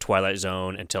bringing like the Twilight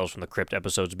Zone and Tales from the Crypt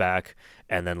episodes back,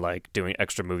 and then like doing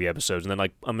extra movie episodes, and then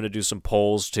like I'm going to do some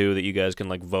polls too that you guys can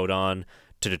like vote on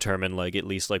to determine like at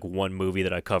least like one movie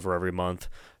that I cover every month.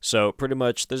 So pretty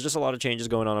much there's just a lot of changes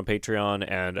going on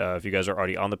Patreon, and if you guys are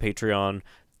already on the Patreon,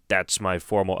 that's my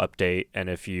formal update. And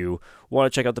if you want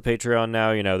to check out the Patreon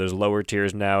now, you know, there's lower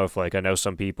tiers now if like I know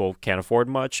some people can't afford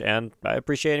much, and I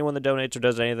appreciate anyone that donates or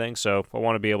does anything, so I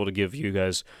want to be able to give you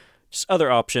guys just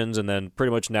other options. And then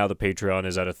pretty much now the Patreon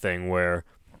is at a thing where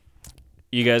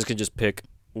you guys can just pick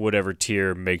whatever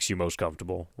tier makes you most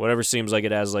comfortable. Whatever seems like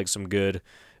it has like some good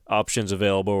options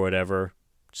available or whatever.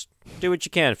 Just do what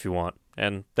you can if you want.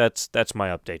 And that's my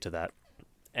update to that.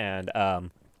 And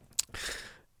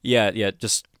yeah,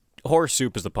 just Horror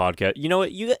Soup is the podcast. You know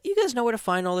what? You guys know where to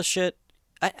find all this shit.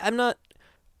 I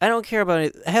don't care about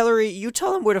it. Hillary, you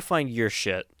tell them where to find your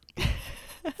shit.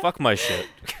 Fuck my shit.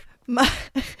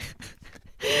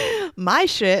 My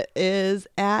shit is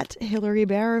at Hillary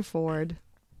Barriford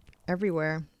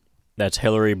everywhere. That's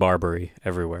Hillary Barbary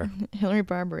everywhere. Hillary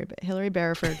Barbary, but Hillary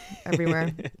Barriford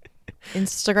everywhere.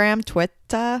 Instagram,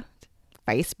 Twitter,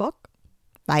 Facebook.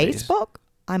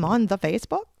 I'm on the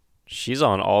Facebook. She's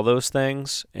on all those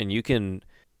things, and you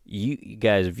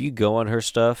guys, if you go on her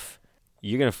stuff,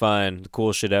 you're going to find the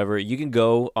coolest shit ever. You can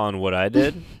go on what I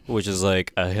did, which is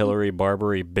like a Hillary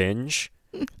Barbary binge,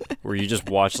 where you just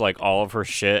watch like all of her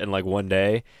shit in like one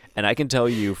day. And I can tell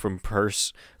you from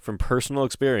personal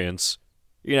experience,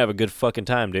 you're going to have a good fucking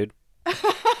time, dude.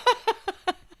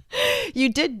 You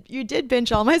did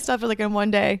binge all my stuff like in one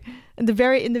day. In the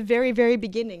very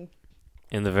beginning.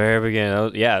 In the very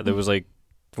beginning, there was like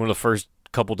one of the first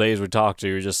couple days we talked to,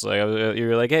 you were just like, you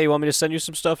were like, hey, you want me to send you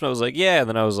some stuff? And I was like, yeah. And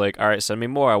then I was like, all right, send me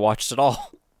more. I watched it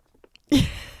all.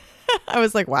 I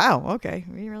was like, wow, okay,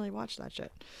 we really watched that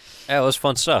shit. Yeah, it was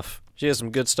fun stuff. She has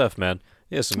some good stuff, man.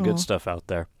 She has some good stuff out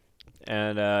there.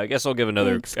 And I guess I'll give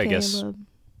another. Thanks, Caleb.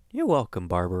 You're welcome,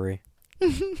 Barbary.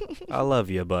 I love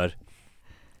you, bud.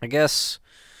 I guess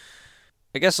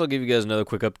I'll give you guys another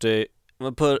quick update. I'm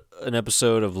gonna put an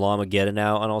episode of Llamageddon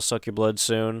out on I'll Suck Your Blood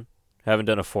soon. Haven't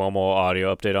done a formal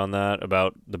audio update on that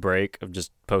about the break. I've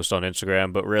just posted on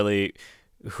Instagram, but really,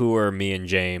 who are me and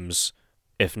James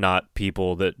if not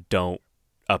people that don't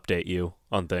update you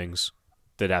on things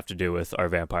that have to do with our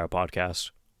vampire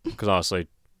podcast? Because honestly,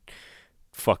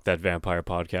 fuck that vampire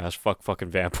podcast. Fuck fucking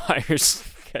vampires.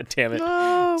 God damn it.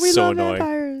 Oh, we so love annoying.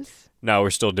 Vampires. No,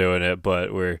 we're still doing it,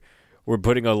 but we're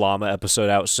putting a llama episode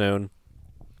out soon.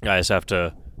 I just have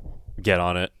to get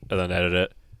on it and then edit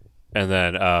it. And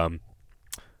then,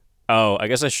 I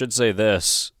guess I should say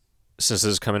this, since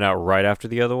this is coming out right after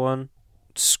the other one.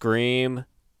 Scream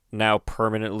now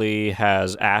permanently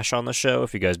has Ash on the show,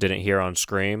 if you guys didn't hear on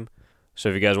Scream. So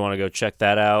if you guys want to go check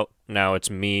that out, now it's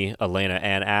me, Elena,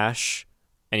 and Ash.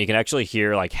 And you can actually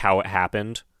hear like how it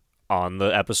happened on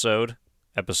the episode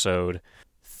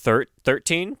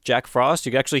 13, Jack Frost,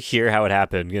 you can actually hear how it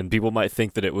happened, and people might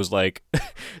think that it was like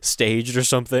staged or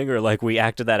something, or like we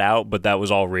acted that out, but that was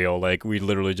all real. Like we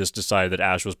literally just decided that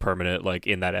Ash was permanent, like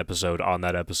in that episode, on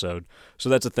that episode. So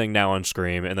that's a thing now on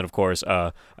Scream. And then of course,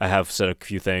 I have said a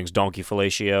few things. Donkey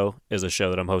Fellatio is a show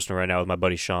that I'm hosting right now with my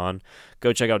buddy Sean.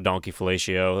 Go check out Donkey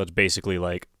Fellatio. That's basically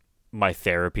like my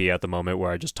therapy at the moment,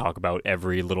 where I just talk about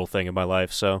every little thing in my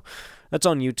life. So that's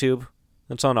on YouTube.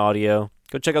 That's on audio.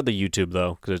 Go check out the YouTube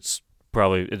though, because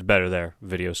it's better there,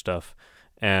 video stuff.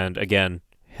 And again,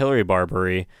 Hillary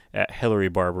Barbary at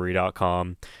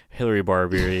HillaryBarbary.com, Hillary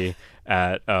Barbary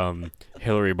at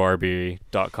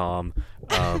HillaryBarbary.com,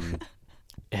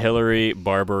 Hillary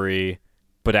Barbary,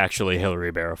 but actually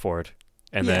Hillary Barraford.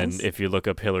 And then if you look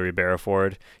up Hillary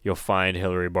Barraford, you'll find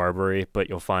Hillary Barbary, but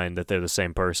you'll find that they're the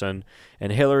same person.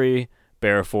 And Hillary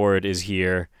Barraford is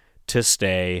here to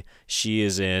stay. She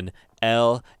is in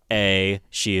L.A.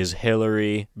 She is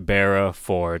Hillary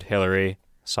Barraford. Hillary,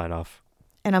 sign off.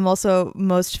 And I'm also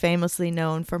most famously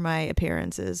known for my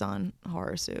appearances on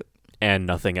Horror Soup. And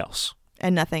nothing else.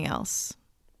 And nothing else.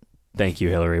 Thank you,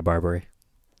 Hillary Barbary.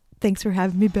 Thanks for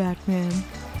having me back, man.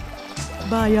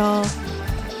 Bye, y'all.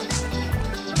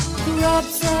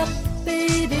 Grubs up,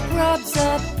 baby, grubs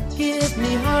up. Give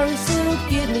me horror soup,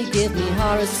 give me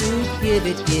horror soup. Give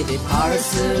it horror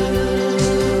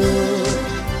soup.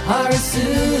 Horror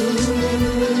soup.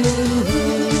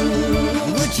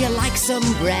 Would you like some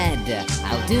bread?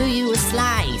 I'll do you a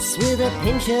slice with a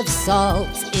pinch of salt.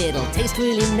 It'll taste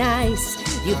really nice.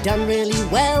 You've done really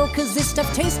well, 'cause this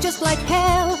stuff tastes just like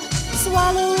hell.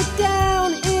 Swallow it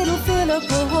down, it'll fill up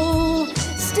a hole.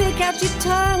 Stick out your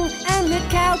tongue and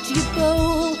lick out your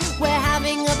bowl. We're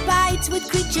having a bite with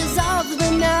creatures of the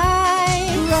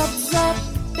night. Grubs up,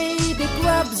 baby,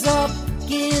 grubs up.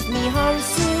 Give me horror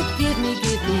soup, give me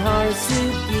horror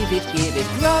soup. Give it,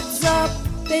 grubs up,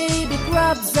 baby,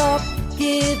 grubs up.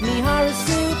 Give me horror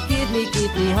soup, give me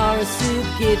horror soup.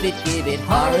 Give it,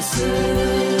 horror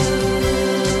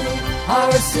soup.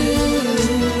 Horror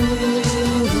soup.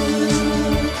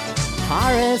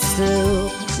 Horror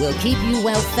soup will keep you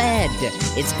well fed.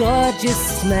 Its gorgeous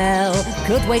smell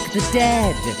could wake the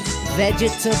dead.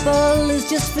 Vegetable is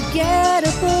just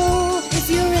forgettable. If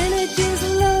your energy's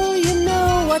low, you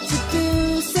know what to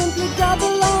do. Simply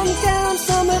gobble on down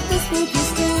some of this spooky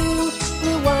stew.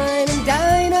 We'll wine and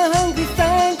dine a hungry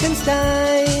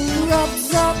Frankenstein.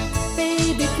 Grubs up,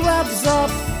 baby, grubs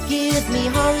up. Give me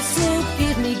horror soup,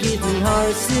 give me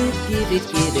horror soup. Give it,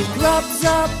 grubs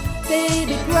up,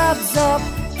 baby, grubs up.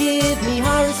 Give me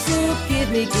horror soup, give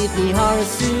me horror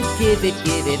soup. Give it,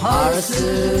 horror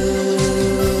soup.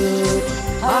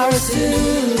 Horror soup.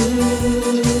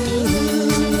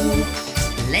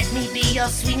 Let me be your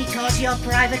Sweeney Todd, your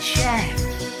private chef.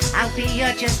 I'll be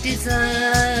your just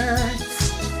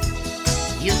desserts.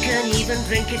 You can even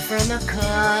drink it from a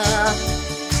cup.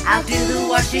 I'll do the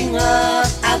washing up,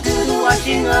 I'll do the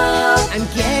washing up. I'm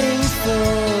getting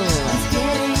full,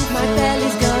 my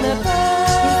belly's gonna burst.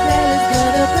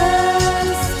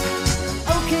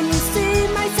 Oh, can you see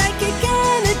my psychic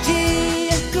energy?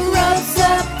 Grubs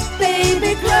up,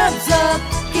 baby, grubs up.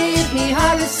 Give me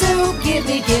horror soup, give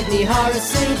me horror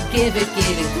soup. Give it,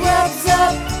 grubs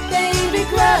up, baby,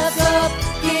 grubs up.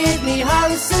 Give me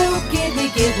horror soup, give me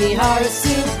horror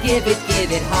soup. Give it,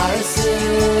 horror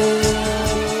soup.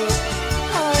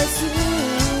 Horror soup.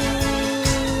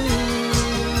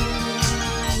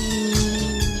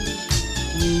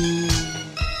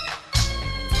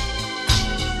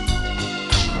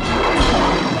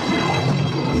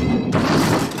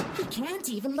 He can't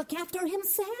even look after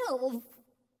himself.